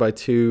Georgia win by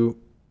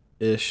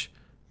 2-ish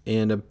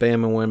and a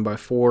Bama win by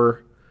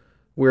 4.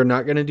 We're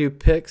not going to do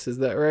picks, is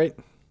that right?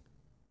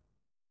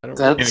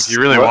 If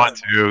you really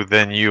want to,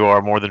 then you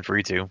are more than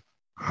free to.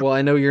 Well,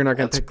 I know you're not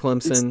going to pick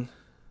Clemson.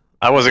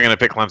 I wasn't going to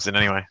pick Clemson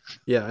anyway.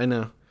 Yeah, I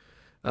know.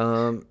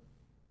 I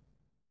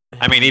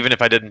mean, even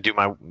if I didn't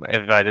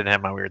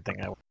have my weird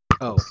thing, I would.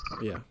 Oh,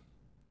 yeah.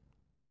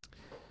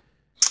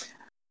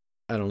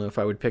 I don't know if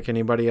I would pick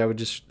anybody. I would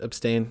just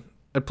abstain.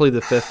 I'd play the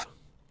 5th.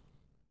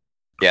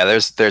 Yeah,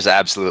 there's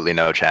absolutely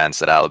no chance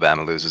that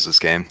Alabama loses this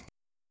game.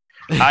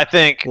 I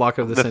think Lock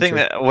of the the thing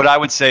century. what I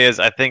would say is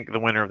I think the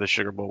winner of the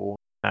Sugar Bowl will win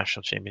the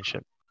national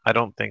championship. I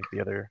don't think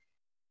the other.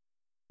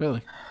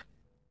 Really?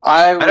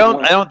 I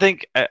don't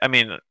think. I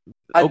mean,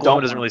 I Oklahoma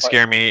don't doesn't wanna really play.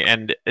 scare me,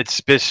 and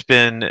it's just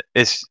been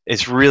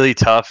it's really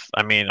tough.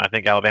 I mean, I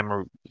think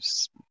Alabama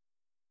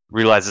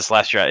realized this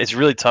last year. It's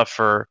really tough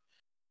for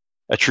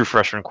a true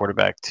freshman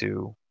quarterback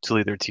to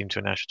lead their team to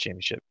a national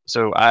championship.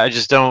 So I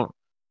just don't.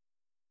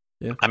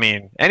 Yeah. I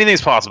mean,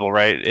 anything's possible,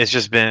 right? It's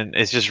just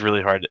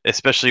really hard,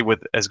 especially with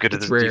as good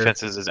It's as rare.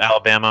 defenses as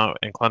Alabama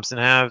and Clemson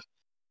have.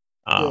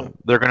 Yeah.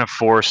 They're going to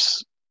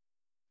force,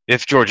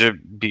 if Georgia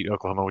beat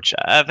Oklahoma, which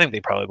I think they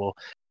probably will.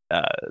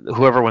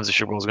 Whoever wins the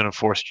Super Bowl is going to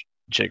force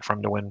Jake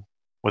Fromm to win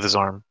with his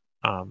arm.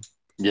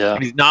 Yeah.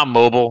 He's not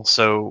mobile,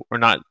 so we're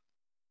not.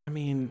 I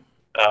mean,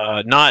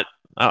 Not.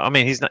 I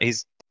mean, he's not.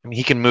 I mean,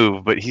 he can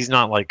move, but he's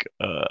not like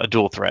a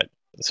dual threat.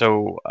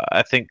 So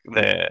I think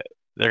that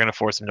they're going to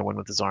force him to win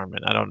with his arm,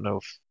 and I don't know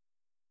if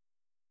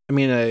he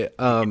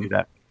can do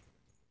that.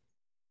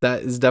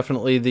 that is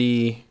definitely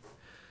the.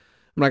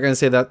 I'm not going to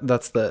say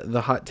that's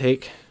the hot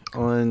take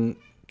on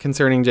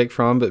concerning Jake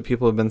Fromm, but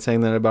people have been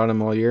saying that about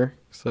him all year.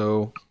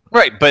 So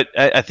Right, but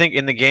I think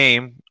in the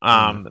game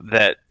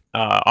that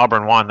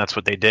Auburn won, that's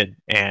what they did,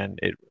 and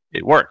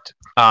it worked.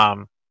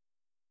 It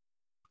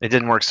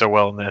didn't work so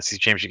well in the SEC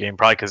championship game,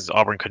 probably because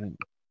Auburn couldn't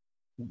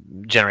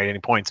generate any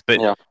points. But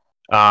Yeah.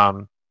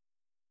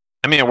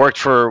 I mean, it worked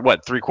for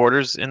what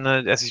 3/4 in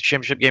the SEC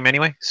championship game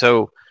anyway.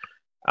 So,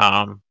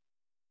 I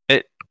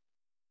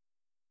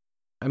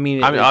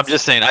mean, I'm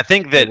just saying. I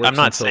think that works I'm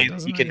not until it saying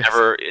doesn't, he I can guess.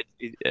 never.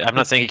 I'm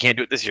not saying he can't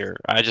do it this year.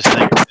 I just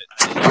think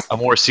that a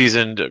more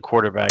seasoned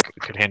quarterback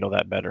could handle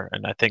that better,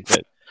 and I think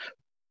that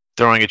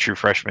throwing a true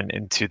freshman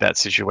into that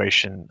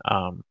situation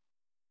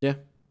yeah.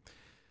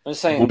 I'm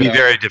just saying will be that-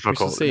 very We shall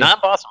difficult. see. Not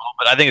impossible,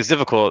 but I think it's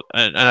difficult,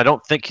 and I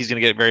don't think he's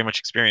going to get very much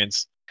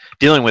experience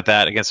dealing with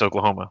that against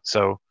Oklahoma.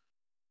 So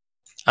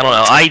I don't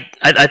know.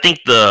 I think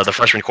the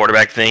freshman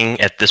quarterback thing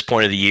at this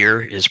point of the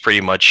year is pretty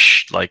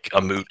much like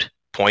a moot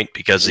point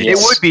because it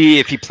would be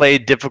if he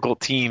played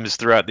difficult teams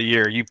throughout the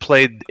year. You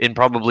played in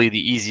probably the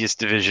easiest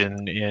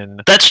division in.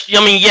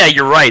 I mean, yeah,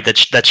 you're right.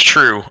 That's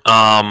true.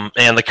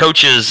 And the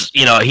coaches,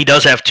 he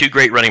does have two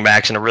great running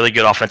backs and a really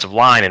good offensive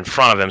line in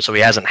front of him, so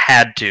he hasn't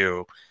had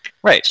to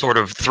sort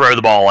of throw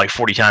the ball like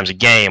 40 times a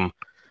game.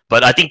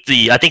 But I think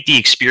the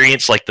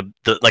experience, like the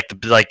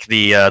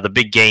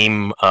big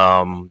game,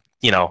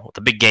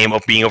 the big game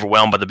of being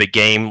overwhelmed by the big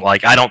game,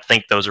 like I don't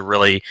think those are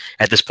really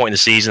at this point in the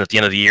season, at the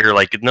end of the year,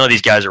 like none of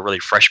these guys are really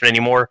freshmen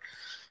anymore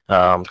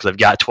because they've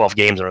got 12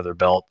 games under their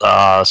belt.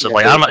 So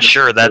I'm not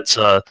sure that's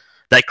that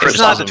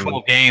criticism. It's not the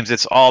 12 games.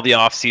 It's all the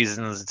off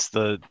seasons. It's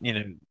the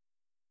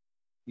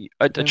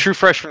a true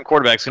freshman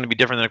quarterback is going to be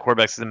different than a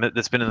quarterback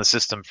that's been in the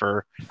system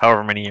for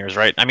however many years,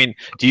 right? I mean,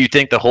 do you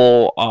think the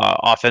whole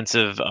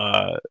offensive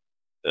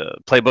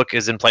playbook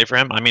is in play for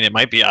him? I mean, it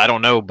might be. I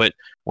don't know, but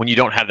when you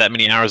don't have that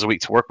many hours a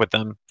week to work with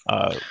them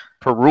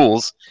per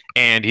rules,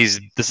 and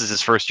this is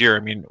his first year. I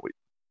mean,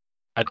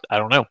 I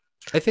don't know.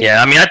 I think.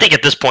 Yeah, I mean, I think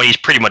at this point he's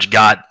pretty much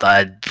got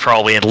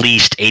probably at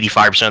least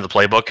 85% of the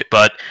playbook.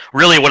 But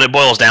really, what it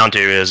boils down to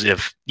is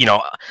if in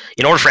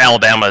order for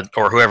Alabama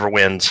or whoever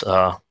wins,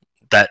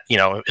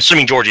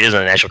 assuming Georgia is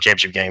in a national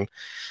championship game,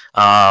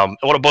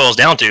 what it boils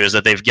down to is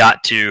that they've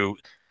got to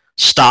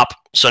stop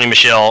Sonny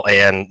Michel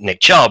and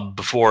Nick Chubb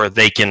before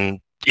they can,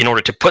 in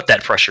order to put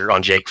that pressure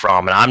on Jake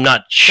Fromm. And I'm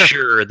not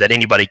sure that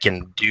anybody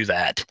can do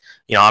that.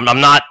 I'm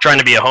not trying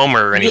to be a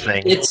homer or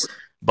anything.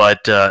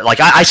 But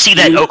I see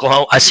that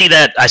Oklahoma, I see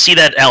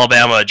that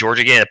Alabama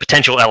Georgia game, a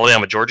potential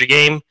Alabama Georgia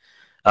game,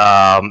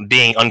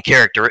 being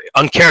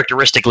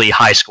uncharacteristically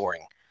high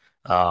scoring.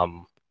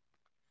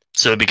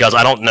 So because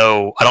I don't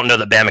know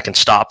that Bama can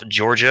stop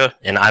Georgia,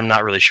 and I'm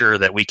not really sure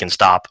that we can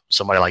stop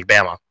somebody like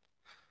Bama.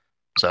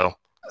 So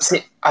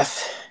see, I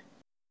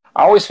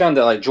always found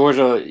that like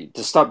Georgia,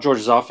 to stop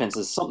Georgia's offense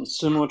is something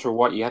similar to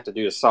what you have to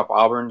do to stop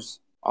Auburn's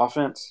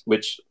offense,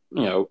 which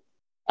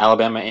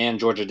Alabama and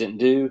Georgia didn't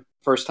do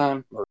first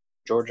time, or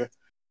Georgia.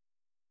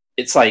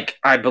 It's like,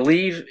 I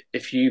believe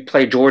if you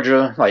play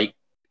Georgia like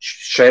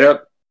straight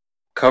up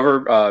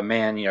cover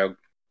man,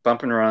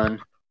 bump and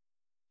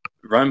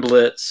run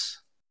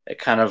blitz, it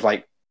kind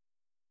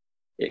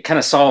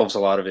of solves a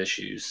lot of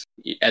issues.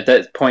 At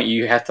that point,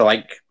 you have to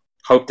like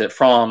hope that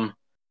Fromm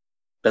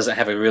doesn't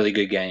have a really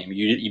good game.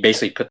 You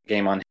basically put the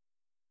game on him.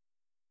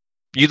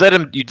 You'd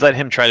let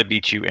him try to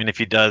beat you, and if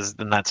he does,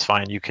 then that's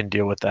fine. You can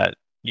deal with that.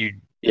 You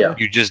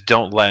just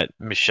don't let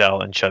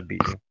Michelle and Chubb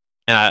beat you.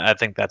 And I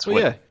think that's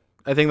what. Yeah,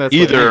 I think that's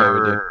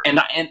either. And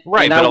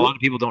but a lot of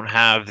people don't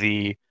have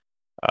the.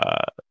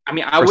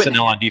 I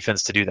personnel on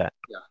defense to do that.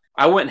 Yeah,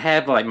 I wouldn't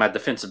have like my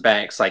defensive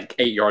backs like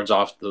 8 yards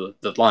off the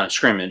line of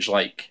scrimmage,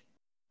 like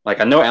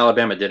I know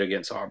Alabama did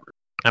against Auburn.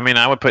 I mean,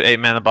 I would put 8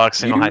 man in the box,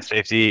 single high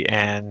safety,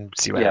 and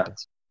see what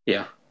happens.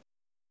 Yeah.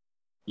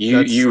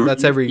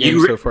 That's every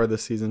game so far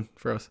this season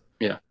for us.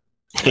 Yeah.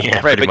 Yeah,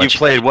 right, but much. you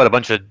played a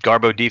bunch of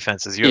Garbo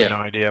defenses. You have no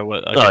idea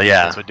what a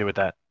defense would do with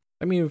that.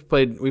 I mean,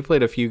 we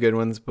played a few good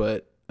ones,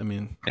 but I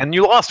mean, And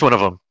you lost one of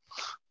them.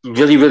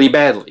 really, really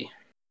badly.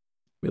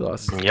 we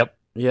lost. Yep.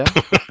 Yeah,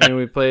 I mean,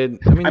 we played.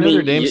 I mean, I Notre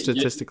mean, Dame you-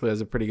 statistically has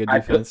a pretty good I-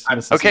 defense. I-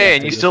 Mississippi Okay,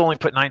 and State you does. still only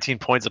put 19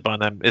 points upon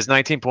them. Is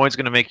 19 points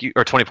going to make you,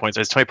 or 20 points?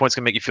 Is 20 points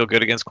going to make you feel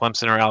good against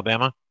Clemson or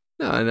Alabama?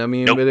 No, and I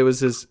mean, Nope. but it was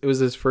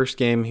his first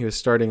game. He was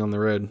starting on the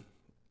road,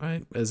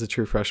 right, as a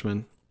true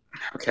freshman.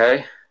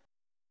 Okay.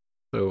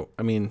 So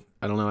I mean,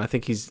 I don't know. I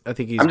think he's I'm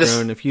grown. just-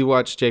 If you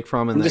watch Jake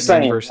Fromm in I'm that just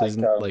game saying, versus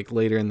like,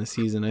 later in the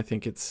season, I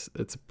think it's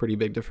a pretty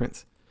big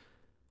difference.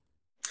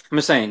 I'm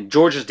just saying,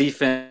 Georgia's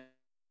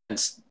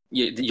defense,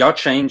 y'all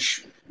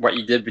change what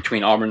you did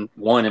between Auburn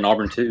 1 and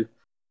Auburn 2.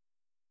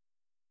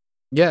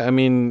 Yeah, I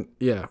mean,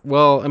 yeah.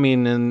 Well, I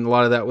mean, and a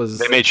lot of that was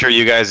They made sure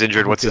you guys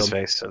injured Home what's his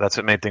field. face, so that's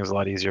what made things a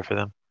lot easier for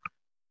them.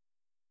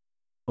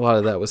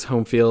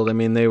 home field. I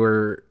mean, they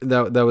were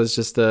that was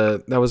just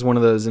that was one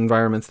of those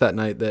environments that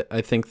night that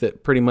I think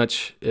that pretty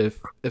much if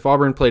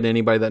Auburn played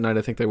anybody that night,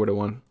 I think they would have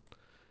won.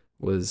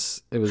 It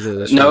was a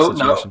shitty No.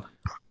 situation.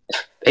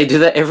 They do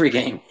that every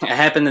game. It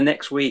happened the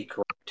next week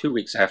or 2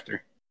 weeks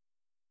after.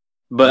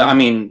 But I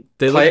mean,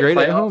 They look great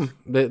at playoff- home.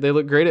 They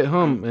look great at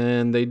home,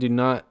 and they do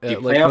not You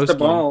like play off the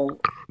ball.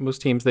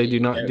 most teams. They do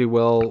not Yeah. do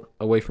well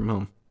away from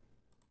home.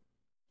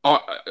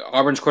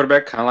 Auburn's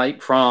quarterback, kind of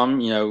like Fromm,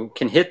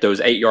 can hit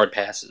those 8-yard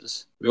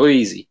passes real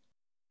easy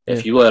if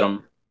Yeah. you let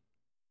them.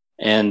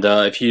 And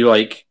if you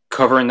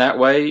cover in that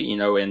way,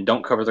 and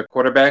don't cover the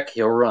quarterback,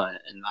 he'll run.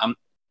 And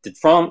does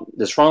Fromm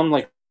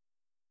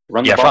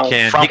run Yeah, the ball? He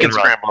can run.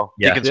 scramble.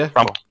 Yeah. He can Yeah.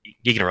 scramble.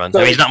 He can run. So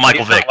I mean, he's not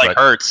Michael He's Vick, not like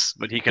but Hurts,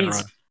 but he can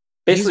He's- run.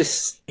 Basically,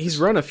 He's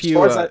run a few.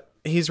 far as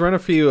He's run a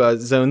few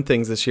zone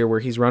things this year where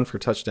he's run for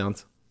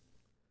touchdowns.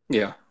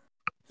 yeah.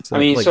 So, I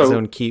mean, like so-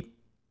 zone keep.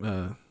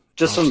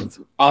 Just options.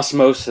 some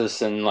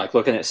osmosis and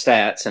looking at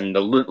stats and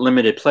the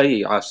limited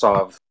play I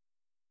saw of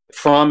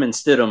Fromm and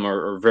Stidham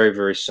are very,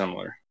 very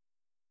similar.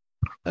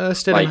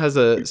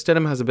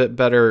 Stidham has a bit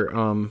better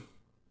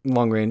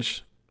long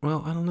range.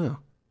 Well, I don't know.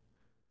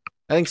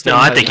 I think Stidham no,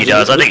 I has- think he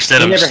does. I think He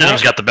never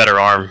Stidham's had- got the better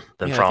arm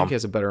than Yeah, I think Fromm. he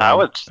has a better. I arm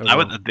would.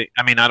 overall.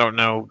 I mean, I don't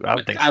know. I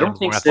would think I don't Stidham's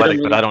think more Stidham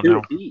athletic, but I don't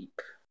know. deep.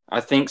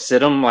 I think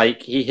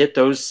Stidham he hit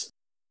those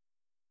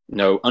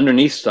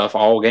underneath stuff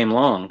all game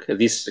long, at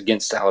least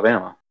against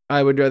Alabama.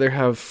 I would rather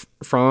have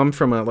Fromm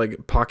from a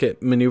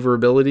pocket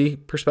maneuverability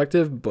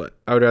perspective, but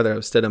I would rather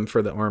have Stidham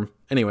for the arm.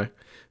 Anyway,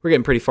 we're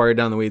getting pretty far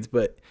down the weeds.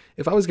 But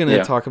if I was going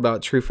to talk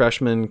about true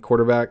freshman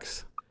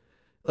quarterbacks,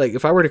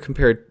 if I were to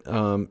compare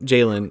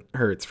Jalen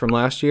Hurts from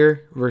last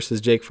year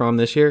versus Jake Fromm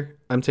this year,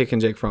 I'm taking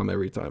Jake Fromm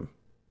every time.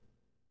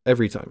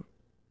 Every time.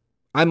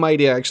 I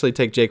might actually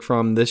take Jake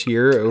Fromm this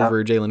year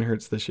over Jalen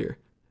Hurts this year.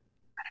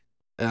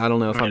 I don't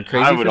know if I'm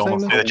crazy I would for saying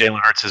almost say that. that Jalen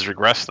Hurts has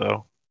regressed,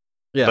 though.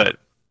 Yeah. But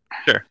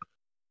sure.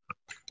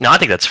 No, I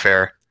think that's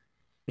fair.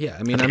 Yeah,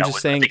 I mean, think I'm I just would-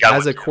 I saying, think I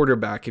as would a too.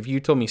 quarterback, if you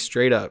told me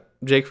straight up,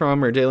 Jake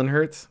Fromm or Jalen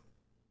Hurts,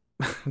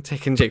 I'm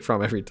taking Jake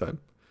Fromm every time.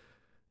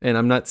 And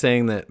I'm not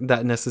saying that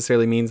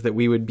necessarily means that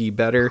we would be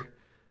better,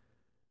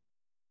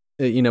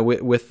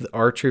 with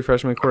our true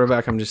freshman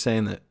quarterback. I'm just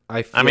saying that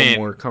I feel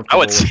more comfortable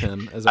with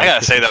him. As I our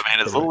gotta true say that, freshman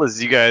man. As quarterback. little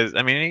as you guys,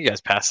 you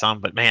guys passed on,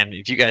 but man,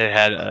 if you guys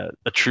had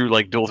a true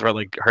dual threat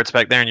like Hurts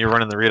back there, and you're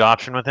running the read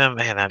option with him,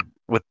 man,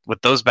 with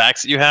those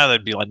backs that you have,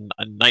 that'd be like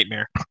a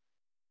nightmare.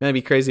 It'd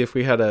be crazy if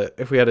we had a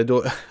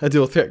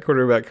dual threat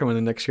quarterback coming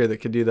in next year that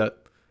could do that.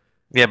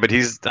 Yeah, but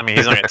he's not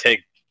gonna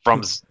take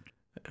From's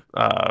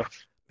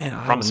Man,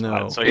 I from don't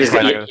know. spot, so he's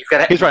probably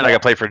not gonna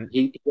play for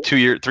He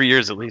 3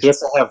 years at least. has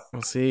to have.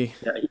 We'll see.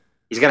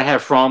 He's got to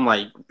have Fromm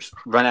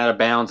run out of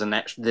bounds and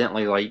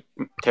accidentally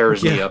tear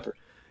his knee Yeah. up.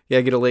 Yeah,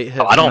 get a late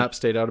hit. I don't- App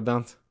State out of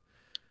bounds.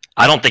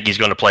 I don't think he's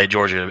going to play at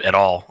Georgia at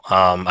all.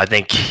 I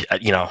think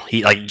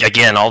he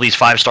again all these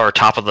 5-star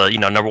top of the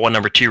number 1,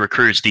 number 2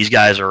 recruits. These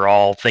guys are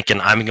all thinking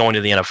I'm going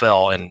to the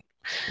NFL, and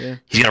Yeah.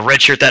 he's going to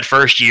redshirt that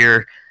first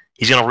year.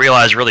 He's going to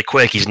realize really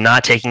quick he's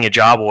not taking a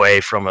job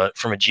away from a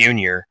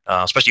junior,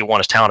 especially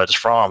one as talented as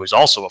Fromm, who's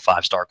also a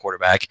 5-star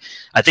quarterback.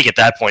 I think at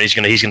that point he's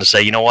going to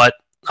say, you know what,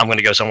 I'm going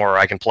to go somewhere where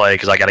I can play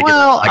because I got to get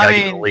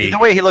in the league. The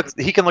way he looks,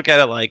 he can look at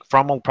it like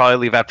Fromm will probably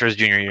leave after his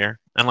junior year,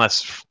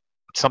 unless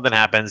something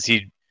happens.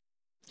 He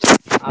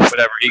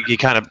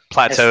kind of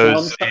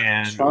plateaus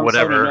and Fromm's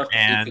whatever, enough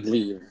that he could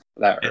leave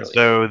that and early.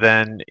 so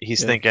then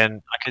he's Yeah.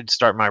 thinking I could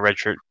start my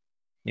redshirt,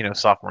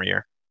 sophomore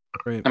year.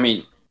 Right. I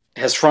mean,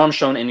 has Fromm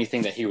shown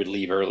anything that he would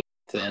leave early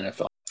to the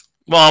NFL?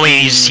 Well, I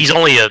mean, he's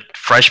only a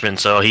freshman,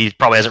 so he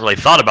probably hasn't really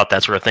thought about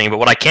that sort of thing. But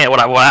what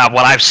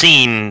I've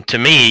seen to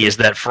me is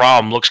that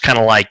Fromm looks kind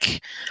of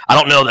like I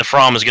don't know that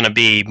Fromm is going to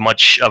be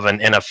much of an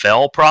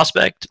NFL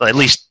prospect, at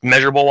least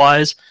measurable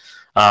wise,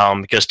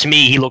 because to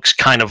me he looks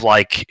kind of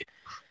like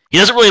he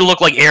doesn't really look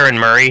like Aaron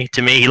Murray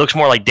to me. He looks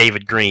more like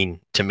David Green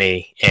to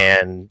me,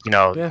 and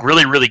Yeah.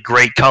 really really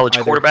great college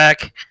Either.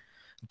 quarterback,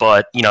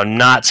 but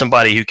not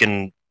somebody who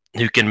can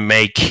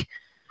make.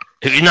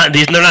 He's not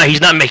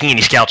making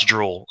any scouts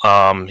drool.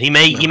 He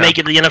may get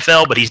to the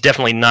NFL, but he's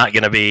definitely not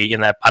going to be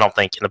in that. I don't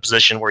think in the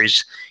position where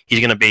he's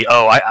going to be.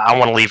 Oh, I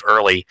want to leave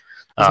early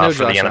There's no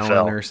for the Josh NFL.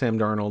 Allen or Sam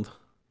Darnold.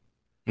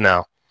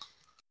 No,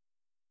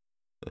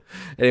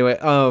 Anyway,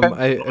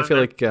 I feel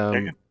like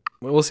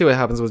we'll see what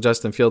happens with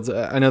Justin Fields.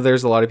 I know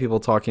there's a lot of people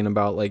talking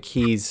about like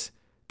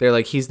they're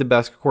like he's the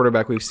best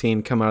quarterback we've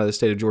seen come out of the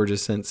state of Georgia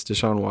since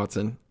Deshaun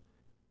Watson,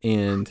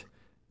 and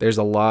there's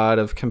a lot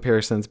of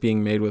comparisons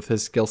being made with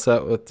his skill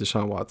set with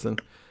Deshaun Watson,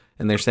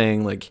 and they're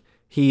saying like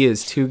he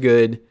is too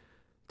good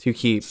to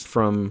keep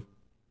from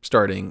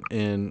starting,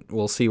 and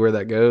we'll see where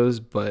that goes.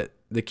 But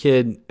the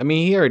kid, I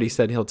mean, he already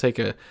said he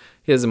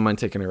doesn't mind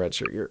taking a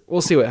redshirt year.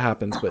 We'll see what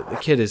happens, but the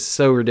kid is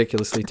so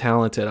ridiculously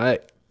talented. I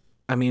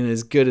mean,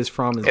 as good as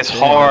Fromm is. It's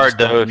hard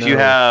though. If know. you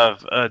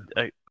have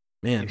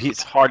Man,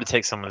 it's hard to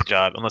take someone's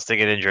job unless they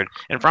get injured.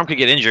 And Fromm could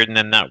get injured, and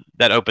then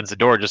that opens the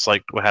door, just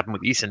like what happened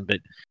with Eason. But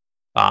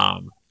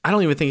I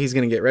don't even think he's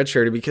going to get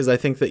redshirted because I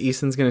think that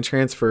Eason's going to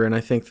transfer, and I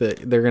think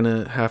that they're going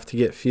to have to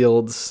get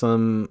Fields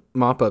some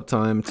mop-up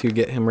time to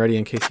get him ready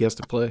in case he has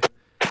to play.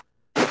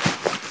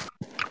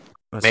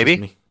 That's maybe.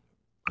 just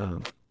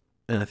me.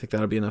 And I think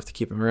that'll be enough to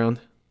keep him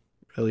around,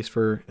 at least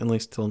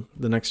till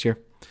the next year.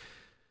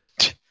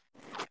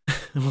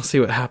 And we'll see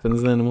what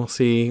happens then, and we'll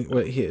see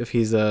if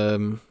he's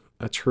a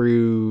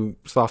true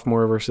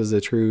sophomore versus a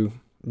true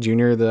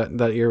junior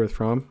that year with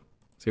Fromm.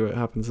 See what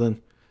happens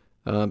then.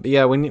 But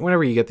yeah,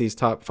 whenever you get these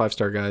top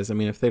 5-star guys, I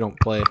mean, if they don't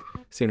play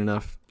soon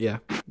enough, yeah,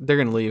 they're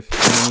gonna leave.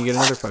 And then you get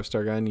another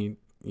 5-star guy, and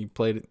you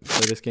play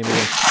this game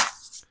again.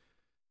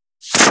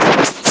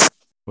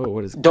 Whoa,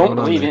 what is Don't going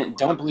on there?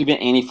 don't believe in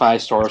any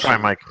 5-stars. Try,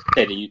 Mike.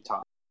 State of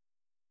Utah.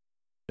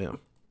 Yeah.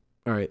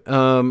 All right.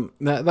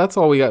 That's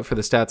all we got for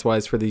the stats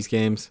wise for these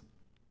games.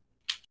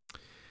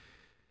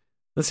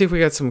 Let's see if we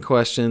got some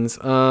questions.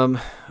 I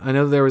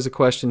know there was a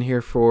question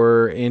here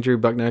for Andrew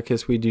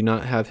Bucknakis. We do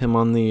not have him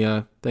on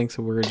the thing,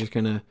 so we're just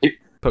gonna.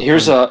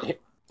 Here's a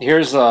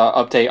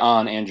update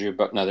on Andrew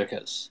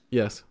Bucknakis.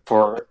 Yes.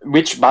 For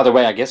which, by the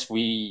way, I guess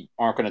we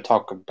aren't going to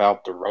talk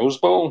about the Rose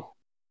Bowl.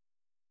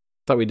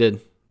 Thought we did.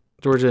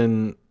 Georgia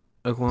and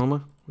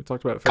Oklahoma. We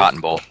talked about it first. Cotton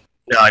Bowl.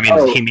 No, I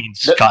mean he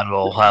means Cotton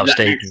Bowl, Ohio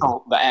State.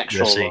 The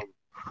actual USC.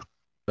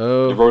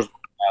 the Rose Bowl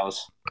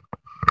Dallas.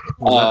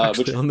 Was that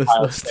actually Which on this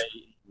Ohio list? State.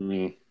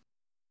 Mm.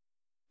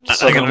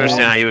 I can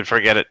understand how you would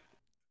forget it.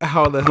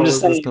 How the hell just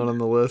is this saying- not on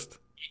the list?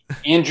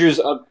 Andrew's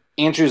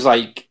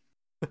like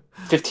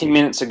 15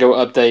 minutes ago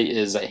update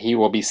is that he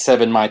will be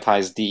 7 Mai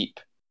Tais deep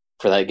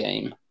for that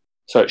game,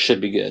 so it should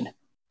be good.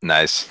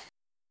 Nice.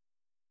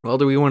 Well,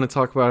 do we want to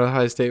talk about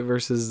Ohio State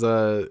versus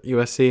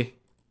USC?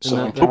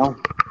 So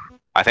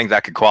I think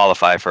that could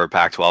qualify for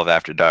Pac-12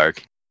 after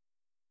dark,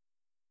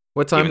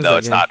 What time even is though that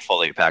it's game? not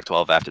fully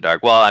Pac-12 after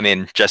dark. Well, I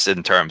mean, just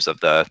in terms of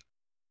the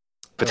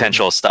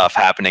potential stuff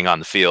happening on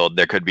the field,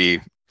 there could be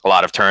a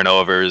lot of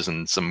turnovers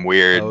and some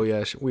weird Oh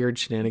yeah, weird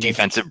shenanigans.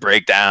 defensive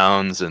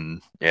breakdowns,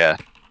 and yeah,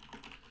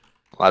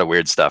 a lot of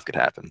weird stuff could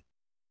happen.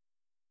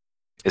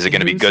 Is it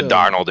going to be Who's, good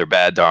Darnold or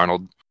bad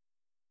Darnold?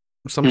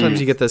 Sometimes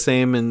you get the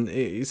same,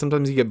 and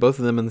sometimes you get both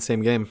of them in the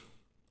same game.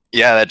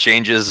 Yeah, that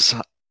changes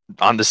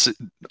on the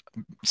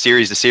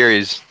series to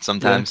series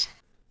sometimes.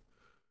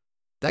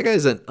 That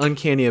guy's an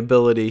uncanny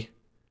ability.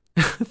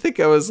 I think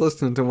I was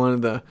listening to one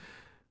of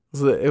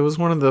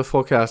the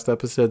full cast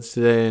episodes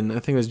today, and I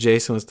think it was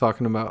Jason was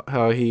talking about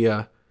how he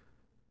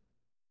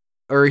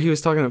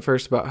was talking at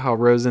first about how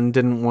Rosen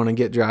didn't want to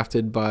get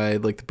drafted by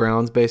like the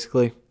Browns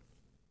basically.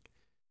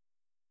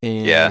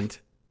 And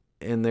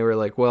they were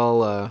like,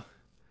 well,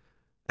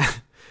 I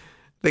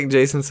think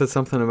Jason said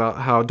something about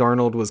how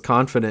Darnold was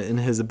confident in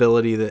his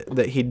ability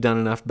that he'd done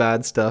enough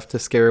bad stuff to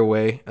scare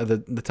away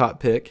the top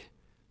pick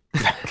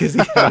because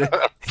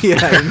he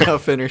had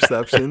enough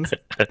interceptions.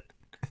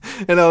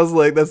 And I was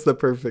like, that's the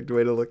perfect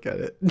way to look at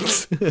it.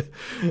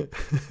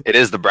 It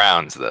is the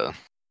Browns, though.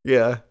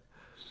 Yeah.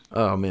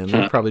 Oh, man.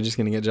 They're probably just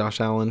going to get Josh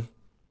Allen.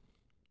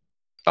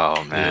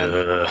 Oh,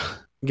 man.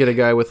 Get a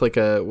guy with like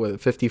a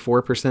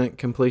 54%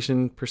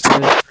 completion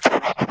percentage.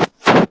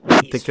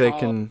 Think they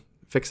can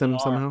fix him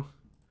somehow?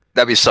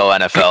 That'd be so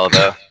NFL,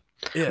 though.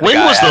 Yeah. When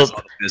Guy was has the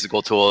all the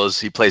physical tools?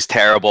 He plays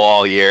terrible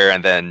all year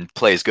and then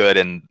plays good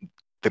in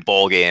the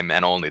bowl game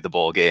and only the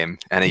bowl game,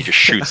 and he just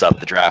shoots up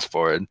the draft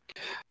board.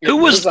 who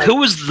was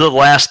the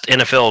last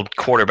NFL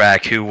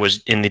quarterback who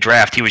was in the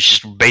draft? He was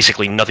just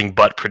basically nothing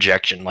but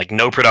projection, like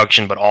no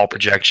production but all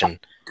projection.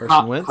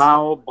 Carson Wentz?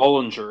 Kyle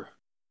Bollinger.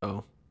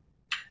 Oh.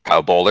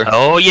 Kyle Bowler.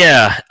 Oh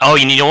yeah. Oh,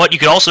 you know what? You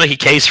could also make a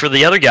case for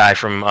the other guy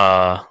from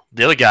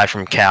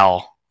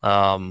Cal.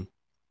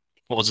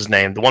 What was his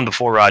name? The one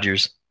before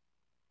Rodgers.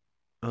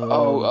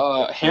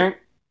 Herring?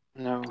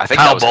 No. I think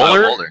Kyle that was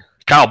Bowler? Kyle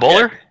Bowler. Kyle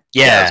Bowler? That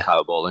Yeah. was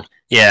Kyle Bowler.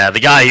 Yeah, the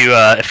guy who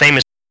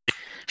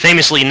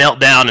famously knelt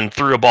down and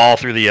threw a ball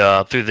through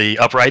the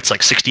uprights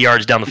like 60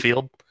 yards down the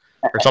field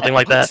or something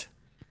like that.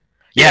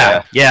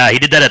 Yeah, he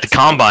did that at the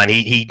combine.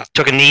 He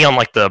took a knee on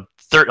like on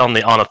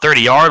a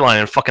 30-yard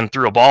line and fucking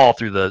threw a ball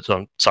through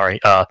the.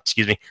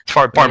 Excuse me.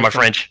 Pardon my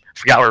French.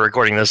 Forgot we were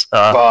recording this.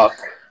 Fuck.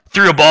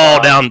 Threw a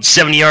ball down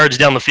 70 yards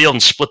down the field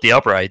and split the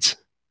uprights.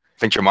 I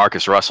think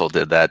Jamarcus Russell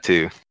did that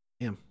too.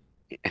 Yeah.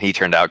 And he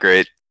turned out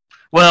great.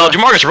 Well,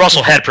 Jamarcus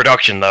Russell had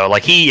production though.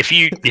 Like if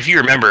you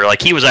remember,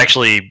 like he was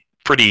actually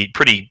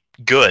pretty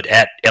good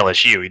at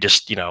LSU. He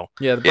just, Yeah,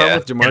 the problem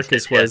with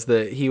Jamarcus was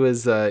that he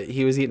was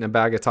eating a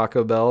bag of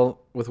Taco Bell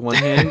with one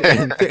hand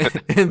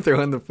and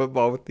throwing the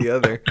football with the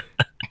other.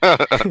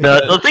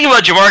 The thing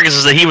about Jamarcus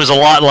is that he was a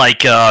lot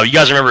like you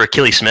guys remember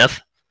Achilles Smith?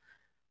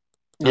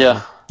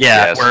 Yeah.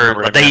 Yeah,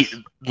 where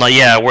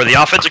the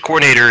offensive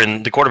coordinator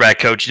and the quarterback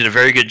coach did a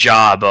very good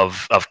job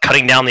of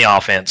cutting down the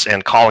offense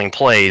and calling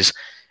plays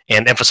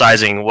and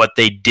emphasizing what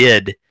they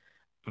did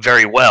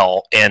very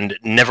well and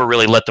never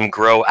really let them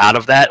grow out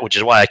of that, which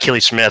is why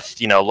Achilles Smith,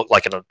 looked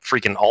like a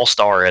freaking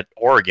all-star at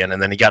Oregon,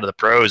 and then he got to the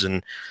pros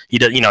and he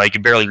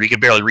could barely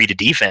read a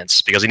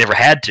defense because he never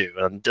had to.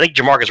 And I think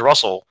Jamarcus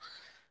Russell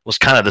was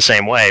kind of the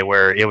same way,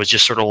 where it was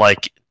just sort of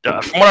like, from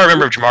what I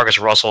remember of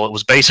Jamarcus Russell, it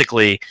was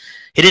basically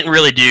he didn't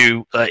really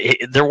do.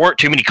 There weren't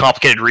too many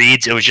complicated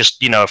reads. It was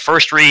just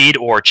first read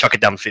or chuck it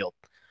down the field,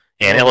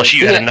 and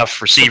LSU had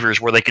enough receivers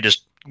where they could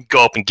just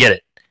go up and get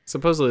it.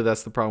 Supposedly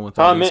that's the problem with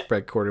all these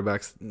spread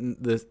quarterbacks.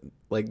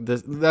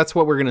 That's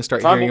what we're going to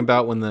start hearing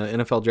about when the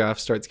NFL draft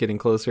starts getting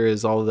closer,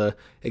 is all the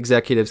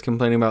executives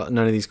complaining about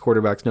none of these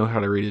quarterbacks know how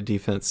to read a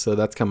defense. So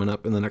that's coming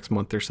up in the next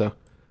month or so.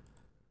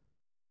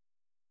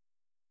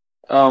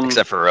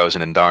 Except for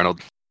Rosen and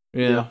Darnold.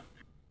 Yeah.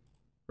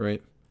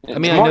 Right. Yeah, I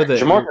mean, I know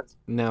that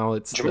now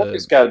it's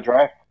Jamarcus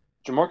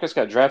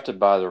got drafted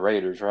by the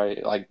Raiders,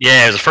 right? Like,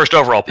 yeah, it was the first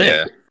overall pick.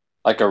 Yeah.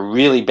 Like a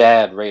really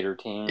bad Raider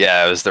team.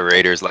 Yeah, it was the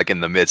Raiders, like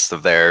in the midst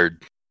of their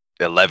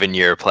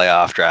 11-year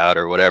playoff drought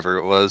or whatever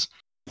it was.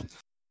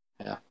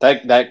 Yeah,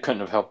 that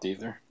couldn't have helped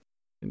either.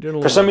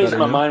 For some reason,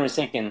 my mind was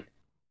thinking,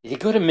 did he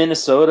go to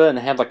Minnesota and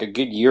have like a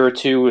good year or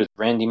two with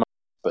Randy Moss?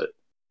 But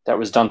that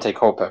was Dante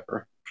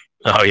Culpepper.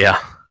 Oh yeah,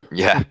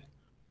 yeah.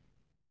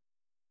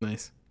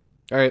 Nice.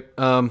 All right.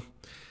 Well,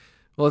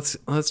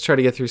 let's try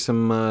to get through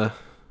some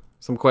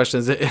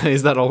questions.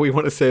 Is that all we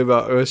want to say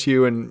about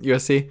OSU and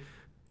USC?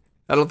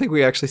 I don't think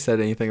we actually said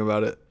anything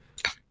about it.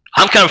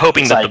 I'm kind of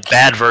hoping that the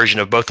bad version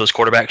of both those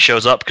quarterbacks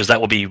shows up, because that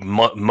will be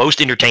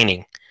most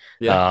entertaining.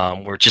 Yeah.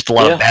 Where just a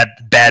lot of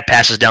bad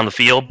passes down the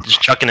field,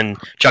 just chucking and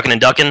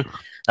ducking.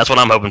 That's what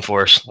I'm hoping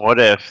for. What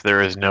if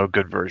there is no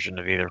good version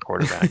of either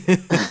quarterback?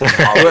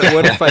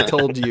 What if I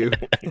told you?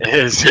 It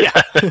is, yeah.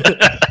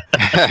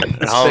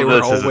 They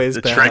were always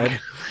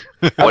bad.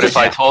 What if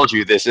I told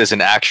you this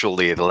isn't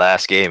actually the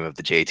last game of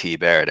the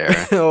JT Barrett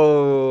era?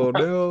 Oh,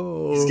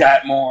 no. He's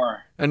got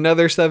more.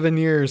 Another 7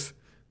 years.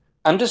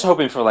 I'm just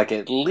hoping for like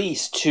at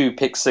least 2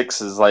 pick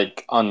sixes,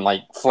 like on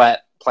like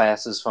flat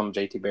passes from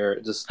JT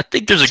Barrett. I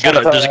think there's a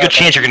good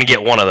chance you're going to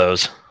get one of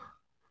those.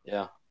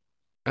 Yeah.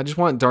 I just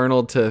want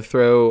Darnold to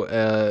throw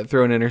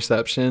an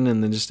interception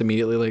and then just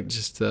immediately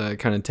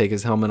kind of take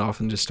his helmet off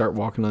and just start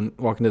walking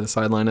to the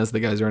sideline as the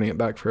guy's running it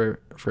back for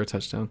a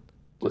touchdown.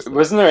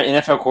 Wasn't there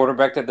an NFL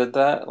quarterback that did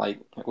that?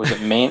 Like, was it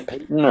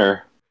Peyton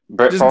or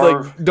Brett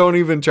Favre? Like, don't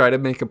even try to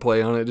make a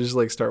play on it. Just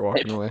like start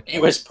walking away.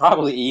 It was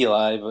probably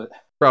Eli, but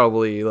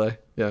probably Eli.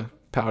 Yeah,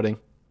 pouting.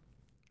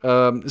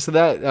 So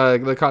that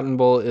the Cotton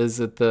Bowl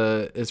is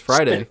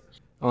Friday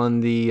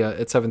on the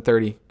at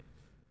 7:30.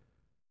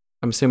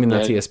 I'm assuming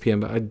that's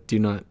ESPN, but I do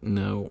not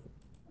know.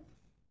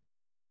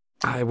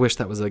 I wish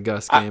that was a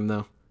Gus game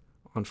though,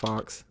 on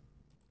Fox.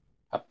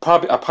 I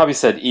probably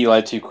said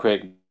Eli too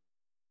quick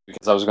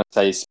because I was going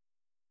to say.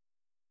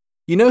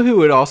 You know who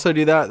would also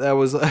do that? That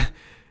was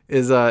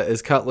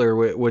is Cutler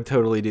would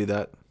totally do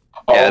that.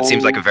 Yeah, it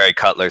seems like a very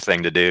Cutler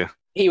thing to do.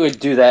 He would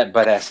do that,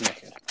 but ass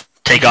naked.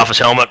 Take off his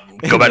helmet,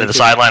 go back to the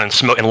sideline, and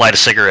smoke and light a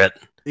cigarette.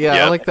 Yeah,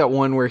 yep. I like that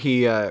one where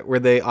where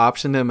they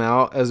optioned him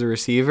out as a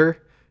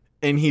receiver,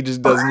 and he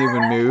just doesn't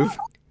even move.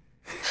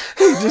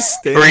 He just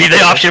stands. Or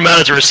they option him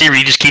out as a receiver,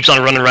 he just keeps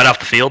on running right off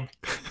the field.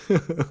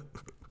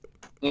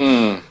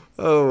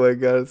 Oh my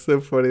god, it's so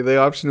funny. They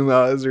option him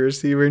out as a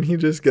receiver, and he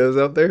just goes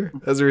out there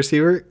as a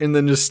receiver, and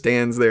then just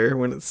stands there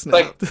when it's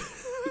snapped.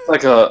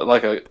 Like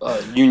a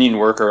union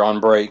worker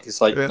on break.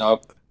 It's like,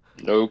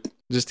 nope.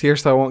 Just here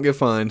so I won't get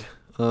fined.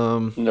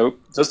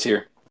 Nope, just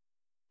here.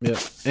 Yeah.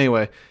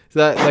 Anyway, so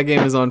that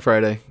game is on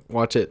Friday.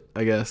 Watch it,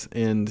 I guess,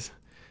 and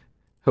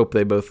hope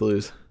they both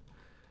lose.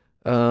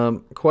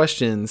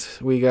 Questions.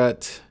 We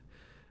got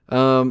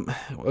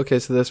okay,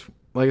 so this,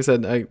 like I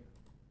said, I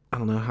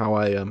don't know how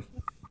I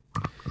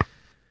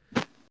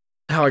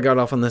got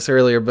off on this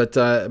earlier, but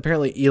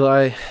apparently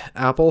Eli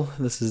Apple,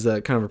 this is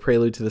kind of a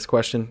prelude to this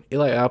question.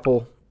 Eli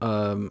Apple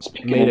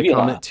made a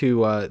comment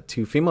to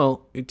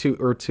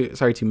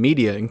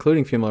media,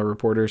 including female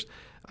reporters.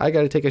 I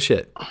got to take a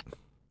shit.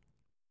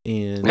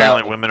 And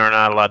apparently women are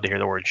not allowed to hear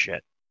the word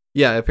shit.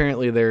 Yeah,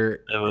 apparently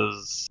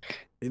girls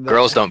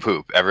don't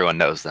poop. Everyone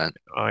knows that.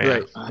 Oh yeah.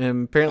 Right.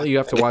 And apparently you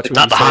have to watch what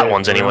not you the say hot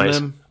ones anyways.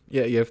 them.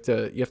 Yeah, you have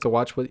to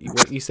watch what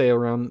you say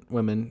around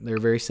women. They're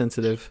very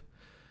sensitive.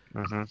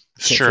 Mm-hmm.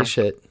 Sure.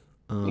 Shit.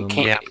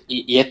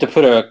 You have to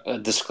put a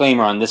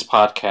disclaimer on this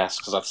podcast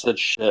because I've said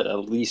shit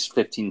at least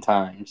 15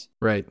 times.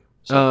 Right.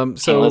 So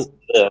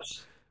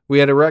we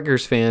had a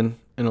Rutgers fan,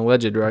 an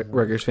alleged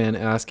Rutgers fan,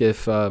 ask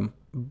if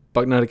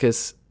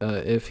Bucknuticus,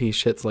 if he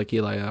shits like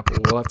Eli Apple.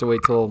 We'll have to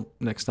wait till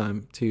next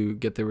time to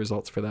get the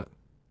results for that.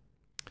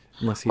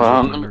 Unless he's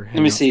let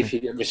me see if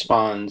he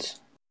responds.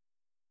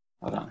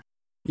 Hold on.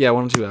 Yeah,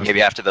 why don't you ask?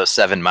 Maybe after those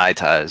 7 Mai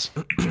Tais.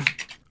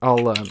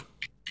 I'll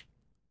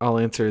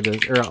answer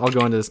this, or I'll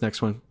go into this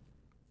next one.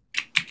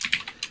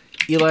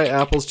 Eli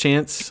Apple's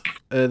chance.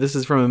 This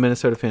is from a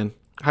Minnesota fan.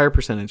 Higher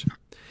percentage.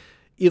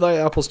 Eli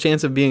Apple's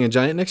chance of being a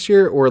Giant next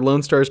year, or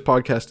Lone Star's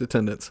podcast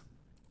attendance.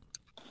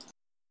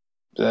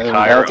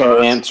 That's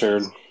our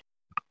answered.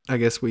 I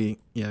guess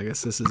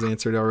this is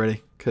answered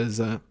already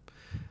because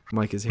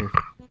Mike is here.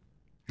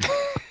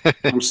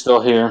 I'm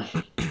still here.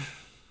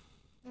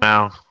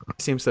 Wow.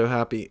 He seems so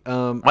happy.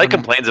 Mike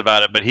complains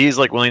about it, but he's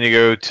like willing to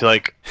go to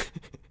like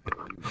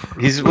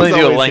he's willing to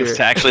go lengths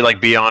to actually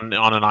like be on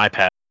an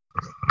iPad.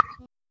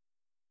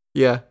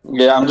 Yeah.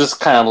 Yeah, I'm just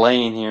kind of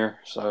laying here,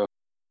 so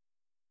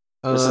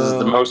this is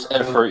the most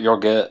effort you'll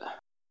get.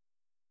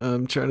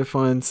 I'm trying to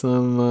find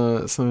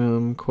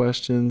some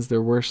questions.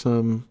 There were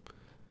some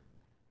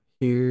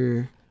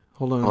here.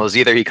 Hold on. Well, it's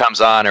either he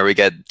comes on or we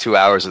get 2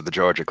 hours of the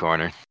Georgia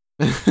corner.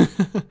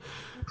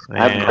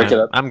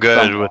 I'm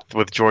good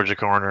with Georgia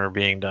corner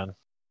being done.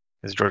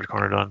 Is Georgia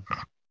corner done?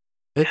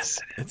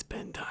 It's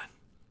been done.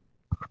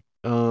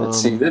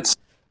 Let's see.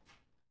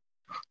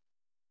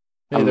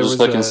 Hey,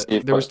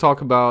 there was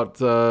talk about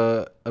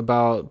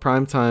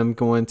Primetime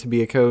going to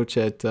be a coach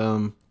at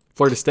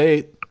Florida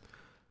State.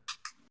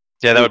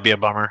 Yeah, that would be a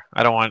bummer.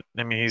 I don't want.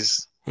 I mean,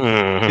 he's a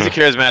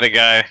charismatic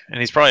guy, and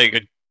he's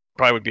probably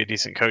would be a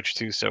decent coach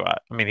too. So I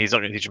mean, he's not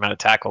going to teach them how to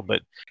tackle,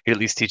 but he'd at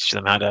least teach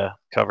them how to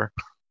cover.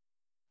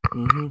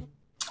 Mm-hmm.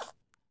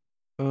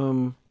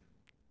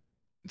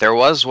 There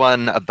was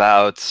one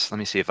about. Let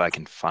me see if I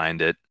can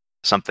find it.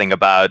 Something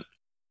about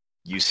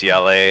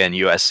UCLA and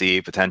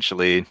USC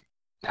potentially.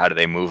 How do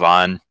they move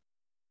on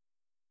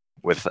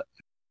with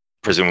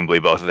presumably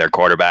both of their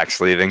quarterbacks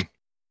leaving?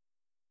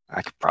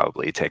 I could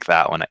probably take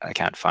that one. I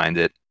can't find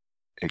it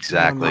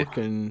exactly,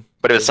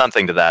 but it was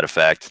something to that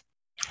effect.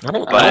 I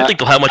don't think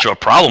they'll have much of a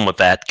problem with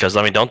that because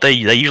I mean, don't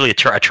they? They usually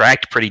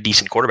attract pretty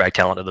decent quarterback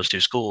talent at those two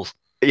schools.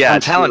 Yeah,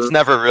 talent's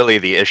never really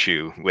the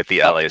issue with the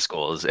LA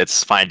schools.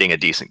 It's finding a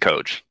decent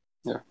coach.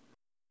 Yeah,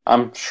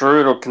 I'm sure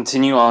it'll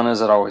continue on as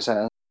it always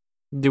has.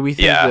 Do we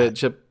think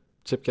that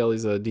Chip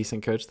Kelly's a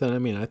decent coach then? I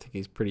mean, I think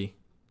he's pretty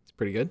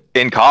good.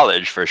 In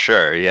college, for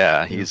sure.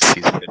 Yeah, he's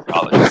a good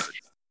college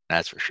coach.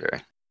 That's for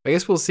sure. I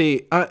guess we'll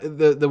see.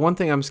 The one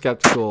thing I'm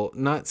skeptical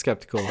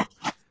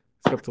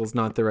is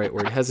not the right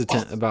word,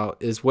 hesitant about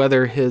is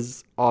whether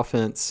his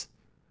offense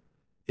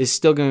is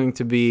still going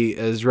to be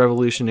as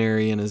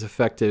revolutionary and as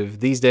effective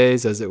these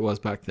days as it was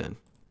back then.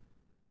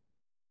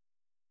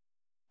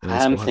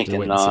 I'm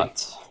thinking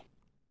not.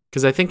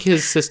 Because I think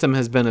his system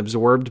has been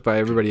absorbed by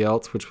everybody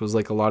else, which was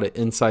like a lot of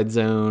inside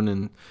zone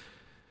and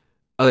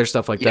other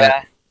stuff like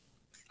that.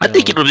 I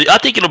think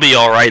it'll be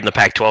all right in the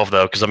Pac-12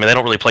 though, because I mean they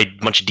don't really play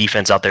much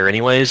defense out there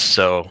anyways.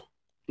 So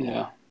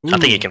yeah, I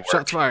think it can work.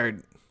 Shots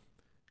fired.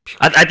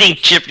 I think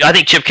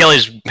Chip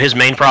Kelly's his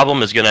main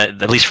problem is gonna,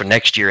 at least for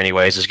next year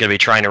anyways, is gonna be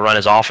trying to run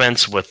his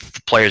offense with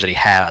the players that he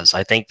has.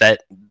 I think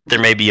that there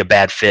may be a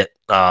bad fit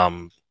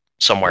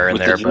somewhere in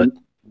there, but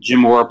Jim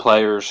Moore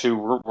players who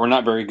were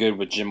not very good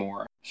with Jim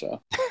Moore.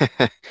 So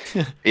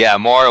yeah,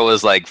 Moore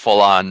was like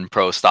full on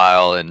pro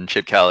style, and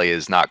Chip Kelly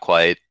is not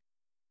quite.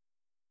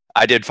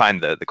 I did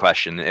find the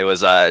question. It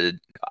was I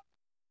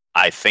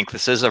think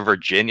this is a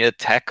Virginia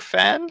Tech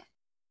fan,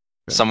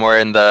 somewhere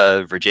in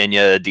the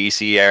Virginia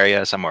DC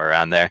area, somewhere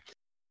around there.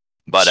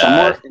 But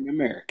somewhere in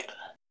America.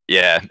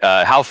 Yeah.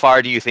 How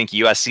far do you think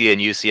USC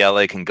and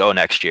UCLA can go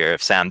next year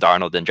if Sam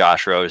Darnold and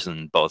Josh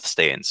Rosen both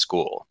stay in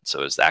school?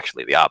 So it's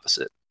actually the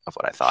opposite of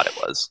what I thought it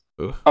was.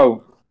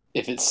 Oh,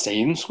 if it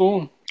stayed in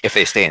school? If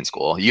they stay in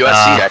school.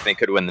 USC, I think,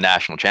 could win the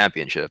national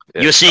championship.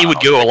 USC would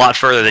go a lot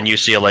further than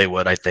UCLA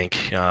would, I think.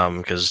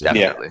 Because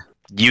definitely.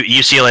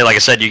 UCLA, like I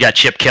said, you got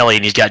Chip Kelly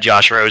and he's got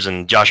Josh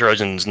Rosen. Josh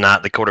Rosen's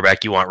not the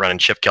quarterback you want running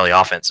Chip Kelly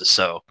offenses.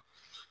 So,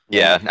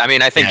 yeah, I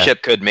mean, I think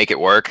Chip could make it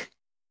work,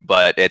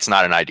 but it's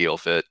not an ideal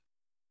fit.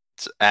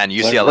 And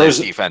UCLA's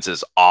defense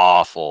is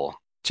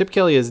awful. Chip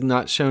Kelly has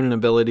not shown an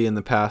ability in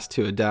the past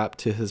to adapt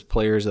to his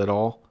players at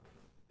all.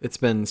 It's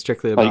been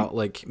strictly about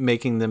like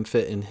making them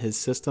fit in his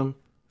system.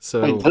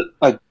 So,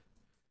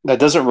 that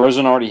doesn't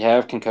Rosen already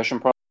have concussion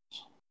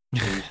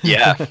problems?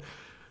 Yeah.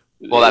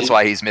 Well, that's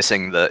why he's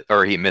missing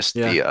he missed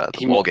the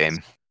bowl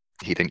game.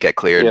 He didn't get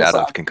cleared out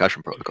of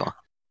concussion protocol.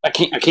 I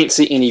can't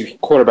see any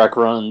quarterback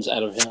runs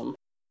out of him.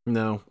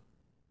 No,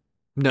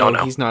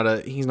 he's not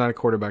a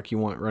quarterback you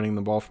want running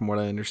the ball, from what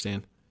I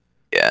understand.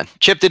 Yeah,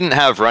 Chip didn't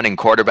have running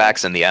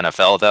quarterbacks in the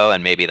NFL though,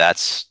 and maybe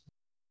that's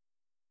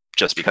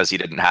just because he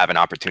didn't have an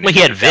opportunity. Well,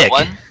 he had Vic.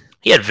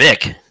 He had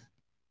Vic.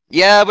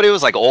 Yeah, but it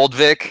was like old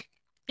Vic.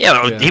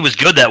 Yeah, he was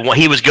good that one.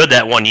 He was good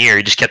that 1 year.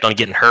 He just kept on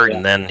getting hurt,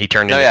 and then he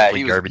turned into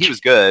complete garbage. He was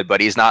good,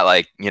 but he's not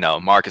like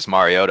Marcus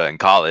Mariota in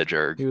college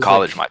or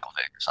college Michael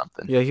Vick or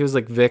something. Yeah, he was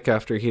like Vic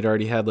after he'd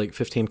already had like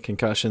 15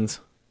 concussions,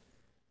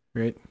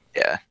 right?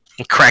 Yeah,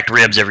 he cracked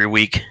ribs every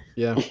week.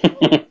 Yeah.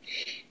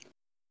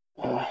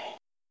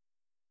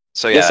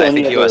 So yeah, I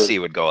think USC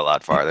would go a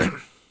lot farther.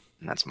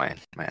 And that's my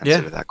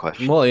answer to that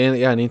question. Well,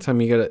 yeah. Anytime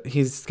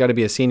he's got to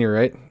be a senior,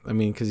 right? I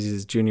mean, because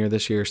he's a junior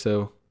this year,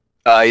 so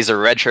He's a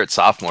redshirt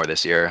sophomore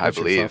this year, I Redshirt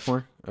believe.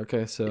 sophomore.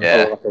 Okay, so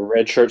Yeah. like a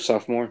redshirt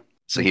sophomore.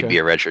 So he'd Okay. be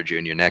a redshirt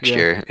junior next Yeah.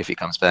 year if he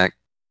comes back.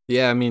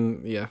 yeah, I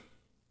mean, yeah,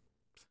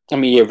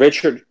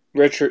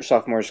 Redshirt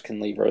sophomores can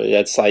leave early.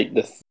 That's like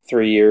the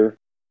 3 year.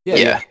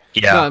 yeah.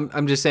 Yeah. No,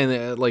 I'm just saying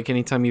that like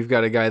anytime you've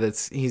got a guy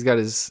he's got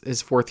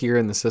his fourth year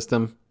in the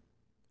system,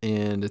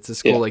 and it's a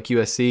school like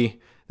USC,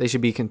 they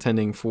should be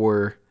contending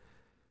for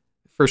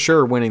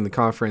sure winning the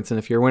conference. And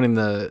if you're winning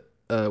the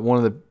one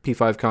of the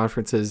P5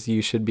 conferences,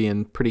 you should be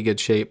in pretty good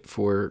shape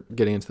for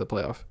getting into the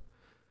playoff.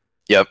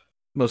 Yep.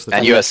 Most of the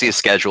And time. USC's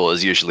schedule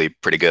is usually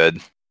pretty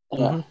good.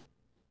 Mhm.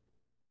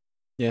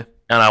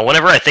 And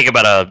whenever I think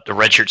about a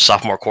redshirt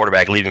sophomore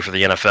quarterback leaving for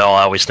the NFL,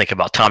 I always think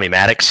about Tommy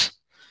Maddox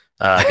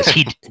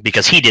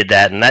because he did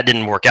that, and that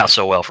didn't work out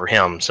so well for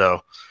him. So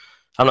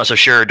I'm not so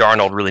sure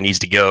Darnold really needs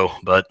to go,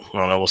 but I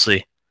don't know. We'll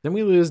see. Didn't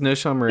we lose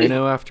Noshawn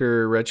Moreno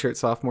after redshirt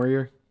sophomore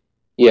year?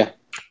 Yeah.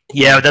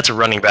 Yeah, but that's a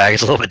running back.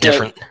 It's a little bit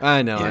different.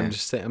 I know. Yeah. I'm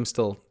just saying. I'm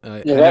still.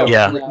 I Yeah, know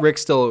Yeah. Rick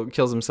still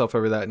kills himself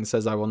over that and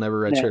says, "I will never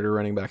redshirt a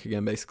running back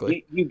again."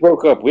 Basically, You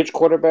broke up. Which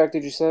quarterback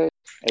did you say?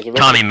 As a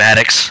Tommy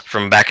Maddox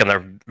from back in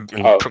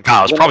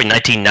college, probably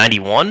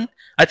 1991,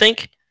 I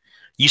think.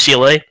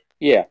 UCLA.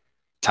 Yeah.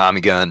 Tommy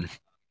Gunn.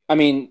 I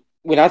mean,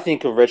 when I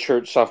think of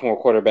redshirt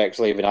sophomore quarterbacks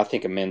leaving, I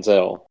think of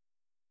Manziel.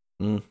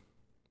 Oh,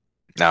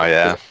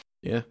 yeah.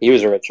 yeah. He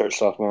was a redshirt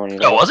sophomore.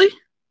 Oh, was he?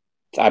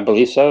 I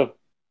believe so.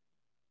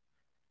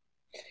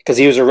 Because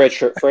he was a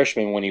redshirt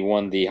freshman when he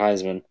won the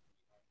Heisman.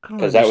 I don't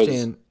 'Cause that was-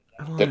 understand.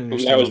 I don't That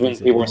understand was all when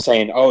these people were idiots.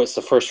 saying, "Oh, it's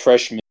the first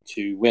freshman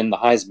to win the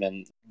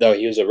Heisman," though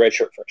he was a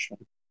redshirt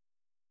freshman.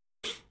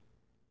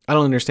 I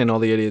don't understand all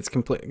the idiots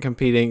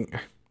comparing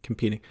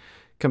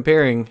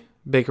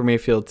Baker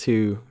Mayfield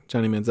to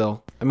Johnny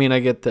Manziel. I mean, I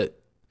get that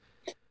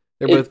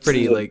they're both It's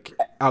pretty the- like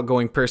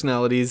outgoing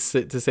personalities,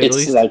 to say the It's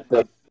least. like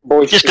the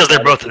boys Just because they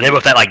both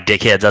act like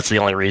dickheads. That's the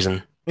only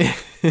reason.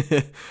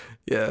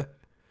 yeah.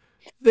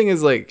 The thing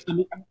is, like,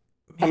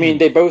 I mean,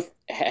 they both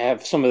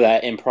have some of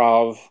that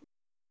improv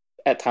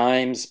at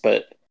times,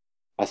 but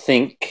I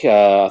think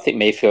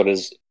Mayfield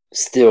is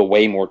still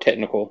way more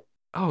technical.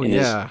 oh it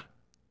is- yeah.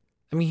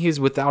 I mean, he's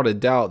without a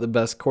doubt the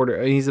best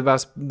quarter. He's the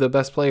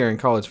best player in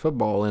college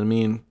football.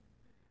 And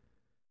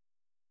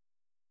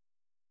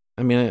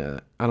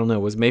I don't know.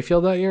 Was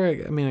Mayfield that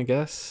year? I mean, I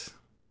guess.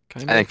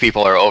 Kind I of. think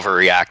people are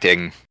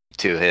overreacting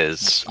to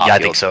his Yeah, I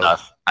off-field think so.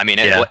 stuff. I mean,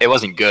 Yeah. it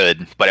wasn't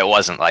good, but it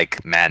wasn't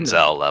like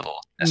Manziel level,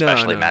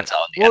 especially No. Manziel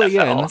in the Well, NFL.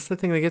 yeah, and that's the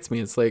thing that gets me.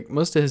 It's like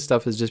most of his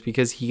stuff is just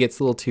because he gets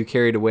a little too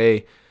carried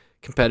away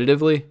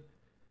competitively.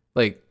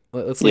 Like,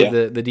 let's leave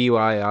the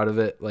DUI out of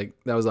it. Like,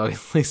 that was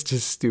obviously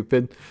just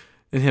stupid.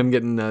 And him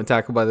getting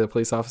tackled by the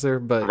police officer.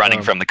 But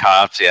Running from the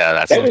cops, yeah,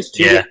 that's That was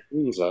two Yeah. different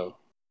things, though. I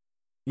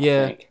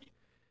yeah. think.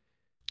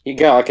 He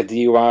got like a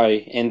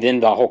DUI, and then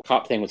the whole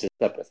cop thing was a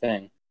separate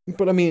thing.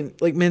 But I mean,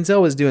 like,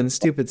 Manziel was doing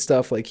stupid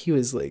stuff. Like, he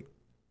was like,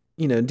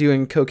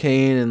 doing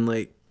cocaine and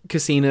like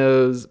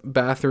casinos,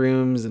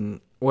 bathrooms,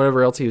 and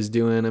whatever else he was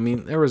doing. I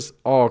mean, there was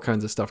all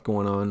kinds of stuff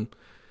going on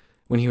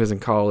when he was in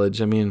college.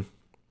 I mean,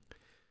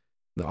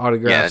 the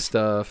autograph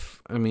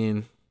stuff. I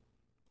mean,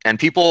 and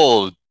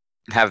people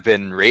have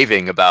been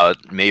raving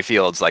about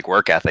Mayfield's like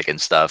work ethic and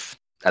stuff,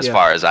 as Yeah.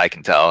 far as I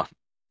can tell.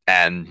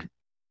 And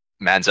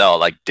Manziel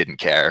like didn't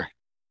care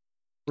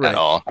right. at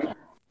all.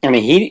 I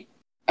mean,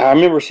 I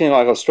remember seeing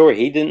like a story.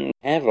 He didn't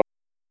have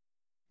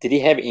did he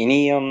have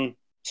any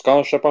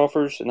scholarship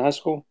offers in high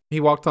school? He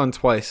walked on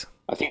twice.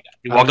 I think.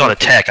 He walked on to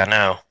Tech, I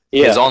know.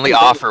 Yeah. His only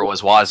offer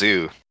was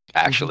Wazoo,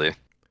 actually,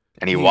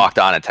 and he walked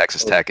on at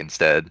Texas Tech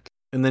instead.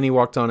 And then he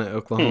walked on at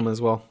Oklahoma as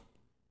well.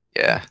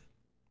 Yeah,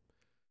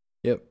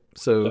 Yep.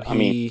 So I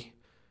mean-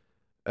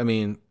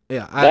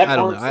 yeah, That I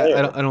don't know. part's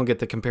there. I don't get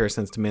the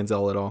comparisons to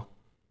Manziel at all.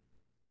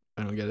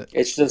 I don't get it.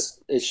 It's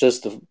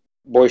just the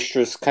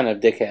boisterous kind of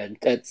dickhead.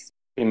 That's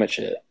pretty much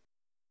it.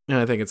 And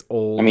I think it's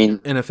old I mean-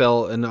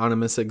 NFL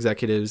anonymous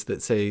executives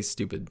that say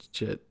stupid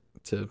shit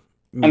to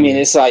I mean,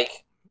 it's like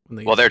when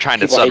they well, they're trying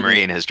to People hate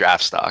submarine his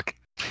draft stock.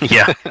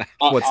 Yeah.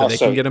 what, so they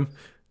also- can get him?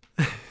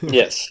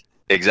 Yes,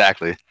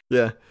 Exactly.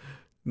 Yeah.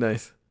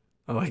 Nice.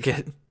 I like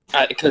it.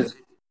 because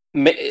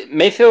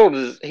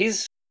Mayfield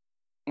he's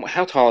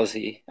how tall is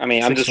he? I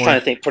mean, I'm just 6'1". trying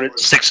to think. Put it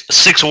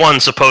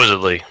 6'1"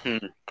 supposedly.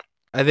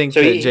 I think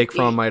So that he- Jake he-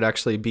 Fromm might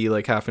actually be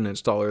like half an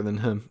inch taller than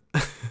him.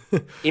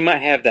 He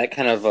might have that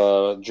kind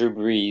of Drew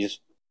Brees.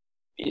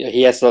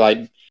 He has to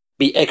like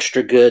be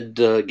extra good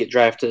to get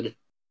drafted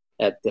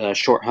at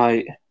short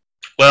height.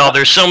 Well,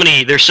 there's so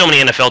many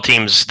NFL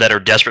teams that are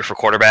desperate for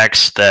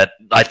quarterbacks that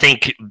I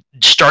think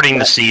starting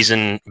the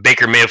season,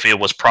 Baker Mayfield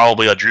was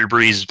probably a Drew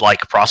Brees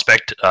like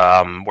prospect,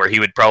 where he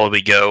would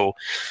probably go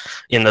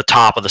in the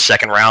top of the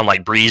second round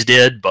like Brees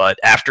did. But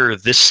after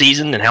this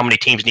season and how many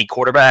teams need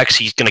quarterbacks,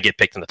 he's going to get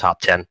picked in the top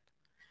 10.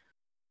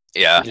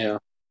 Yeah, Yeah.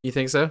 You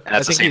think so? and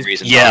that's the I think same he's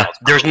reason. Yeah, Darnold's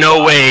there's probably no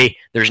top. way.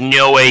 There's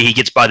no way he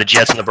gets by the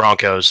Jets and the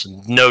Broncos.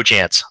 No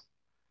chance.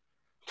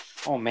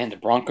 Oh man, the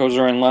Broncos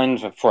are in line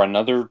for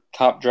another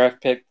top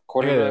draft pick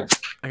quarterback.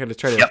 I got to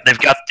try to. Yep, they've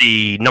got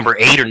the number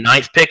 8 or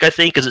 9th pick, I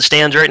think, as it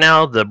stands right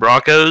now, the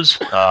Broncos,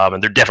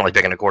 and they're definitely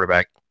picking a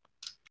quarterback.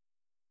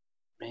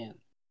 Man.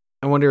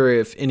 I wonder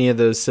if any of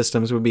those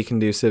systems would be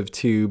conducive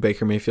to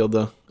Baker Mayfield,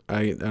 though.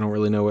 I don't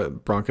really know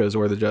what Broncos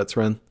or the Jets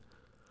run.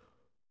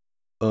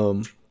 I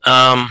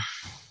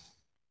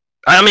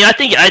mean, I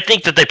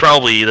think that they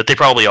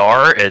probably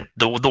are.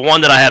 The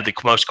one that I have the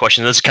most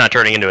questions. This is kind of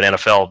turning into an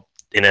NFL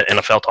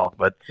talk,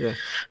 but yeah.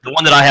 The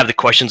one that I have the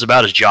questions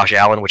about is Josh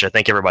Allen, which I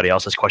think everybody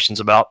else has questions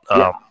about.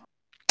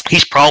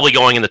 He's probably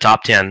going in the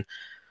top 10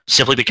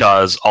 simply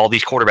because all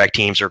these quarterback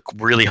teams are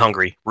really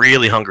hungry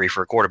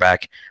for a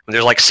quarterback. And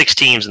there's like 6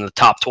 teams in the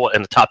top 12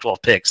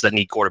 picks that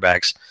need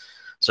quarterbacks.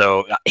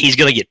 So he's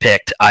going to get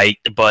picked.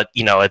 But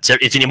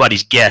it's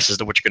anybody's guess as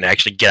to what you're going to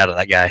actually get out of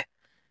that guy.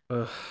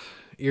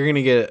 You're going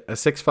to get a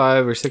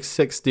 6'5" or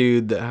 6'6"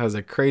 dude that has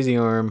a crazy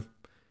arm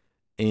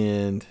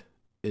and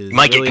is you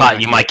might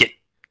get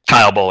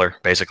Kyle Bowler,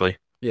 basically.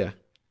 Yeah.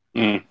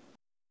 Mm.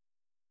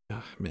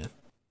 Oh, man.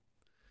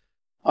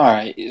 All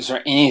right. Is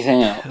there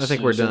anything else? I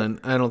think we're done.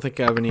 I don't think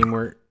I have any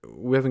more.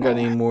 We haven't got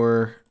any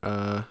more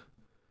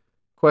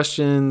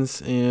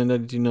questions, and I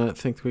do not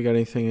think we got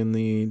anything in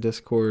the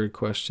Discord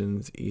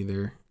questions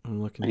either.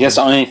 I'm looking. I guess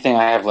the only thing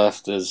I have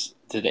left is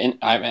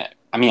I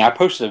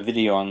posted a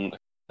video on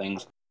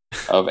things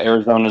of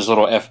Arizona's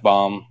little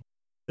F-bomb.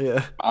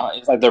 Yeah.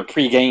 It's like their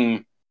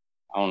pregame.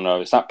 I don't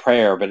know. It's not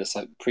prayer, but it's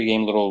like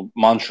pregame little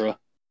mantra.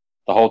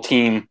 The whole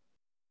team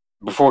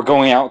before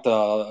going out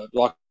the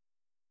locker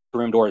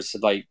room doors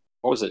said, like,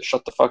 what was it?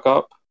 Shut the fuck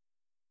up.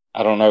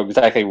 I don't know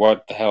exactly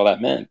what the hell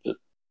that meant, but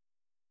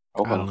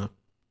I don't know.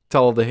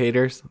 Tell the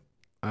haters.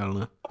 I don't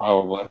know.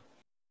 Probably.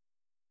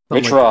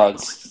 Rich Rod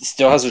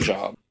still has a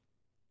job.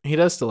 He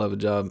does still have a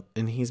job,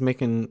 and he's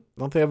making.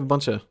 Don't they have a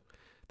bunch of?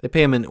 They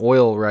pay him in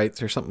oil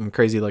rights or something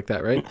crazy like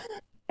that, right?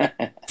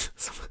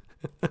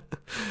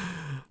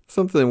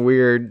 Something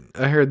weird.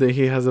 I heard that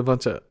he has a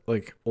bunch of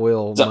like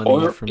oil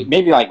money from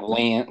maybe like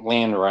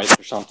land rights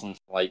or something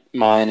like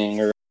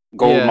mining or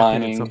gold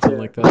mining, something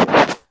like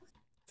that.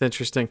 It's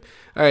interesting.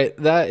 All right,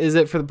 that is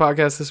it for the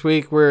podcast this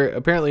week. We're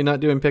apparently not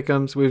doing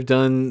pick'ems. We've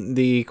done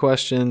the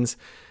questions,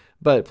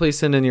 but please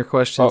send in your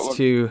questions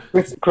to.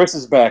 Chris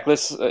is back.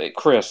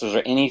 Chris, is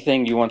there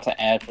anything you want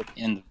to add for the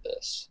end of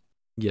this?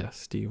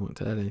 Yes. Do you want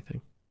to add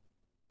anything?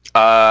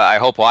 I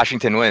hope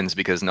Washington wins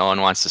because no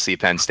one wants to see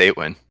Penn State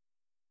win.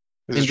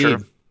 Indeed.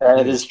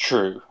 That is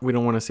true. We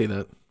don't want to see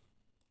that.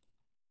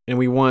 And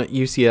we want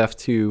UCF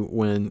to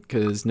win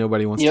because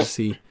nobody wants to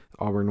see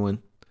Auburn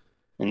win.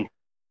 And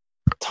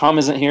Tom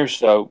isn't here,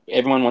 so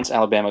everyone wants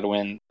Alabama to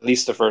win at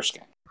least the first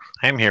game.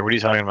 I'm here. What are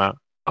you talking about?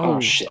 Oh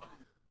shit.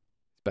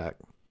 Back.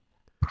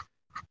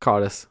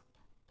 Caught us.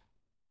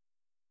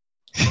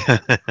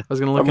 I was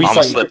going to look at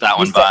almost slipped that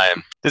one by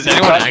him. Does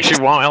anyone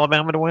actually want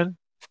Alabama to win?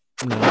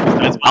 No.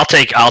 I'll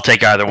take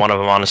either one of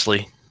them,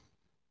 honestly.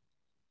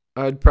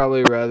 I'd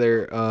probably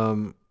rather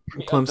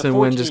Clemson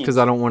win just because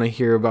I don't want to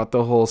hear about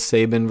the whole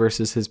Saban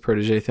versus his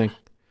protege thing.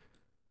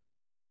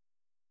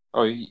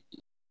 Oh,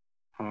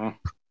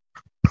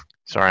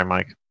 sorry,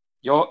 Mike.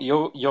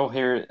 You'll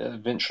hear it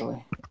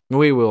eventually.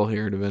 We will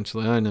hear it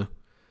eventually. I know.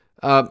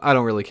 I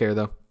don't really care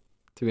though,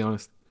 to be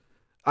honest.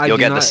 You'll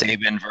get the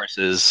Saban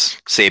versus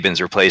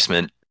Saban's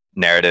replacement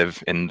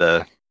narrative in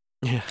the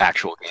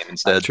actual game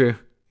instead. True.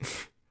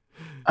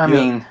 I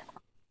mean,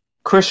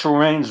 Chris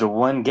remains the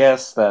one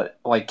guess that,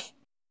 like,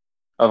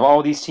 of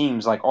all these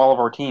teams, like all of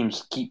our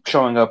teams keep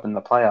showing up in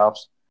the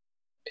playoffs.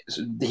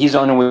 He's the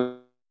only one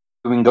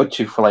we can go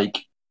to for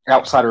like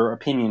outsider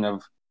opinion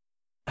of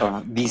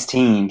these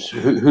teams.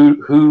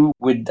 Who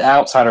would the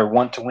outsider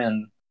want to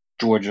win?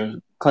 Georgia,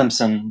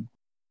 Clemson,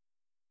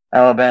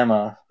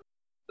 Alabama,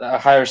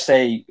 Ohio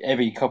State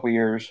every couple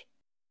years.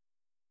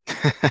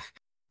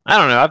 I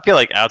don't know. I feel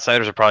like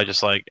outsiders are probably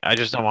just like, I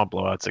just don't want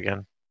blowouts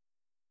again.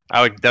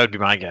 That would be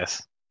my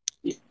guess.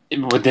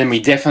 But then we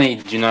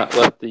definitely do not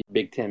let the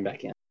Big Ten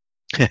back in.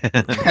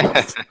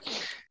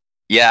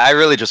 Yeah, I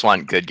really just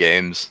want good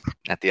games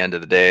at the end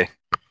of the day.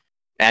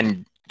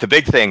 And the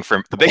big thing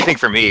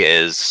for me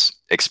is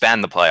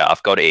expand the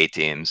playoff, go to 8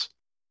 teams.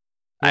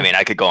 I mean,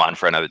 I could go on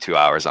for another 2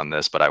 hours on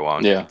this, but I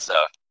won't. Yeah. So,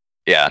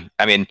 yeah.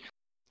 I mean,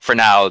 for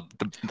now,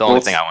 the only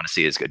thing I want to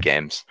see is good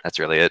games. That's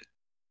really it.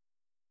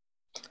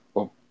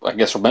 Well, I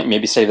guess we'll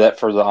maybe save that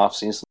for the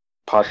off-season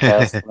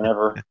podcast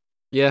whenever.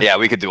 Yeah,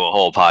 we could do a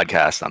whole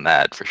podcast on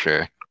that for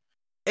sure.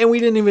 And we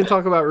didn't even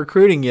talk about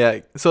recruiting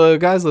yet. So,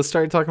 guys, let's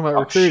start talking about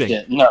recruiting.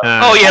 Shit, no.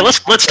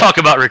 Let's talk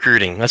about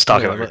recruiting. Let's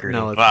talk about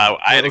recruiting. No, wow,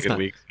 I had a good not.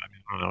 week.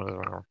 I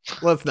don't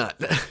Let's not.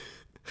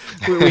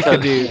 we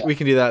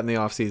can do that in the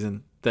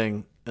off-season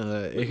thing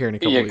here in a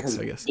couple weeks,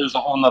 I guess. There's a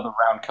whole nother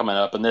round coming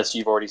up, and this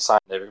you've already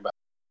signed everybody.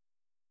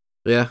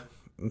 Yeah,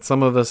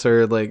 some of us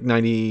are like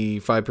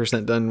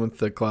 95% done with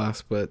the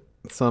class, but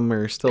some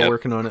are still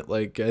working on it.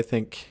 Like I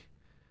think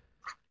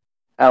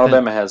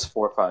Alabama has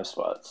 4 or 5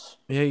 spots.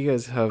 Yeah, you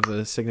guys have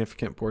a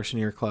significant portion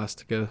of your class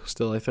to go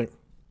still, I think.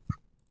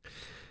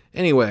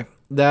 Anyway,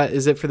 that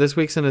is it for this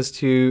week. Send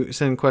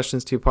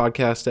questions to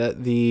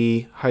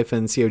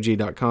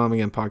podcast@the-cog.com.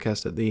 Again,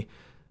 podcast@the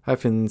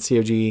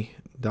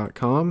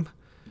cog.com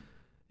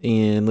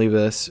and leave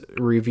us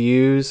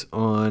reviews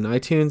on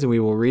iTunes, and we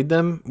will read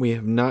them. We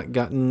have not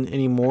gotten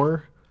any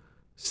more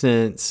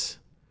since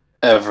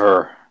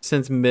November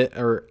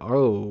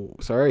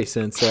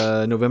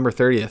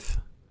 30th.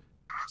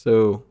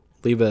 So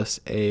leave us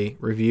a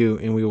review,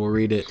 and we will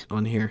read it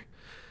on here.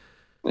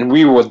 And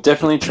we will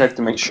definitely check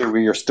to make sure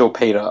we are still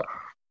paid up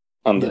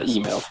on the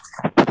email.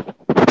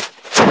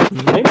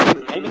 Maybe we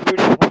didn't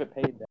have it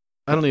paid.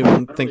 I don't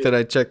even think that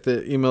I checked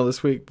the email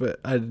this week,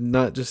 but I did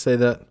not just say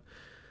that.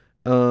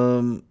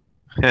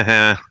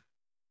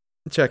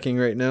 Checking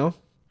right now.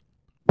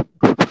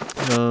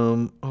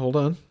 Hold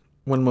on.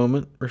 One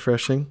moment.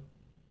 Refreshing.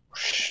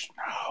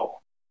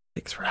 No.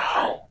 Takes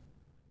forever.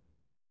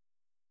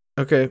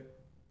 Okay.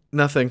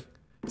 Nothing.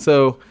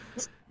 So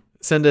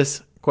send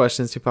us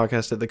questions to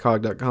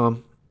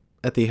podcast@thecog.com,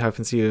 at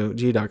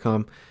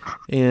the-cog.com,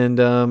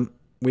 and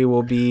we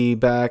will be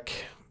back,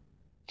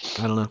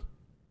 I don't know,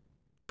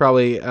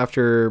 probably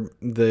after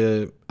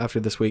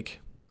this week,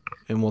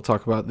 and we'll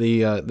talk about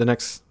the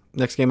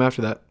next game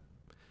after that,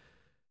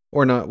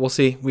 or not. We'll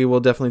see. We will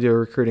definitely do a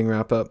recruiting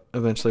wrap up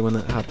eventually when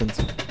that happens.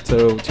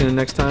 So tune in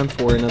next time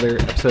for another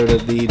episode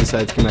of the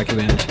Decide Schematic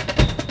Advantage.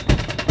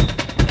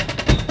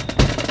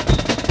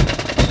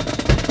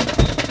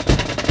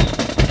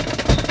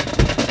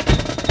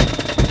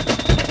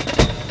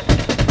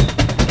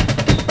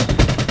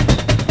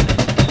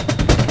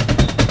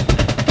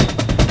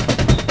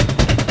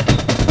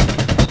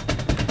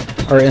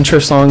 Our intro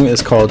song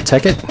is called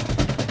Tech It.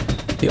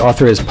 The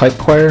author is Pipe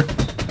Choir.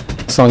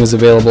 The song is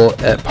available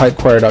at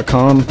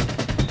pipechoir.com,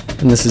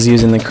 and this is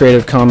using the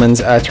Creative Commons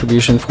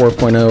Attribution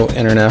 4.0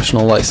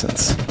 International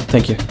License.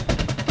 Thank you.